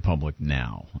at the Republic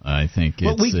now. I think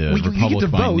it's a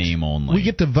Republic by name only. We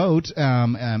get to vote,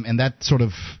 and that sort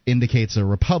of indicates a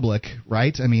Republic,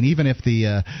 right? I mean, even if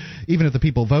the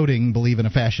people voting believe in a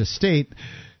fascist state,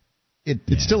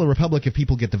 it's still a Republic if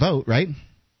people get to vote, right?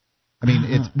 I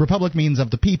mean, republic means of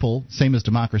the people, same as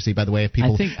democracy, by the way. If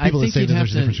people that say that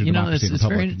there's a difference between democracy and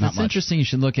republic, it's interesting. You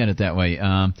should look at it that way,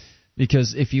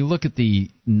 because if you look at the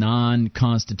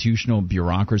non-constitutional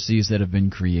bureaucracies that have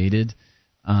been created,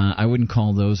 I wouldn't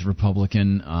call those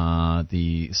Republican.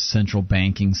 The central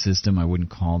banking system, I wouldn't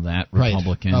call that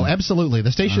Republican. Right. Oh, absolutely.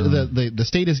 The state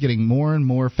state is getting more and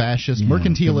more fascist,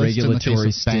 mercantilist, regulatory in the face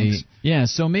of state. banks. Yeah,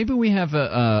 so maybe we have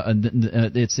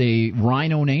it's a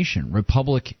rhino nation,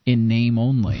 republic in name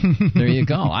only. There you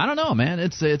go. I don't know, man.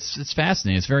 It's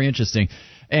fascinating. It's very interesting.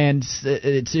 And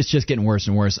it's just getting worse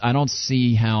and worse. I don't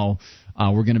see how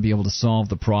we're going to be able to solve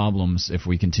the problems if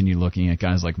we continue looking at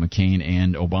guys like McCain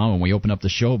and Obama. We open up the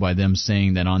show by them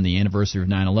saying that on the anniversary of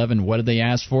 9/11, what did they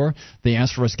ask for? They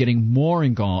asked for us getting more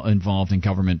involved in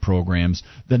government programs,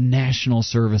 the national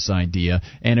service idea,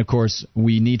 and of course,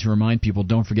 we need to remind people,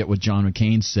 don't forget what John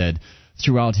McCain said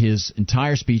throughout his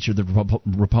entire speech at the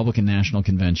Republican National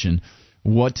Convention.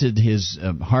 What did his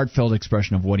heartfelt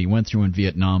expression of what he went through in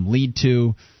Vietnam lead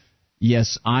to?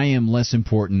 Yes, I am less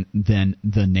important than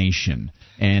the nation.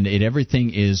 And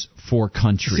everything is for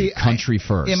country, country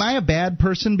first. Am I a bad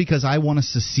person because I want to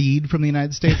secede from the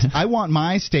United States? I want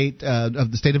my state, of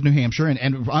the state of New Hampshire,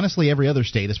 and honestly every other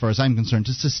state as far as I'm concerned,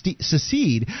 to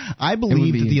secede. I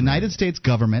believe that the United States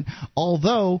government,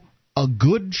 although a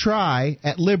good try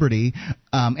at liberty,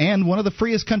 and one of the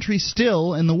freest countries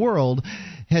still in the world,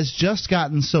 has just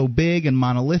gotten so big and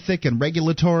monolithic and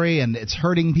regulatory, and it's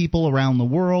hurting people around the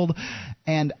world.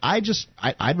 And I'd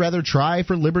rather try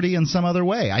for liberty in some other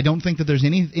way. I don't think that there's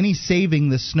any saving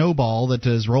this snowball that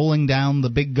is rolling down the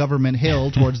big government hill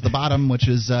towards the bottom, which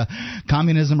is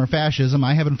communism or fascism.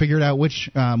 I haven't figured out which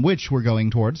we're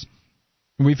going towards.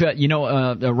 We've got,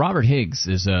 Robert Higgs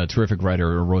is a terrific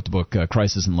writer who wrote the book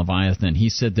Crisis in Leviathan. He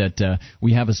said that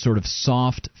we have a sort of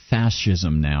soft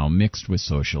fascism now mixed with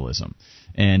socialism.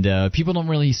 And people don't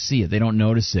really see it. They don't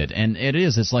notice it. And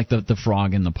it's like the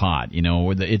frog in the pot,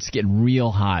 where it's getting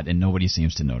real hot and nobody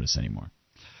seems to notice anymore.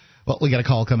 Well, we got a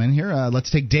call come in here.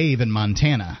 Let's take Dave in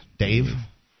Montana. Dave?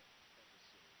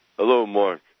 Hello,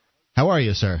 Mark. How are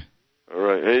you, sir? All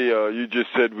right. Hey, you just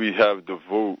said we have the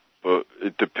vote, but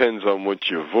it depends on what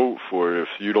you vote for. If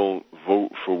you don't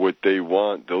vote for what they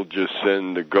want, they'll just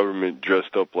send the government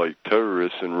dressed up like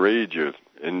terrorists and raid you.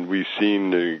 And we've seen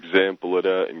the example of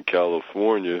that in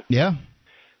California. Yeah.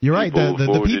 You're right.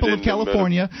 The people of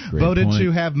California voted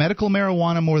to have medical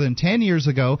marijuana more than 10 years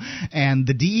ago, and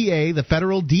the DEA, the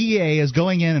federal DEA, is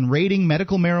going in and raiding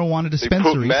medical marijuana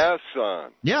dispensaries. They put masks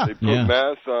on. Yeah. They put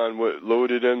masks on with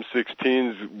loaded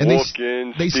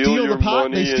M16s, they steal your the pot,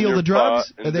 money they steal the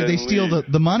drugs, they steal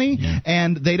the money,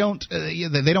 and they don't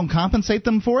compensate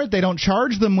them for it. They don't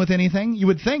charge them with anything, you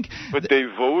would think. But they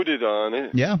voted on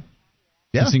it. Yeah.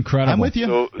 Yeah, it's incredible. I'm with you.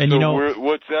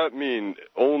 What's that mean?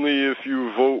 Only if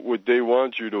you vote what they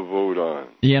want you to vote on.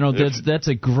 That's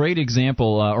a great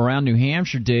example around New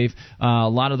Hampshire, Dave. A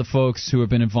lot of the folks who have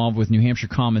been involved with New Hampshire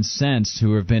Common Sense,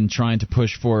 who have been trying to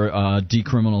push for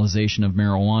decriminalization of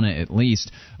marijuana, at least.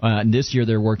 This year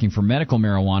they're working for medical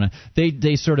marijuana.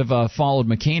 They sort of followed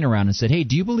McCain around and said, "Hey,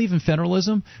 do you believe in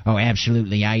federalism?" "Oh,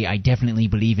 absolutely. I definitely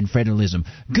believe in federalism."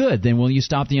 "Good. Then will you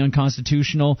stop the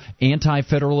unconstitutional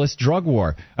anti-federalist drug war?"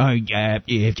 "No,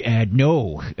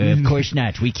 of course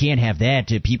not. We can't have that.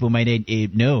 People might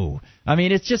no." I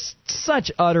mean, it's just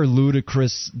such utter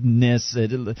ludicrousness.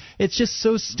 It's just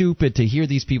so stupid to hear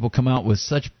these people come out with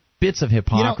such bits of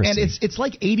hypocrisy. And it's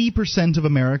like 80% of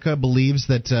America believes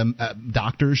that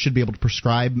doctors should be able to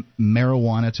prescribe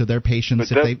marijuana to their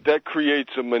patients. But that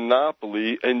creates a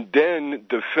monopoly, and then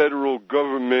the federal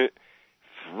government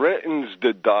threatens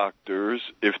the doctors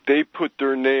if they put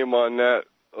their name on that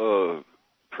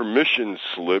permission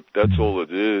slip, that's all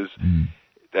it is,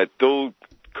 that they'll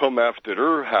come after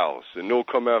their house and they'll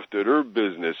come after their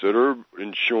business or their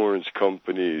insurance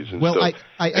companies and stuff.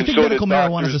 I think medical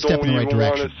marijuana is a step in the right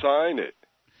direction. Want to sign it.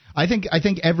 I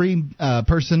think every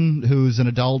person who's an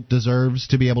adult deserves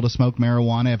to be able to smoke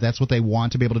marijuana. If that's what they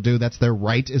want to be able to do, that's their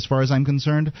right as far as I'm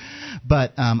concerned.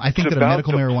 But I think that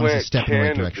medical marijuana is a step in the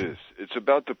right direction. It's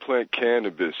about the plant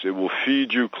cannabis. It will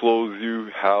feed you, clothe you,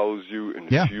 house you, and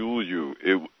fuel you.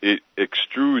 It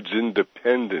extrudes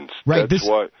independence. Right. That's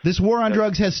why this war on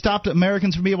drugs has stopped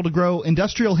Americans from being able to grow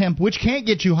industrial hemp, which can't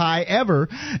get you high ever,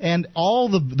 and all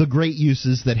the great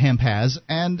uses that hemp has.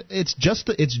 And it's just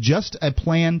a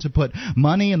plan to put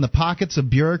money in the pockets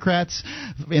of bureaucrats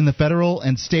in the federal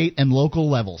and state and local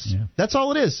levels. Yeah. That's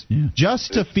all it is. Yeah.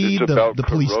 Just to feed the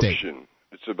police state.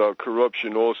 It's about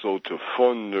corruption also to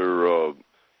fund their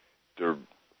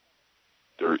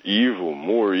evil,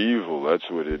 more evil. That's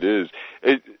what it is.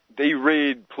 They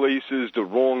raid places, the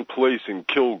wrong place, and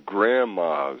kill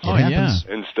grandmas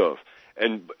and stuff.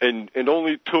 And it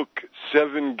only took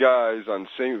 7 guys on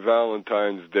St.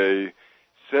 Valentine's Day,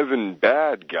 7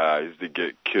 bad guys to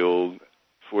get killed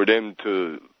for them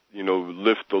to,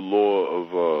 lift the law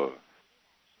of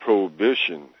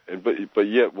prohibition. But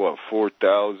yet,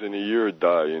 4,000 a year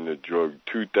die in the drug,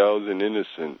 2,000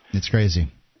 innocent. It's crazy.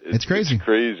 It's crazy. It's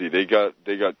crazy. They got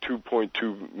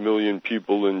 2.2 million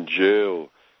people in jail.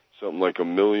 something like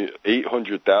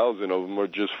 800,000 of them are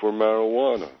just for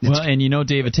marijuana. Well, and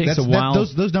Dave, it takes a while.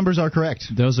 Those numbers are correct.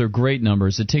 Those are great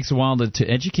numbers. It takes a while to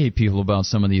educate people about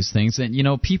some of these things. And,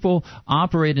 people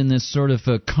operate in this sort of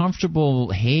a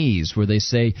comfortable haze where they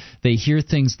say they hear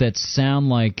things that sound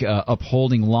like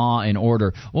upholding law and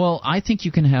order. Well, I think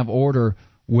you can have order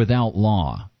without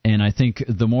law. And I think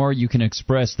the more you can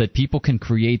express that people can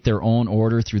create their own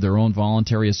order through their own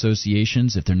voluntary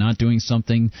associations, if they're not doing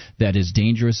something that is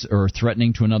dangerous or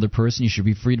threatening to another person, you should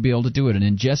be free to be able to do it. And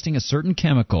ingesting a certain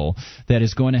chemical that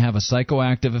is going to have a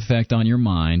psychoactive effect on your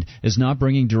mind is not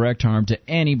bringing direct harm to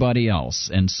anybody else.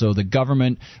 And so the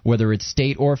government, whether it's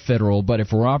state or federal, but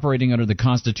if we're operating under the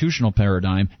constitutional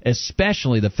paradigm,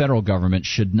 especially the federal government,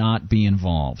 should not be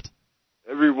involved.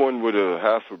 Everyone with a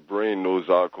half a brain knows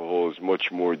alcohol is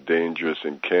much more dangerous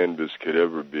than cannabis could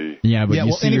ever be. Yeah, but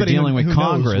you're dealing with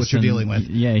Congress. What you're dealing with.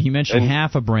 Yeah, he mentioned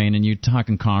half a brain, and you're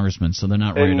talking congressmen, so they're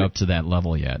not right up to that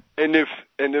level yet. And if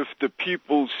the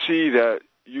people see that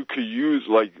you could use,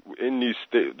 like in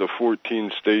the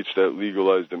 14 states that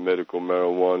legalized the medical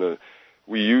marijuana,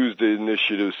 we use the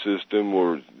initiative system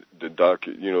or the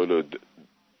the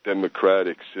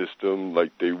democratic system,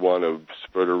 like they want to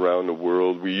spread around the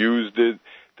world. We used it.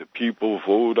 The people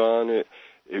vote on it.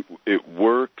 It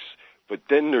works. But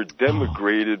then they're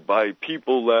demigrated by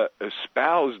people that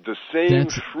espouse the same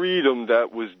freedom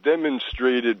that was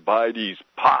demonstrated by these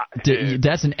potheads.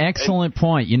 That's an excellent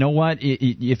point. You know what?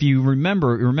 If you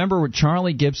remember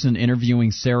Charlie Gibson interviewing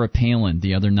Sarah Palin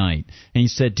the other night, and he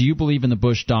said, "Do you believe in the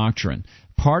Bush Doctrine?"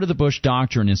 Part of the Bush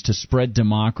Doctrine is to spread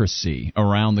democracy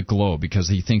around the globe because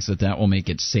he thinks that will make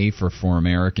it safer for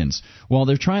Americans. Well,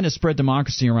 they're trying to spread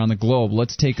democracy around the globe.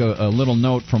 Let's take a little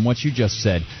note from what you just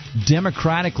said.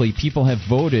 Democratically, people have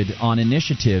voted on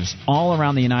initiatives all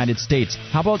around the United States.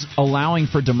 How about allowing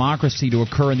for democracy to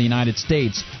occur in the United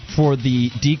States for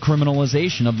the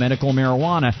decriminalization of medical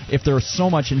marijuana if they're so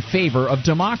much in favor of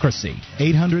democracy?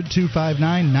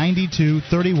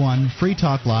 800-259-9231, Free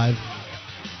Talk Live.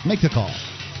 Make the call.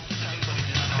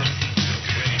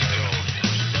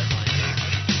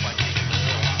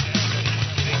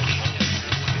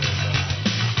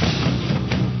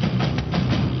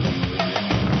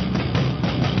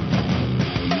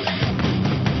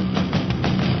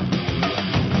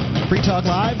 Free Talk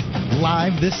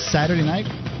live this Saturday night,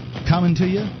 coming to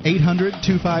you,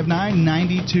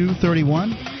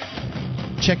 800-259-9231.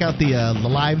 Check out the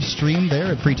live stream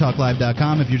there at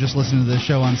freetalklive.com. If you're just listening to this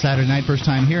show on Saturday night, first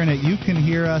time hearing it, you can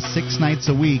hear us 6 nights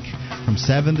a week from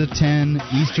 7 to 10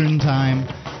 Eastern Time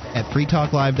at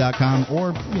freetalklive.com,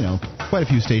 or, quite a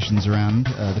few stations around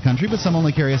the country, but some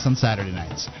only carry us on Saturday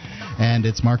nights. And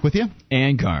it's Mark with you.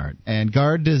 And Guard. And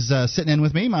Guard is sitting in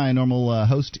with me. My normal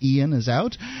host, Ian, is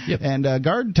out. Yep. And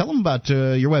Guard, tell them about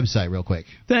your website real quick.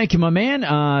 Thank you, my man.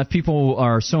 If people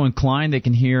are so inclined, they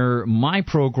can hear my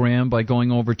program by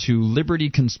going over to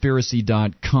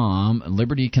libertyconspiracy.com.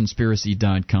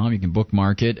 libertyconspiracy.com. You can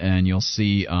bookmark it, and you'll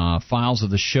see files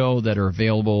of the show that are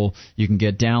available. You can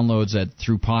get downloads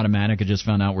through Podomatic. I just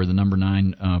found out we're the number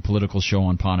 9 political show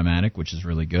on Podomatic, which is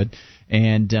really good.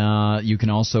 And you can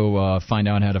also find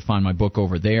out how to find my book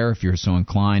over there if you're so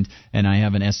inclined. And I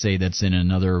have an essay that's in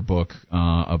another book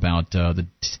about the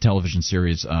television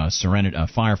series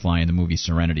Firefly and the movie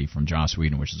Serenity from Joss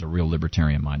Whedon, which is a real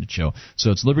libertarian-minded show.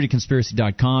 So it's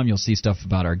libertyconspiracy.com. You'll see stuff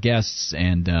about our guests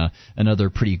and another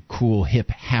pretty cool, hip,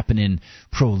 happening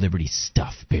pro-liberty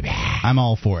stuff, baby. I'm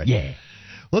all for it. Yeah.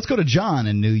 Let's go to John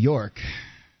in New York.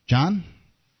 John?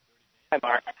 Hi,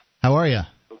 Mark. How are you?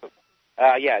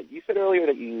 Yeah, you said earlier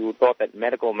that you thought that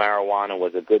medical marijuana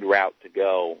was a good route to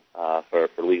go for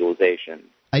legalization.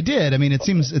 I did. I mean, it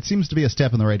seems to be a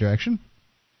step in the right direction.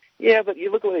 Yeah, but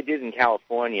you look at what they did in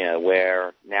California,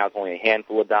 where now it's only a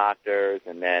handful of doctors,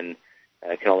 and then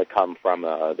it can only come from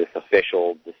this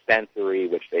official dispensary,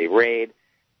 which they raid.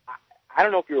 I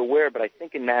don't know if you're aware, but I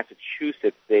think in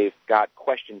Massachusetts they've got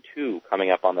question 2 coming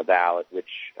up on the ballot, which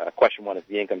question 1 is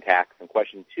the income tax, and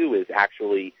question 2 is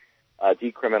actually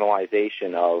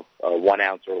decriminalization of 1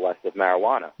 ounce or less of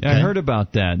marijuana. Yeah, I heard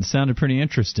about that. It sounded pretty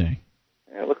interesting.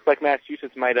 It looks like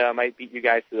Massachusetts might beat you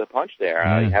guys to the punch there.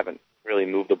 Yeah. You haven't really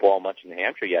moved the ball much in New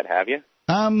Hampshire yet, have you?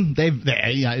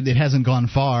 It hasn't gone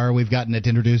far. We've gotten it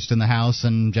introduced in the House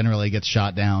and generally gets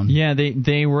shot down. Yeah,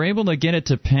 they were able to get it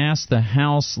to pass the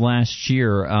House last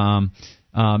year.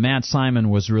 Matt Simon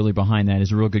was really behind that.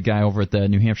 He's a real good guy over at the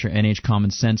New Hampshire NH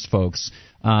Common Sense folks.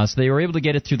 So they were able to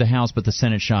get it through the House, but the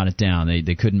Senate shot it down.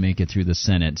 They couldn't make it through the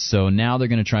Senate. So now they're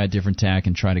going to try a different tack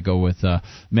and try to go with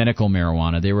medical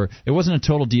marijuana. It wasn't a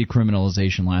total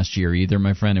decriminalization last year either,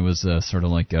 my friend. It was sort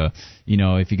of like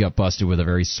if you got busted with a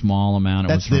very small amount,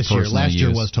 it was for personal use. Last year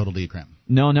was total decrim.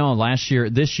 No,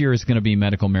 this year is going to be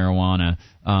medical marijuana.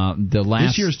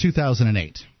 This year is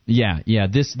 2008. Yeah.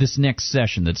 This next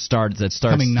session that starts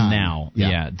now.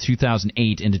 Yeah,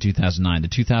 2008 into 2009. The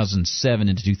 2007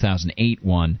 into 2008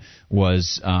 one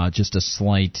was just a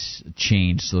slight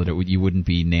change so that you wouldn't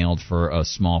be nailed for a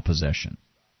small possession.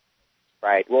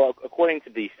 Right. Well, according to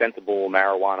the Sensible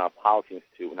Marijuana Policy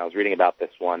Institute, when I was reading about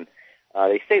this one,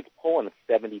 they say it's polling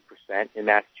 70% in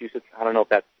Massachusetts. I don't know if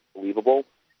that's believable,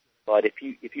 but if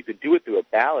you could do it through a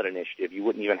ballot initiative, you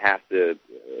wouldn't even have to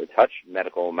touch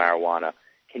medical marijuana.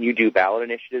 Can you do ballot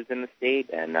initiatives in the state?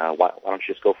 And why don't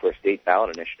you just go for a state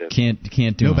ballot initiative?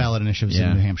 Can't do no ballot initiatives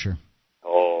in New Hampshire.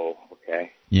 Oh,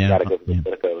 okay. Yeah. Got to go to the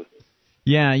politicos.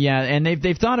 Yeah, and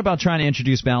they've thought about trying to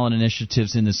introduce ballot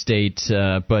initiatives in the state,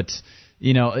 but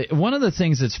one of the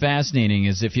things that's fascinating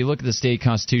is if you look at the state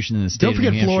constitution in the state. Don't forget,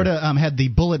 of New Hampshire, Florida had the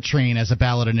bullet train as a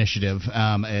ballot initiative.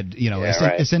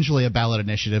 Essentially a ballot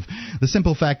initiative. The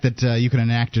simple fact that you can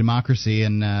enact democracy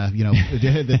and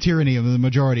the tyranny of the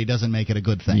majority doesn't make it a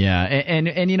good thing. Yeah, and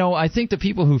I think the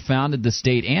people who founded the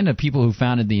state and the people who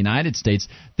founded the United States,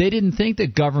 they didn't think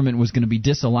that government was going to be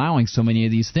disallowing so many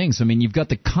of these things. I mean, you've got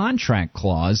the contract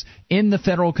clause in the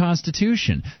federal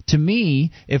constitution. To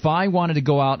me, if I wanted to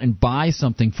go out and buy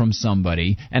something from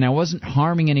somebody and I wasn't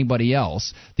harming anybody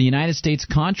else, the United States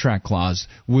contract clause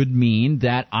would mean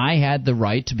that I had the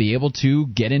right to be able to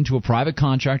get into a private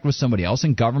contract with somebody else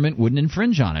and government wouldn't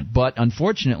infringe on it. But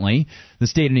unfortunately, the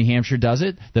state of New Hampshire does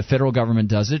it, the federal government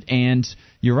does it, and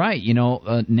you're right,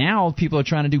 now people are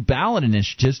trying to do ballot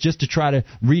initiatives just to try to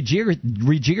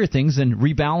rejigger things and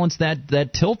rebalance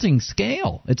that tilting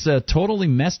scale. It's a totally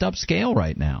messed up scale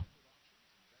right now.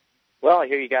 Well, I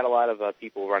hear you got a lot of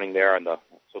people running there on the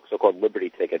so-called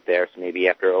Liberty ticket there, so maybe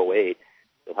after 2008,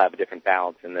 they'll have a different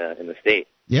balance in the state.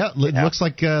 Yeah, it looks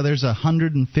like there's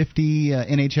 150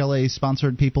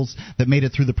 NHLA-sponsored peoples that made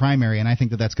it through the primary, and I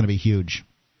think that's going to be huge.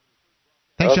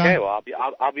 Thanks, okay, John. well,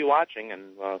 I'll be watching,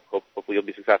 and hopefully you'll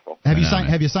be successful. Have you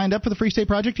signed up for the Free State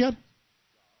Project yet?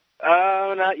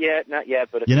 Not yet.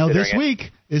 But this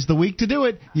week is the week to do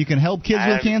it. You can help kids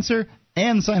with cancer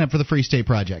and sign up for the Free State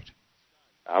Project.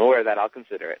 I'm aware of that. I'll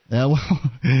consider it.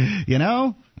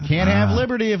 Can't have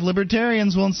liberty if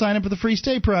libertarians won't sign up for the Free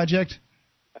State Project.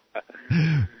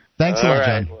 Thanks a lot,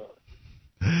 John.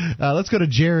 Let's go to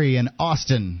Jerry in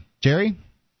Austin. Jerry?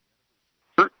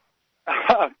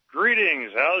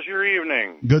 Greetings. How's your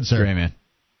evening? Good, sir. Great, man.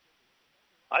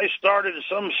 I started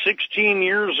some 16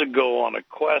 years ago on a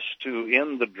quest to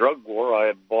end the drug war. I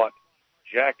had bought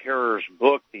Jack Herer's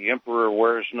book, The Emperor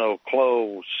Wears No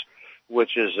Clothes,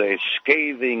 which is a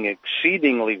scathing,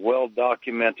 exceedingly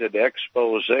well-documented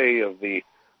expose of the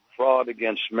fraud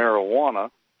against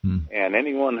marijuana. And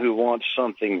anyone who wants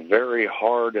something very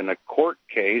hard in a court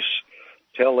case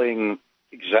telling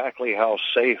exactly how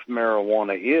safe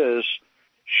marijuana is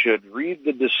should read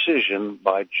the decision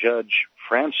by Judge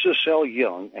Francis L.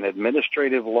 Young, an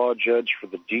administrative law judge for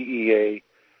the DEA.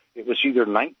 It was either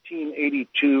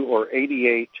 1982 or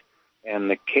 88, and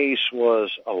the case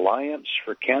was Alliance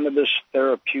for Cannabis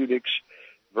Therapeutics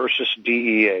versus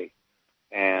DEA.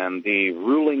 And the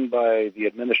ruling by the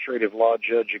administrative law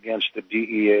judge against the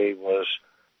DEA was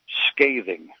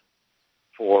scathing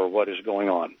for what is going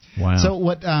on. Wow. So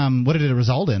what did it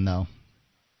result in, though?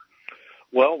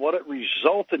 Well, what it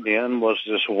resulted in was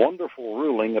this wonderful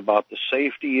ruling about the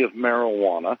safety of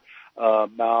marijuana,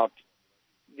 about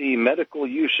the medical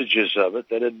usages of it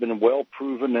that had been well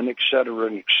proven, and et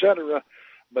cetera,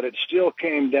 but it still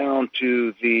came down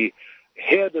to the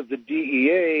head of the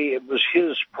DEA. It was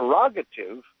his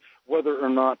prerogative whether or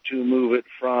not to move it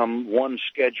from one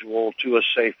schedule to a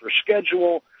safer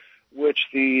schedule, which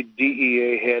the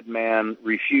DEA head man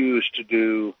refused to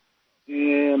do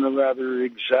in a rather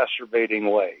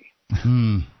exacerbating way.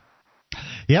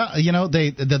 Yeah,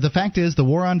 the fact is the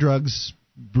war on drugs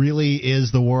really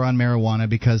is the war on marijuana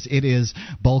because it is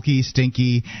bulky,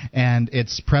 stinky, and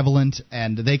it's prevalent,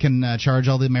 and they can charge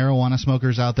all the marijuana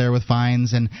smokers out there with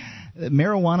fines, and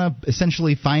marijuana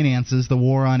essentially finances the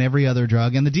war on every other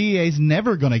drug, and the DEA is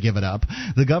never going to give it up.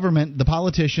 The government, the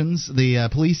politicians, the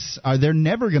police, they're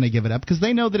never going to give it up because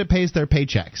they know that it pays their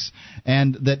paychecks,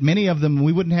 and that many of them,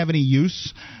 we wouldn't have any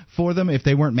use for them if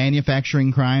they weren't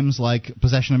manufacturing crimes like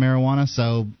possession of marijuana.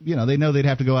 So, they know they'd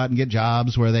have to go out and get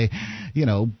jobs where they,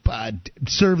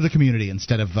 serve the community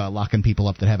instead of locking people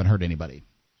up that haven't hurt anybody.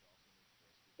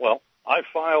 Well, I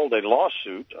filed a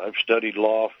lawsuit. I've studied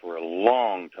law for a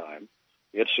long time.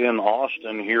 It's in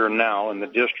Austin here now in the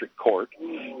district court.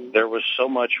 There was so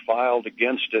much filed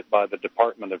against it by the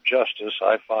Department of Justice.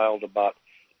 I filed about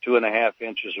 2.5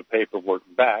 inches of paperwork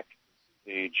back.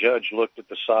 The judge looked at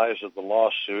the size of the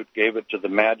lawsuit, gave it to the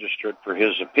magistrate for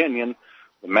his opinion.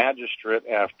 The magistrate,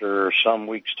 after some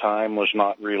weeks' time, was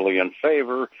not really in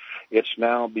favor. It's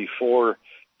now before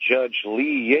Judge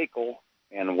Lee Yackel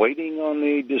and waiting on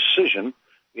the decision.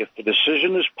 If the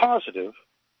decision is positive,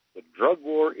 the drug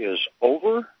war is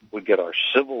over. We get our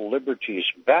civil liberties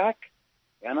back,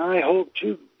 and I hope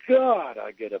to God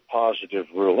I get a positive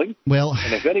ruling. Well,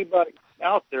 and if anybody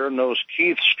out there knows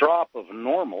Keith Stropp of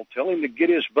Normal, tell him to get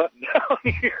his butt down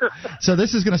here. So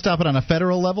this is going to stop it on a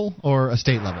federal level or a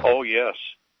state level? Oh, yes.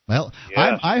 Well,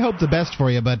 yes. I hope the best for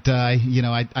you, but I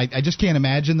just can't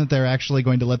imagine that they're actually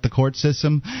going to let the court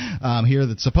system here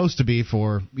that's supposed to be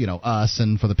for us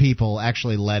and for the people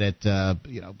actually let it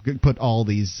put all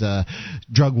these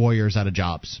drug warriors out of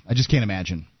jobs. I just can't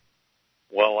imagine.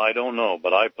 Well, I don't know,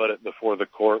 but I put it before the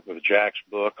court with Jack's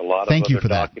book, a lot of other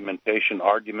documentation,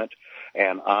 argument,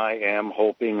 and I am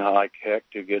hoping like heck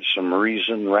to get some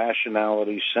reason,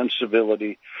 rationality,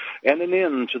 sensibility, and an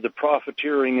end to the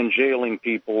profiteering and jailing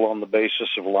people on the basis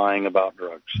of lying about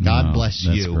drugs. God bless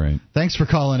you. That's great. Thanks for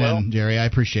calling in, Jerry. I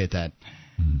appreciate that.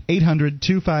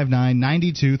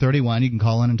 800-259-9231. You can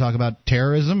call in and talk about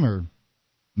terrorism or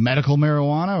medical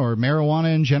marijuana or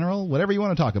marijuana in general, whatever you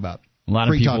want to talk about. A lot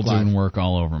of people doing work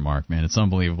all over, Mark, man. It's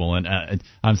unbelievable. And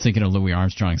I'm thinking of Louis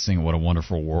Armstrong singing What a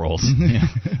Wonderful World.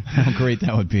 How great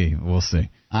that would be. We'll see.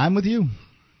 I'm with you.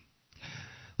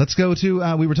 Let's go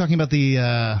to, we were talking about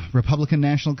the Republican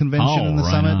National Convention and the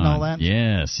summit and all that.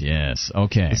 Yes.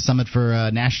 Okay. The summit for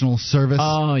national service.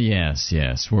 Oh, yes.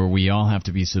 Where we all have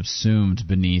to be subsumed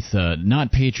beneath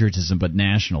not patriotism, but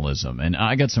nationalism. And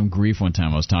I got some grief one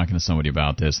time. I was talking to somebody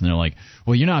about this, and they're like,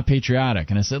 well, you're not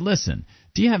patriotic. And I said, listen,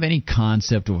 do you have any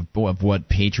concept of what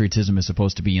patriotism is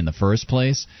supposed to be in the first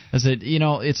place? I said,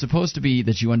 it's supposed to be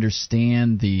that you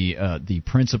understand the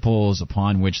principles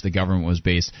upon which the government was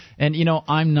based. And,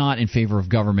 I'm not in favor of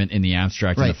government in the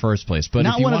abstract in the first place. But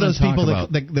not if you one of those people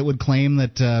about, that would claim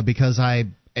that because I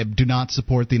do not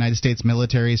support the United States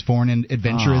military's foreign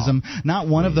adventurism. Not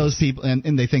one of those people,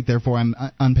 and they think therefore I'm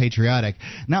unpatriotic.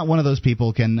 Not one of those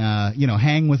people can,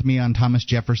 hang with me on Thomas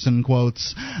Jefferson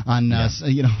quotes, on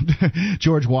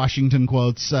George Washington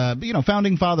quotes,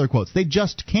 founding father quotes. They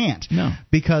just can't,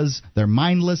 because they're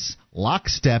mindless,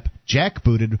 lockstep,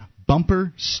 jackbooted,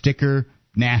 bumper sticker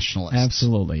nationalists.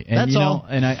 Absolutely, and that's all.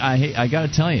 And I got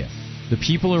to tell you, the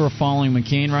people who are following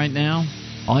McCain right now.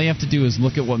 All you have to do is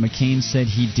look at what McCain said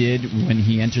he did when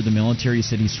he entered the military. He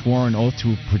said he swore an oath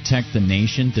to protect the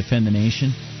nation, defend the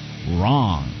nation.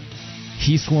 Wrong.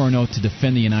 He swore an oath to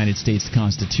defend the United States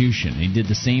Constitution. He did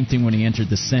the same thing when he entered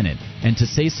the Senate. And to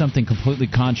say something completely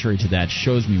contrary to that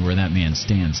shows me where that man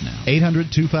stands now.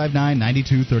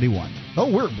 800-259-9231.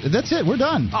 Oh, that's it. We're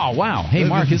done. Oh, wow. Hey,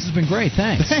 Mark, this has been great.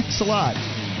 Thanks. Thanks a lot.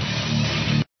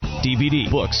 DVD,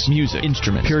 books, music,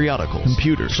 instruments, periodicals,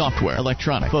 computers, software,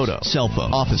 electronic, photo, cell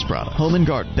phone, office product, home and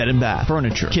garden, bed and bath,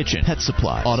 furniture, kitchen, pet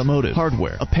supply, automotive,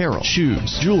 hardware, apparel,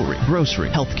 shoes, jewelry, grocery,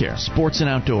 healthcare, sports and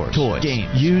outdoors, toys,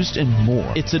 games, used, and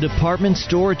more. It's a department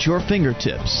store at your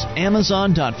fingertips.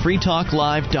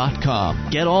 Amazon.freetalklive.com.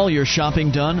 Get all your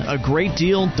shopping done, a great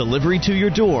deal, delivery to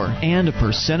your door, and a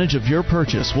percentage of your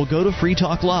purchase will go to Free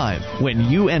Talk Live when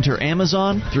you enter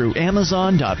Amazon through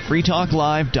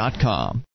Amazon.freetalklive.com.